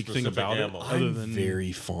unique thing Specific about ammo. it, other I'm than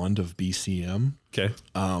very fond of BCM. okay.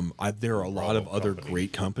 There are a lot of other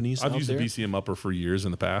great companies I've out used there. a BCM upper for years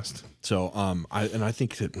in the past. So I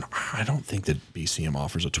think that I don't think that BCM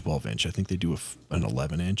offers a 12-inch. I think they do an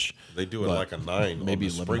 11-inch. They do it like a 9 maybe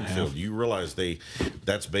on the 11 and a half. Springfield. You realize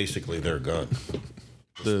that's basically their gun.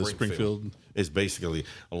 The Springfield. is basically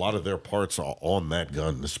a lot of their parts are on that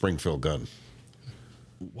gun, the Springfield gun.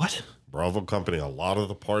 What? Bravo Company, a lot of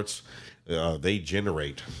the parts they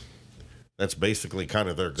generate. That's basically kind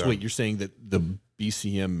of their gun. So wait, you're saying that the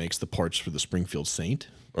BCM makes the parts for the Springfield Saint?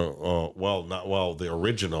 The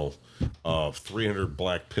original 300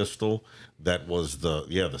 black pistol. That was the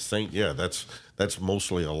Saint. Yeah, that's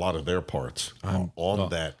mostly a lot of their parts on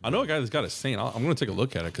that. I know a guy that's got a Saint. I'm going to take a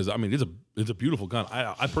look at it because I mean it's a beautiful gun.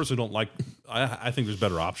 I personally don't like. I think there's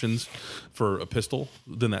better options for a pistol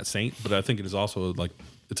than that Saint, but I think it is also like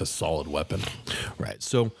it's a solid weapon. Right.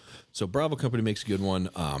 So Bravo Company makes a good one.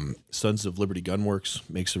 Sons of Liberty Gunworks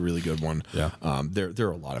makes a really good one. Yeah. There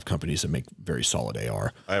are a lot of companies that make very solid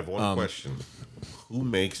AR. I have one question: who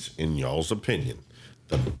makes, in y'all's opinion,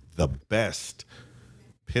 the best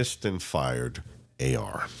piston-fired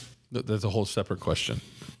AR? That's a whole separate question.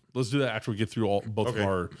 Let's do that after we get through both Okay.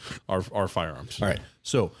 of our firearms. All right.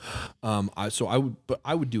 So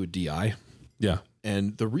I would do a DI. Yeah.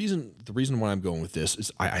 And the reason why I'm going with this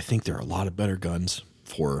is I think there are a lot of better guns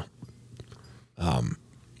for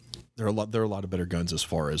there are a lot of better guns as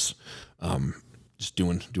far as just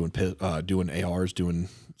doing ARs, doing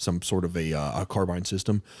some sort of a carbine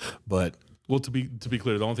system, but Well, to be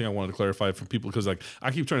clear, the only thing I wanted to clarify for people, because like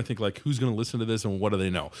I keep trying to think like who's going to listen to this and what do they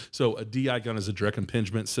know? So a DI gun is a direct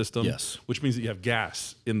impingement system, Yes. which means that you have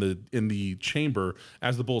gas in the chamber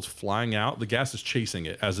as the bullet's flying out. The gas is chasing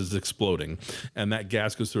it as it's exploding, and that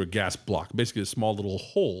gas goes through a gas block, basically a small little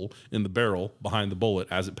hole in the barrel behind the bullet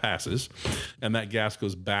as it passes, and that gas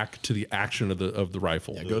goes back to the action of the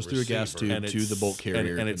rifle. it goes through a gas tube And to it's- the bolt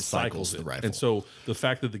carrier and it cycles the it. rifle. And so the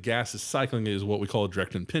fact that the gas is cycling it is what we call a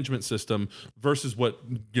direct impingement system versus what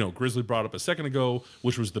Grizzly brought up a second ago,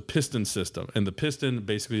 which was the piston system. And the piston,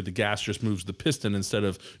 basically the gas just moves the piston instead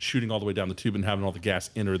of shooting all the way down the tube and having all the gas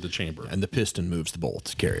enter the chamber. and the piston moves the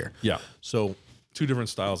bolt carrier. Yeah. So two different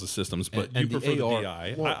styles of systems, but And you prefer the AR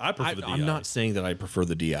DI. well, I prefer the DI. I'm not saying that I prefer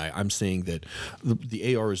the DI. I'm saying that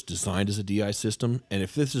the AR is designed as a DI system, and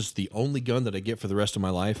if this is the only gun that I get for the rest of my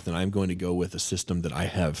life, then I'm going to go with a system that I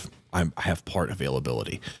have part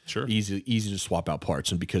availability. Sure. Easy to swap out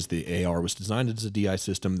parts, and because the AR was designed as a DI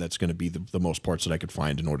system, that's going to be the most parts that I could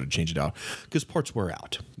find in order to change it out, because parts wear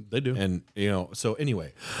out. They do. And so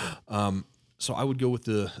anyway, so I would go with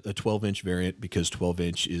the 12-inch variant, because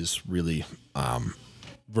 12-inch is really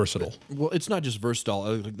versatile. well, it's not just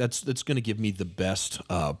versatile. That's going to give me the best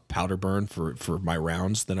powder burn for my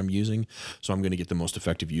rounds that I'm using. So I'm going to get the most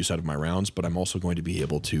effective use out of my rounds, but I'm also going to be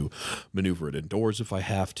able to maneuver it indoors if I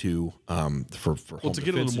have to. For Well, to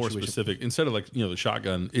get a little more specific, instead of the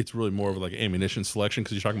shotgun, it's really more of like ammunition selection,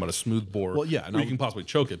 because you're talking about a smooth bore. Well, yeah, and where you can possibly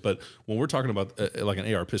choke it. But when we're talking about like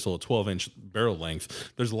an AR pistol, a 12-inch barrel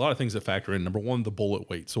length, there's a lot of things that factor in. Number one, the bullet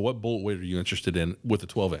weight. So what bullet weight are you interested in with a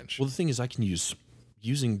 12-inch? Well, the thing is, I can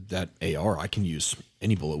using that AR, I can use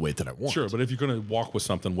any bullet weight that I want. Sure, but if you're going to walk with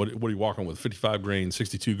something, what are you walking with? 55 grain,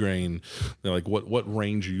 62 grain? Like what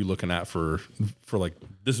range are you looking at for like,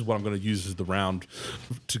 this is what I'm going to use as the round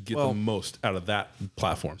to get the most out of that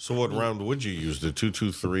platform? So what round would you use? The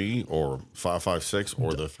 223 or 5.56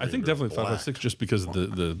 or the? I think definitely 5.56, just because of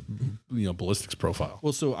the ballistics profile.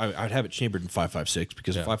 Well, so I'd have it chambered in 5.56,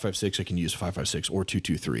 because 5.56 I can use 5.56 or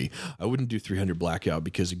 223. I wouldn't do 300 blackout,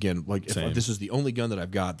 because again, like if this is the only gun that I've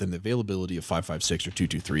got, then the availability of 5.56 or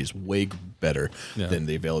 223 is way better than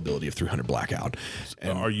the availability of 300 blackout.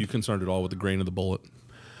 And are you concerned at all with the grain of the bullet?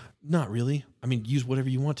 Not really. I mean, use whatever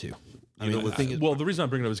you want to. The reason I'm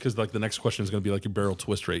bringing it up is because like the next question is going to be like your barrel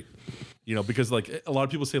twist rate, because like a lot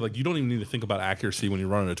of people say like you don't even need to think about accuracy when you're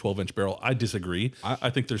running a 12-inch barrel. I disagree.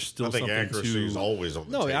 I think there's still something accuracy is always on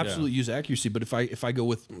the table. Absolutely use accuracy. But if I go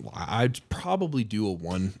with, I'd probably do a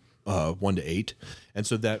 1 to 8, and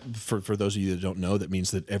so that for those of you that don't know, that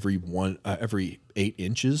means that every 8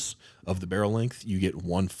 inches of the barrel length, you get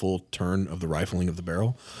one full turn of the rifling of the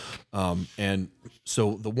barrel, and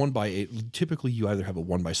so the 1x8, typically you either have a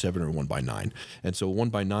 1x7 or a 1x9, and so a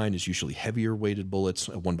 1x9 is usually heavier weighted bullets,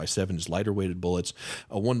 a 1x7 is lighter weighted bullets,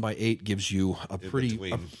 a 1x8 gives you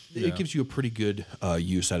it gives you a pretty good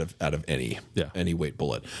use out of any weight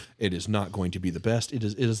bullet. It is not going to be the best. It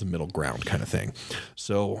is a middle ground kind of thing.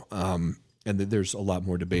 So and there's a lot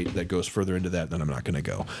more debate that goes further into that than I'm not going to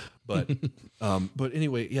go. But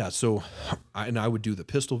anyway, yeah. So I would do the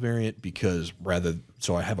pistol variant, because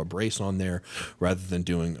so I have a brace on there rather than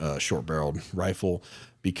doing a short barreled rifle,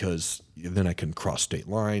 because then I can cross state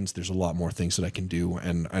lines. There's a lot more things that I can do,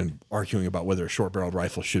 and I'm arguing about whether a short barreled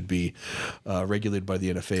rifle should be regulated by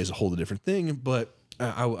the NFA is a whole different thing, but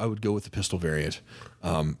I would go with the pistol variant,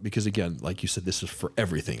 because again, like you said, this is for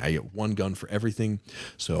everything. I get one gun for everything.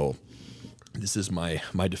 So this is my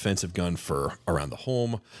defensive gun for around the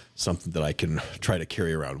home, something that I can try to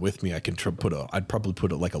carry around with me. I can I'd probably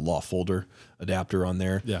put like a law folder adapter on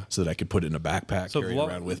there, so that I could put it in a backpack, carry it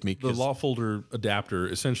around with me. The law folder adapter,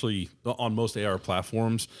 essentially on most AR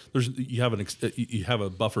platforms, you have a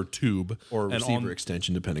buffer tube or a receiver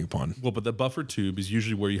extension, depending upon. Well, but the buffer tube is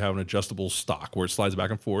usually where you have an adjustable stock where it slides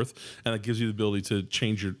back and forth, and it gives you the ability to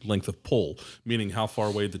change your length of pull, meaning how far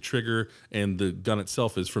away the trigger and the gun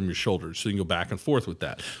itself is from your shoulders. So you can go back and forth with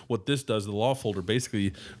that. What this does, the law folder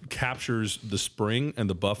basically captures the spring and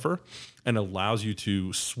the buffer and allows you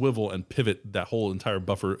to swivel and pivot that whole entire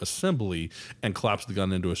buffer assembly and collapse the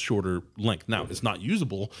gun into a shorter length. Now, it's not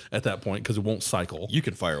usable at that point because it won't cycle. You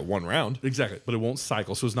can fire one round. Exactly, but it won't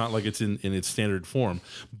cycle, so it's not like it's in its standard form.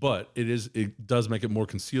 But it does make it more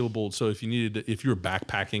concealable. So if you were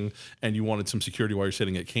backpacking and you wanted some security while you're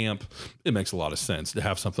sitting at camp, it makes a lot of sense to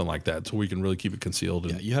have something like that, so we can really keep it concealed.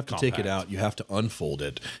 Yeah, you have to take it out, you have to unfold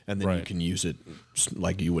it, and then you can use it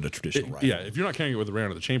like you would a traditional rifle. Yeah, if you're not carrying it with a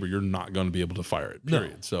round of the chamber, you're not going to be able to fire it.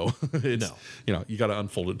 Period. No. So it's you got to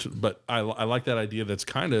unfold it. But I like that idea. That's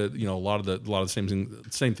kind of a lot of the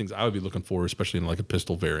same things I would be looking for, especially in like a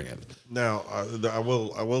pistol variant. Now I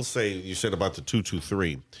will say, you said about the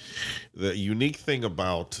 223. The unique thing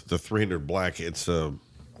about the 300 Black, it's a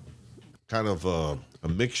kind of a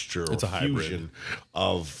mixture, it's or a fusion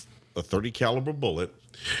of a 30 caliber bullet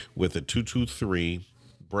with a 223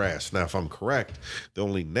 brass. Now, if I'm correct, the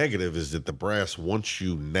only negative is that the brass, once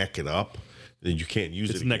you neck it up, then you can't use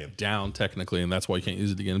It's it neck again. down technically, and that's why you can't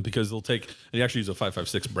use it again because they'll take. And you actually use a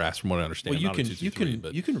 5.56 brass, from what I understand. Well, you not a can 223,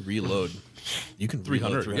 but you can reload. You can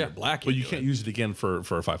 300, 300 yeah, black, but you can't use it again for a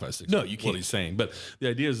 5.56. No, you What can't. he's saying, but the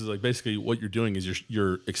idea is like basically what you're doing is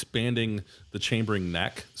you're expanding the chambering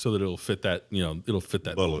neck so that it'll fit that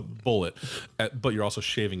bullet, but you're also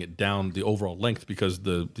shaving it down the overall length because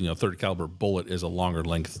the 30 caliber bullet is a longer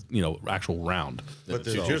length actual round. But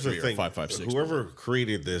So here's the for your thing: 5.56 whoever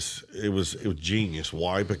created this, it was genius.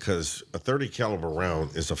 Why? Because a 30 caliber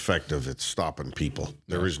round is effective at stopping people.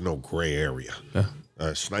 There is no gray area.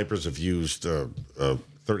 Snipers have used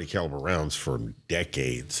 30 caliber rounds for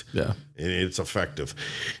decades. Yeah. And it's effective.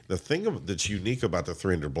 The thing that's unique about the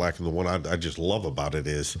 300 black and the one I just love about it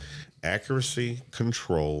is accuracy,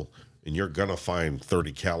 control, and you're gonna find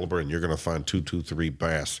 30 caliber and you're gonna find 223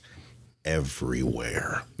 brass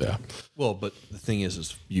everywhere. Yeah. Well, but the thing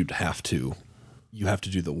is you have to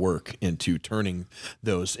do the work into turning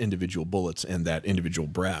those individual bullets and that individual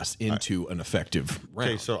brass into an effective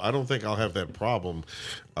round. Okay, so I don't think I'll have that problem.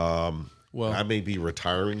 Well, I may be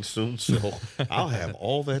retiring soon, so I'll have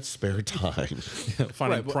all that spare time.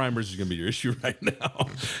 Finding primers is going to be your issue right now.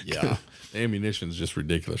 Yeah. Ammunition is just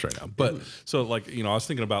ridiculous right now. But so I was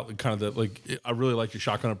thinking about kind of I really like your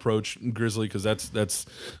shotgun approach, Grizzly, because that's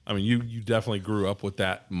I mean you definitely grew up with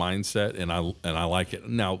that mindset, and I like it.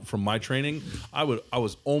 Now from my training, I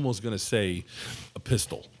was almost going to say a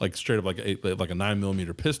pistol, like straight up like a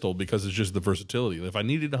 9mm pistol, because it's just the versatility. If I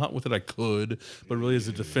needed to hunt with it, I could, but really as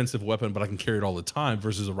a defensive weapon. But I can carry it all the time.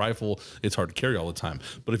 Versus a rifle, it's hard to carry all the time.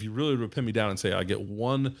 But if you really would pin me down and say I get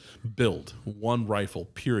one build, one rifle,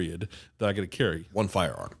 period, that I get to carry, One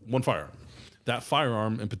firearm. that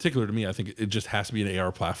firearm in particular, to me, I think it just has to be an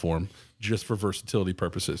AR platform just for versatility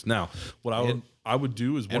purposes. Now, what I would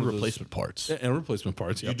do is And replacement parts. And replacement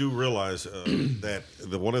parts. You Yep. do realize that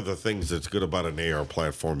one of the things that's good about an AR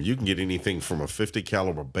platform, you can get anything from a 50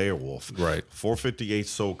 caliber Beowulf, Right. 458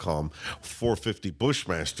 SOCOM, 450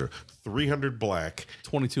 Bushmaster, 300 black,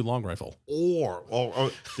 22 long rifle, or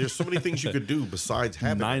there's so many things you could do besides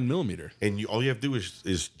having 9mm, and all you have to do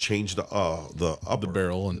is change the upper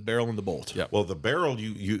barrel and The barrel and the bolt. Yep. Well, the barrel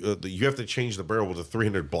you have to change the barrel with a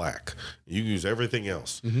 300 black. You can use everything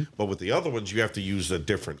else, but with the other ones you have to use a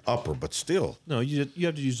different upper. But still, No, you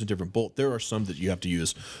have to use a different bolt. There are some that you have to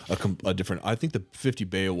use a different. I think the 50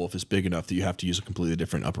 Beowulf is big enough that you have to use a completely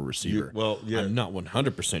different upper receiver. I'm not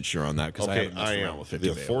 100% sure on that because I haven't messed around with 50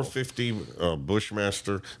 the Beowulf. 450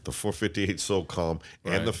 Bushmaster, the 458 SOCOM,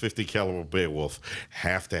 and the 50 caliber Beowulf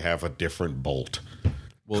have to have a different bolt.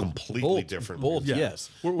 Completely different bolt. Yeah. Yes,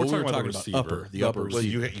 We're But talking about the about receiver. upper. The The upper. upper Well,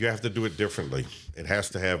 receiver. you have to do it differently. It has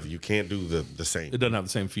to have. You can't do the same. it doesn't have the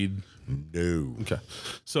same feed. No. Okay,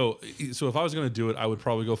 so if I was going to do it, I would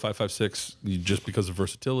probably go 5.56 just because of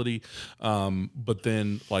versatility. But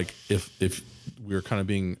then, like if we were kind of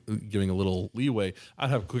giving a little leeway, I'd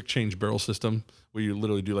have a quick change barrel system where you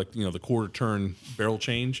literally do like the quarter turn barrel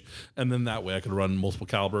change, and then that way I could run multiple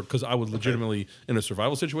caliber because I would legitimately in a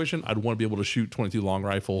survival situation I'd want to be able to shoot 22 long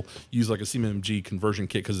rifle, use like a CMMG conversion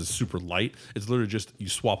kit because it's super light. It's literally just you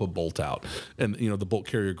swap a bolt out, and the bolt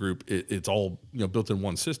carrier group it's all built in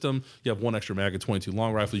one system. You have one extra mag at 22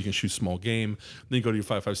 long rifle. You can shoot small game. Then you go to your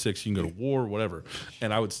 5.56. You can go to war, whatever.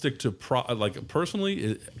 And I would stick to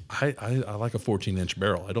personally. I like a 14-inch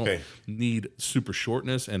barrel. I don't need super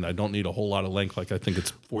shortness, and I don't need a whole lot of length. Like I think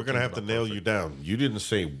it's. We're gonna have to nail you down. You didn't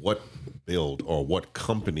say what build or what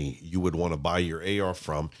company you would want to buy your AR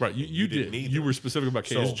from. Right, you didn't did. either. You were specific about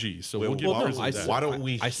KSG, so we'll give Grizzly that. Why don't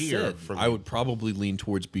we I hear said from I you? would probably lean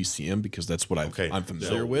towards BCM because that's what I'm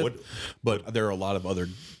familiar So with. what- but there are a lot of other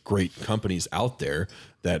great companies out there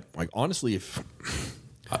that, like, honestly, if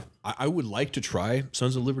I would like to try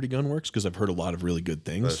Sons of Liberty Gunworks because I've heard a lot of really good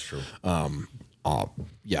things. That's true.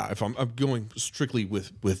 Yeah, if I'm going strictly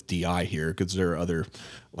with DI here, because there are other,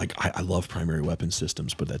 like I love primary weapon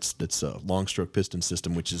systems, but that's a long stroke piston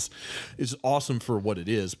system, which is awesome for what it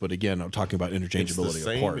is. But again, I'm talking about It's the interchangeability of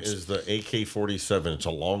same parts. as the AK-47. It's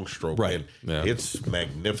a long stroke, Right. and it's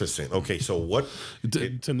magnificent. Okay, so what?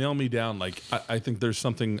 To nail me down, like I think there's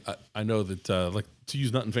something I know that like to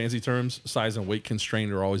use not in fancy terms, size and weight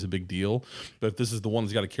constraint are always a big deal. But if this is the one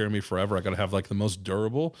that's got to carry me forever, I got to have like the most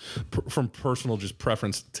durable from personal just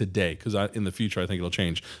preference today. Because in the future, I think it'll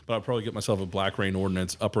change. But I'll probably get myself a Black Rain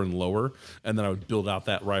Ordnance upper and lower, and then I would build out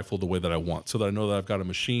that rifle the way that I want, so that I know that I've got a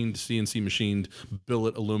machined CNC machined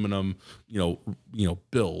billet aluminum,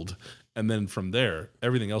 build. And then from there,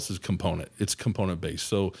 everything else is component. It's component based.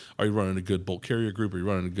 So, are you running a good bolt carrier group? Are you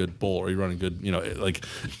running a good bolt? Are you running good, like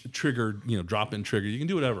trigger, drop in trigger? You can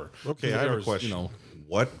do whatever. Okay, I have a question.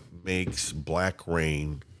 What makes Black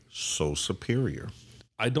Rain so superior?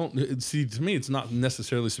 I don't see. To me, it's not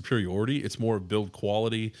necessarily superiority. It's more build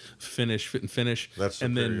quality, finish, fit and finish. That's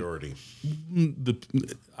superiority.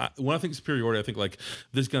 When I think superiority, I think like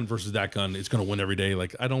this gun versus that gun, it's going to win every day.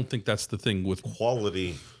 Like I don't think that's the thing with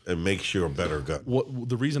Quality, it makes you a better gun. what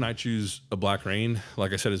the reason I choose a Black Rain,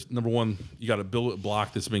 like I said, is number one, you got a billet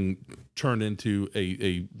block that's being turned into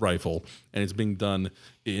a rifle, and it's being done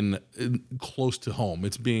in close to home.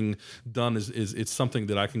 It's being done is it's something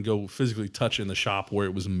that I can go physically touch in the shop where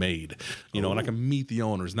it was made, you know, and I can meet the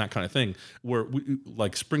owners and that kind of thing. Where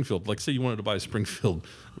like Springfield, like say you wanted to buy a Springfield,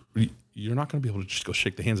 you're not going to be able to just go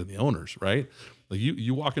shake the hands of the owners, right? Like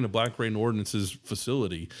you walk into Black Rain Ordnance's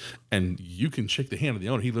facility and you can shake the hand of the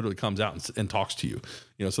owner. He literally comes out and talks to you.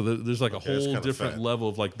 You know, so there's like a whole different level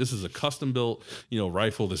of like, this is a custom built, you know,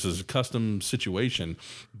 rifle. This is a custom situation,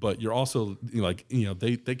 but you're also like, you know,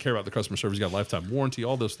 they care about the customer service. You got a lifetime warranty,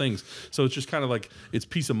 all those things. So it's just kind of like, it's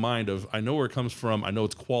peace of mind of, I know where it comes from. I know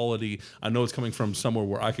it's quality. I know it's coming from somewhere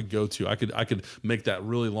where I could go to. I could make that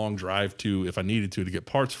really long drive to, if I needed to get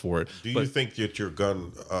parts for it. Do you think that your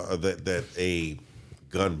gun, that a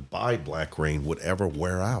gun by Black Rain would ever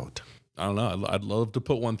wear out? I don't know. I'd love to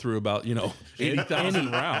put one through about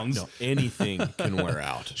 80,000 rounds. No, anything can wear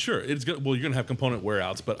out. Sure, it's good. Well, you're gonna have component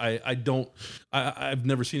wear-outs, but I've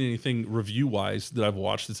never seen anything review-wise that I've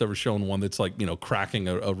watched that's ever shown one that's like cracking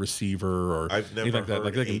a receiver or I've never anything heard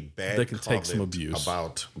like that. Like they can take some abuse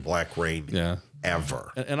about Black Rain. Yeah.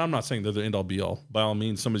 Ever. And I'm not saying they're the end all be all. By all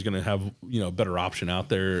means, somebody's going to have a better option out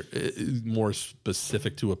there, more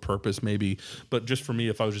specific to a purpose maybe. But just for me,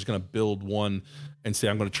 if I was just going to build one and say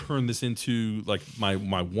I'm going to turn this into like my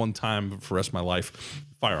one time for the rest of my life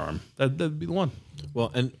firearm, that'd be the one. Well,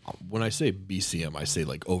 and when I say BCM, I say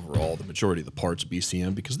like overall the majority of the parts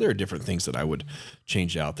BCM, because there are different things that I would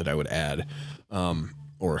change out, that I would add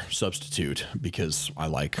or substitute because I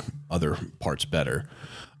like other parts better.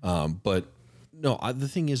 But no, the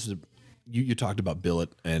thing is, you talked about billet,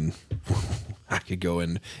 and I could go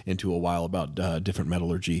into a while about different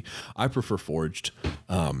metallurgy. I prefer forged,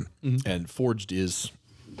 and forged is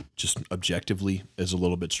just objectively is a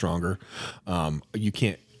little bit stronger. You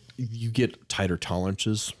get tighter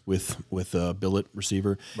tolerances with a billet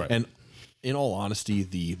receiver, right. And in all honesty,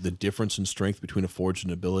 the difference in strength between a forged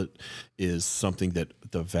and a billet is something that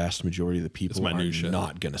the vast majority of the people are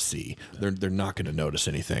not going to see. They're not going to notice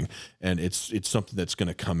anything, and it's something that's going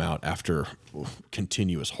to come out after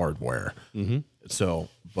continuous hard wear. Mm-hmm. So,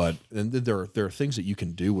 but and there are things that you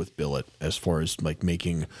can do with billet as far as like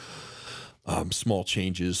making small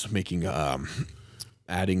changes, making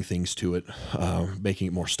adding things to it, making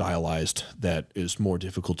it more stylized, that is more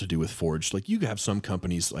difficult to do with forged. Like you have some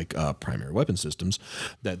companies like Primary Weapon Systems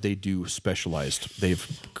that they do specialized.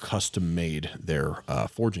 They've custom made their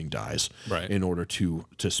forging dies in order to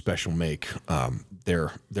special make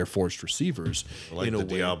their forged receivers. Like in the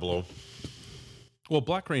Diablo. Well,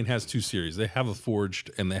 Black Rain has two series. They have a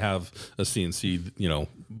forged and they have a CNC,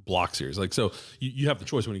 block series. Like, so you have the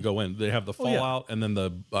choice when you go in. They have the Fallout, and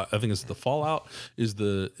then I think it's the Fallout is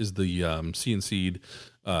the CNC'd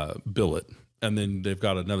billet, and then they've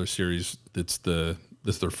got another series that's their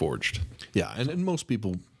forged. Yeah, and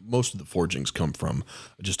most of the forgings come from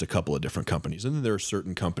just a couple of different companies, and then there are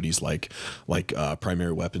certain companies like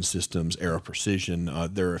Primary Weapon Systems, Aero Precision.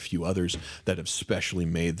 There are a few others that have specially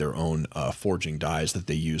made their own forging dies that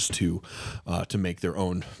they use to make their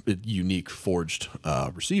own unique forged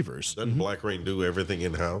receivers. Doesn't Black Rain do everything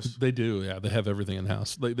in house? They do, yeah. They have everything in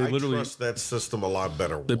house. They literally trust that system a lot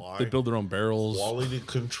better. Why? They build their own barrels. Quality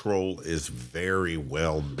control is very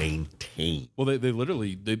well maintained. Well,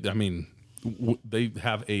 they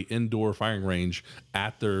have a indoor firing range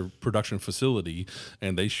at their production facility,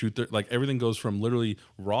 and they shoot everything goes from literally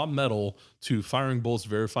raw metal to firing bolts,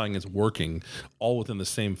 verifying it's working, all within the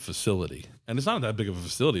same facility. And it's not that big of a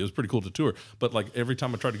facility. It was pretty cool to tour. But like every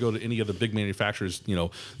time I try to go to any other big manufacturers,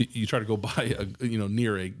 you try to go by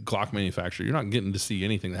near a Glock manufacturer, you're not getting to see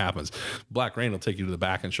anything that happens. Black Rain will take you to the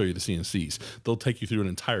back and show you the CNCs. They'll take you through an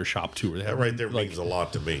entire shop tour. That right there means a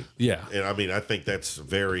lot to me. Yeah. And I think that's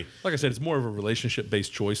very, like I said, it's more of a relationship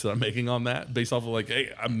based choice that I'm making on that, based off of like,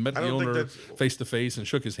 hey, I met the owner face to face and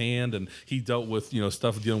shook his hand, and he dealt with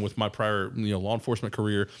stuff dealing with my prior law enforcement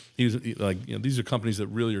career. He was like, these are companies that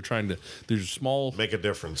really are trying to, they're small, make a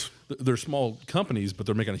difference. They're small companies, but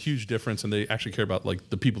they're making a huge difference, and they actually care about like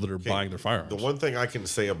the people that are buying their firearms. The one thing I can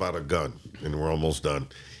say about a gun, and we're almost done,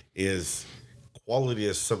 is quality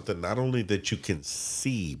is something not only that you can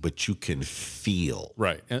see, but you can feel.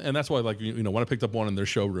 Right. And that's why, like, when I picked up one in their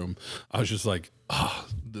showroom, I was just like,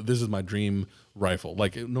 this is my dream rifle.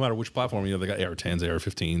 Like no matter which platform, they got AR-10s,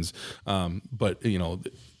 AR-15s, but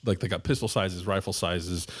like they got pistol sizes, rifle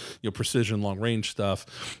sizes, precision, long range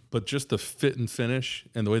stuff, but just the fit and finish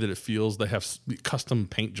and the way that it feels. They have custom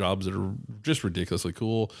paint jobs that are just ridiculously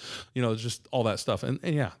cool. Just all that stuff. And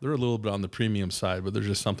yeah, they're a little bit on the premium side, but there's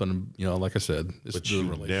just something, like I said, it's but you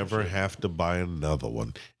never have to buy another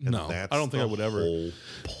one. And no, I don't think I would ever. Whole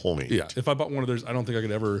point. Yeah, if I bought one of theirs, I don't think I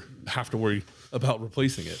could ever have to worry about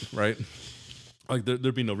replacing it. Right? Like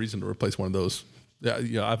there'd be no reason to replace one of those.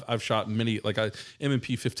 Yeah, I've shot many, like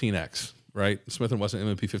M&P 15X, right? Smith & Wesson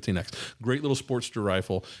M&P 15X. Great little sportster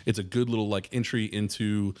rifle. It's a good little like entry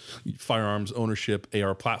into firearms ownership,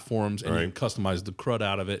 AR platforms, and you can customize the crud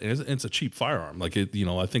out of it. And it's a cheap firearm. Like I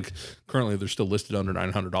think currently they're still listed under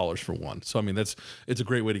 $900 for one. So I mean, it's a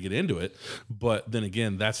great way to get into it. But then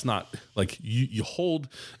again, that's not like you hold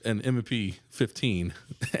an M&P 15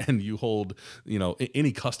 and you hold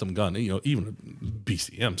any custom gun, even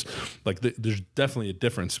BCMs. Like there's definitely a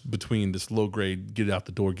difference between this low grade, get it out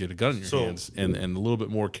the door, get a gun in your hands, and a little bit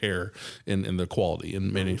more care in the quality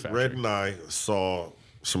and manufacturing. Red and I saw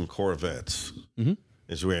some Corvettes. Mm-hmm.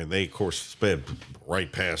 And they, of course, sped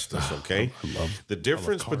right past us, okay? The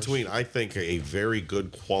difference between, I think, a very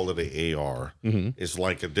good quality AR is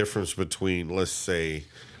like a difference between, let's say,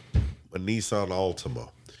 a Nissan Altima,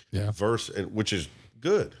 which is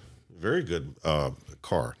good, very good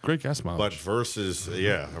car. Great gas mileage. But versus,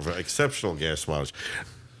 exceptional gas mileage,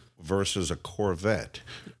 versus a Corvette,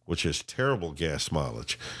 which is terrible gas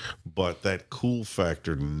mileage, but that cool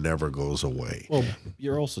factor never goes away. Well,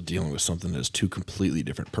 you're also dealing with something that has two completely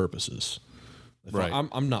different purposes. Right.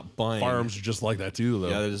 I'm not buying firearms are just like that too, though.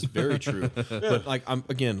 Yeah, that is very true. But like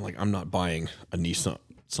I'm not buying a Nissan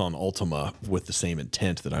Altima with the same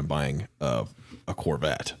intent that I'm buying a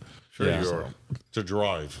Corvette. Sure, you are to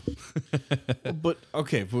drive. But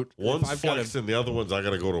okay, but one's flexing, the other one's I got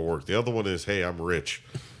to go to work. The other one is, hey, I'm rich.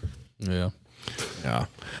 Yeah.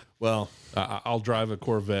 Well, I'll drive a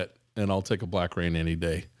Corvette and I'll take a Black Rain any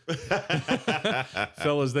day.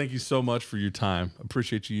 Fellas, thank you so much for your time.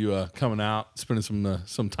 Appreciate you coming out, spending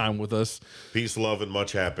some time with us. Peace, love, and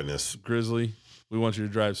much happiness. Grizzly, we want you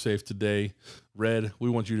to drive safe today. Red, we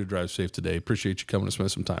want you to drive safe today. Appreciate you coming to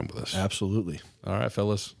spend some time with us. Absolutely. All right,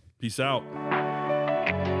 fellas. Peace out.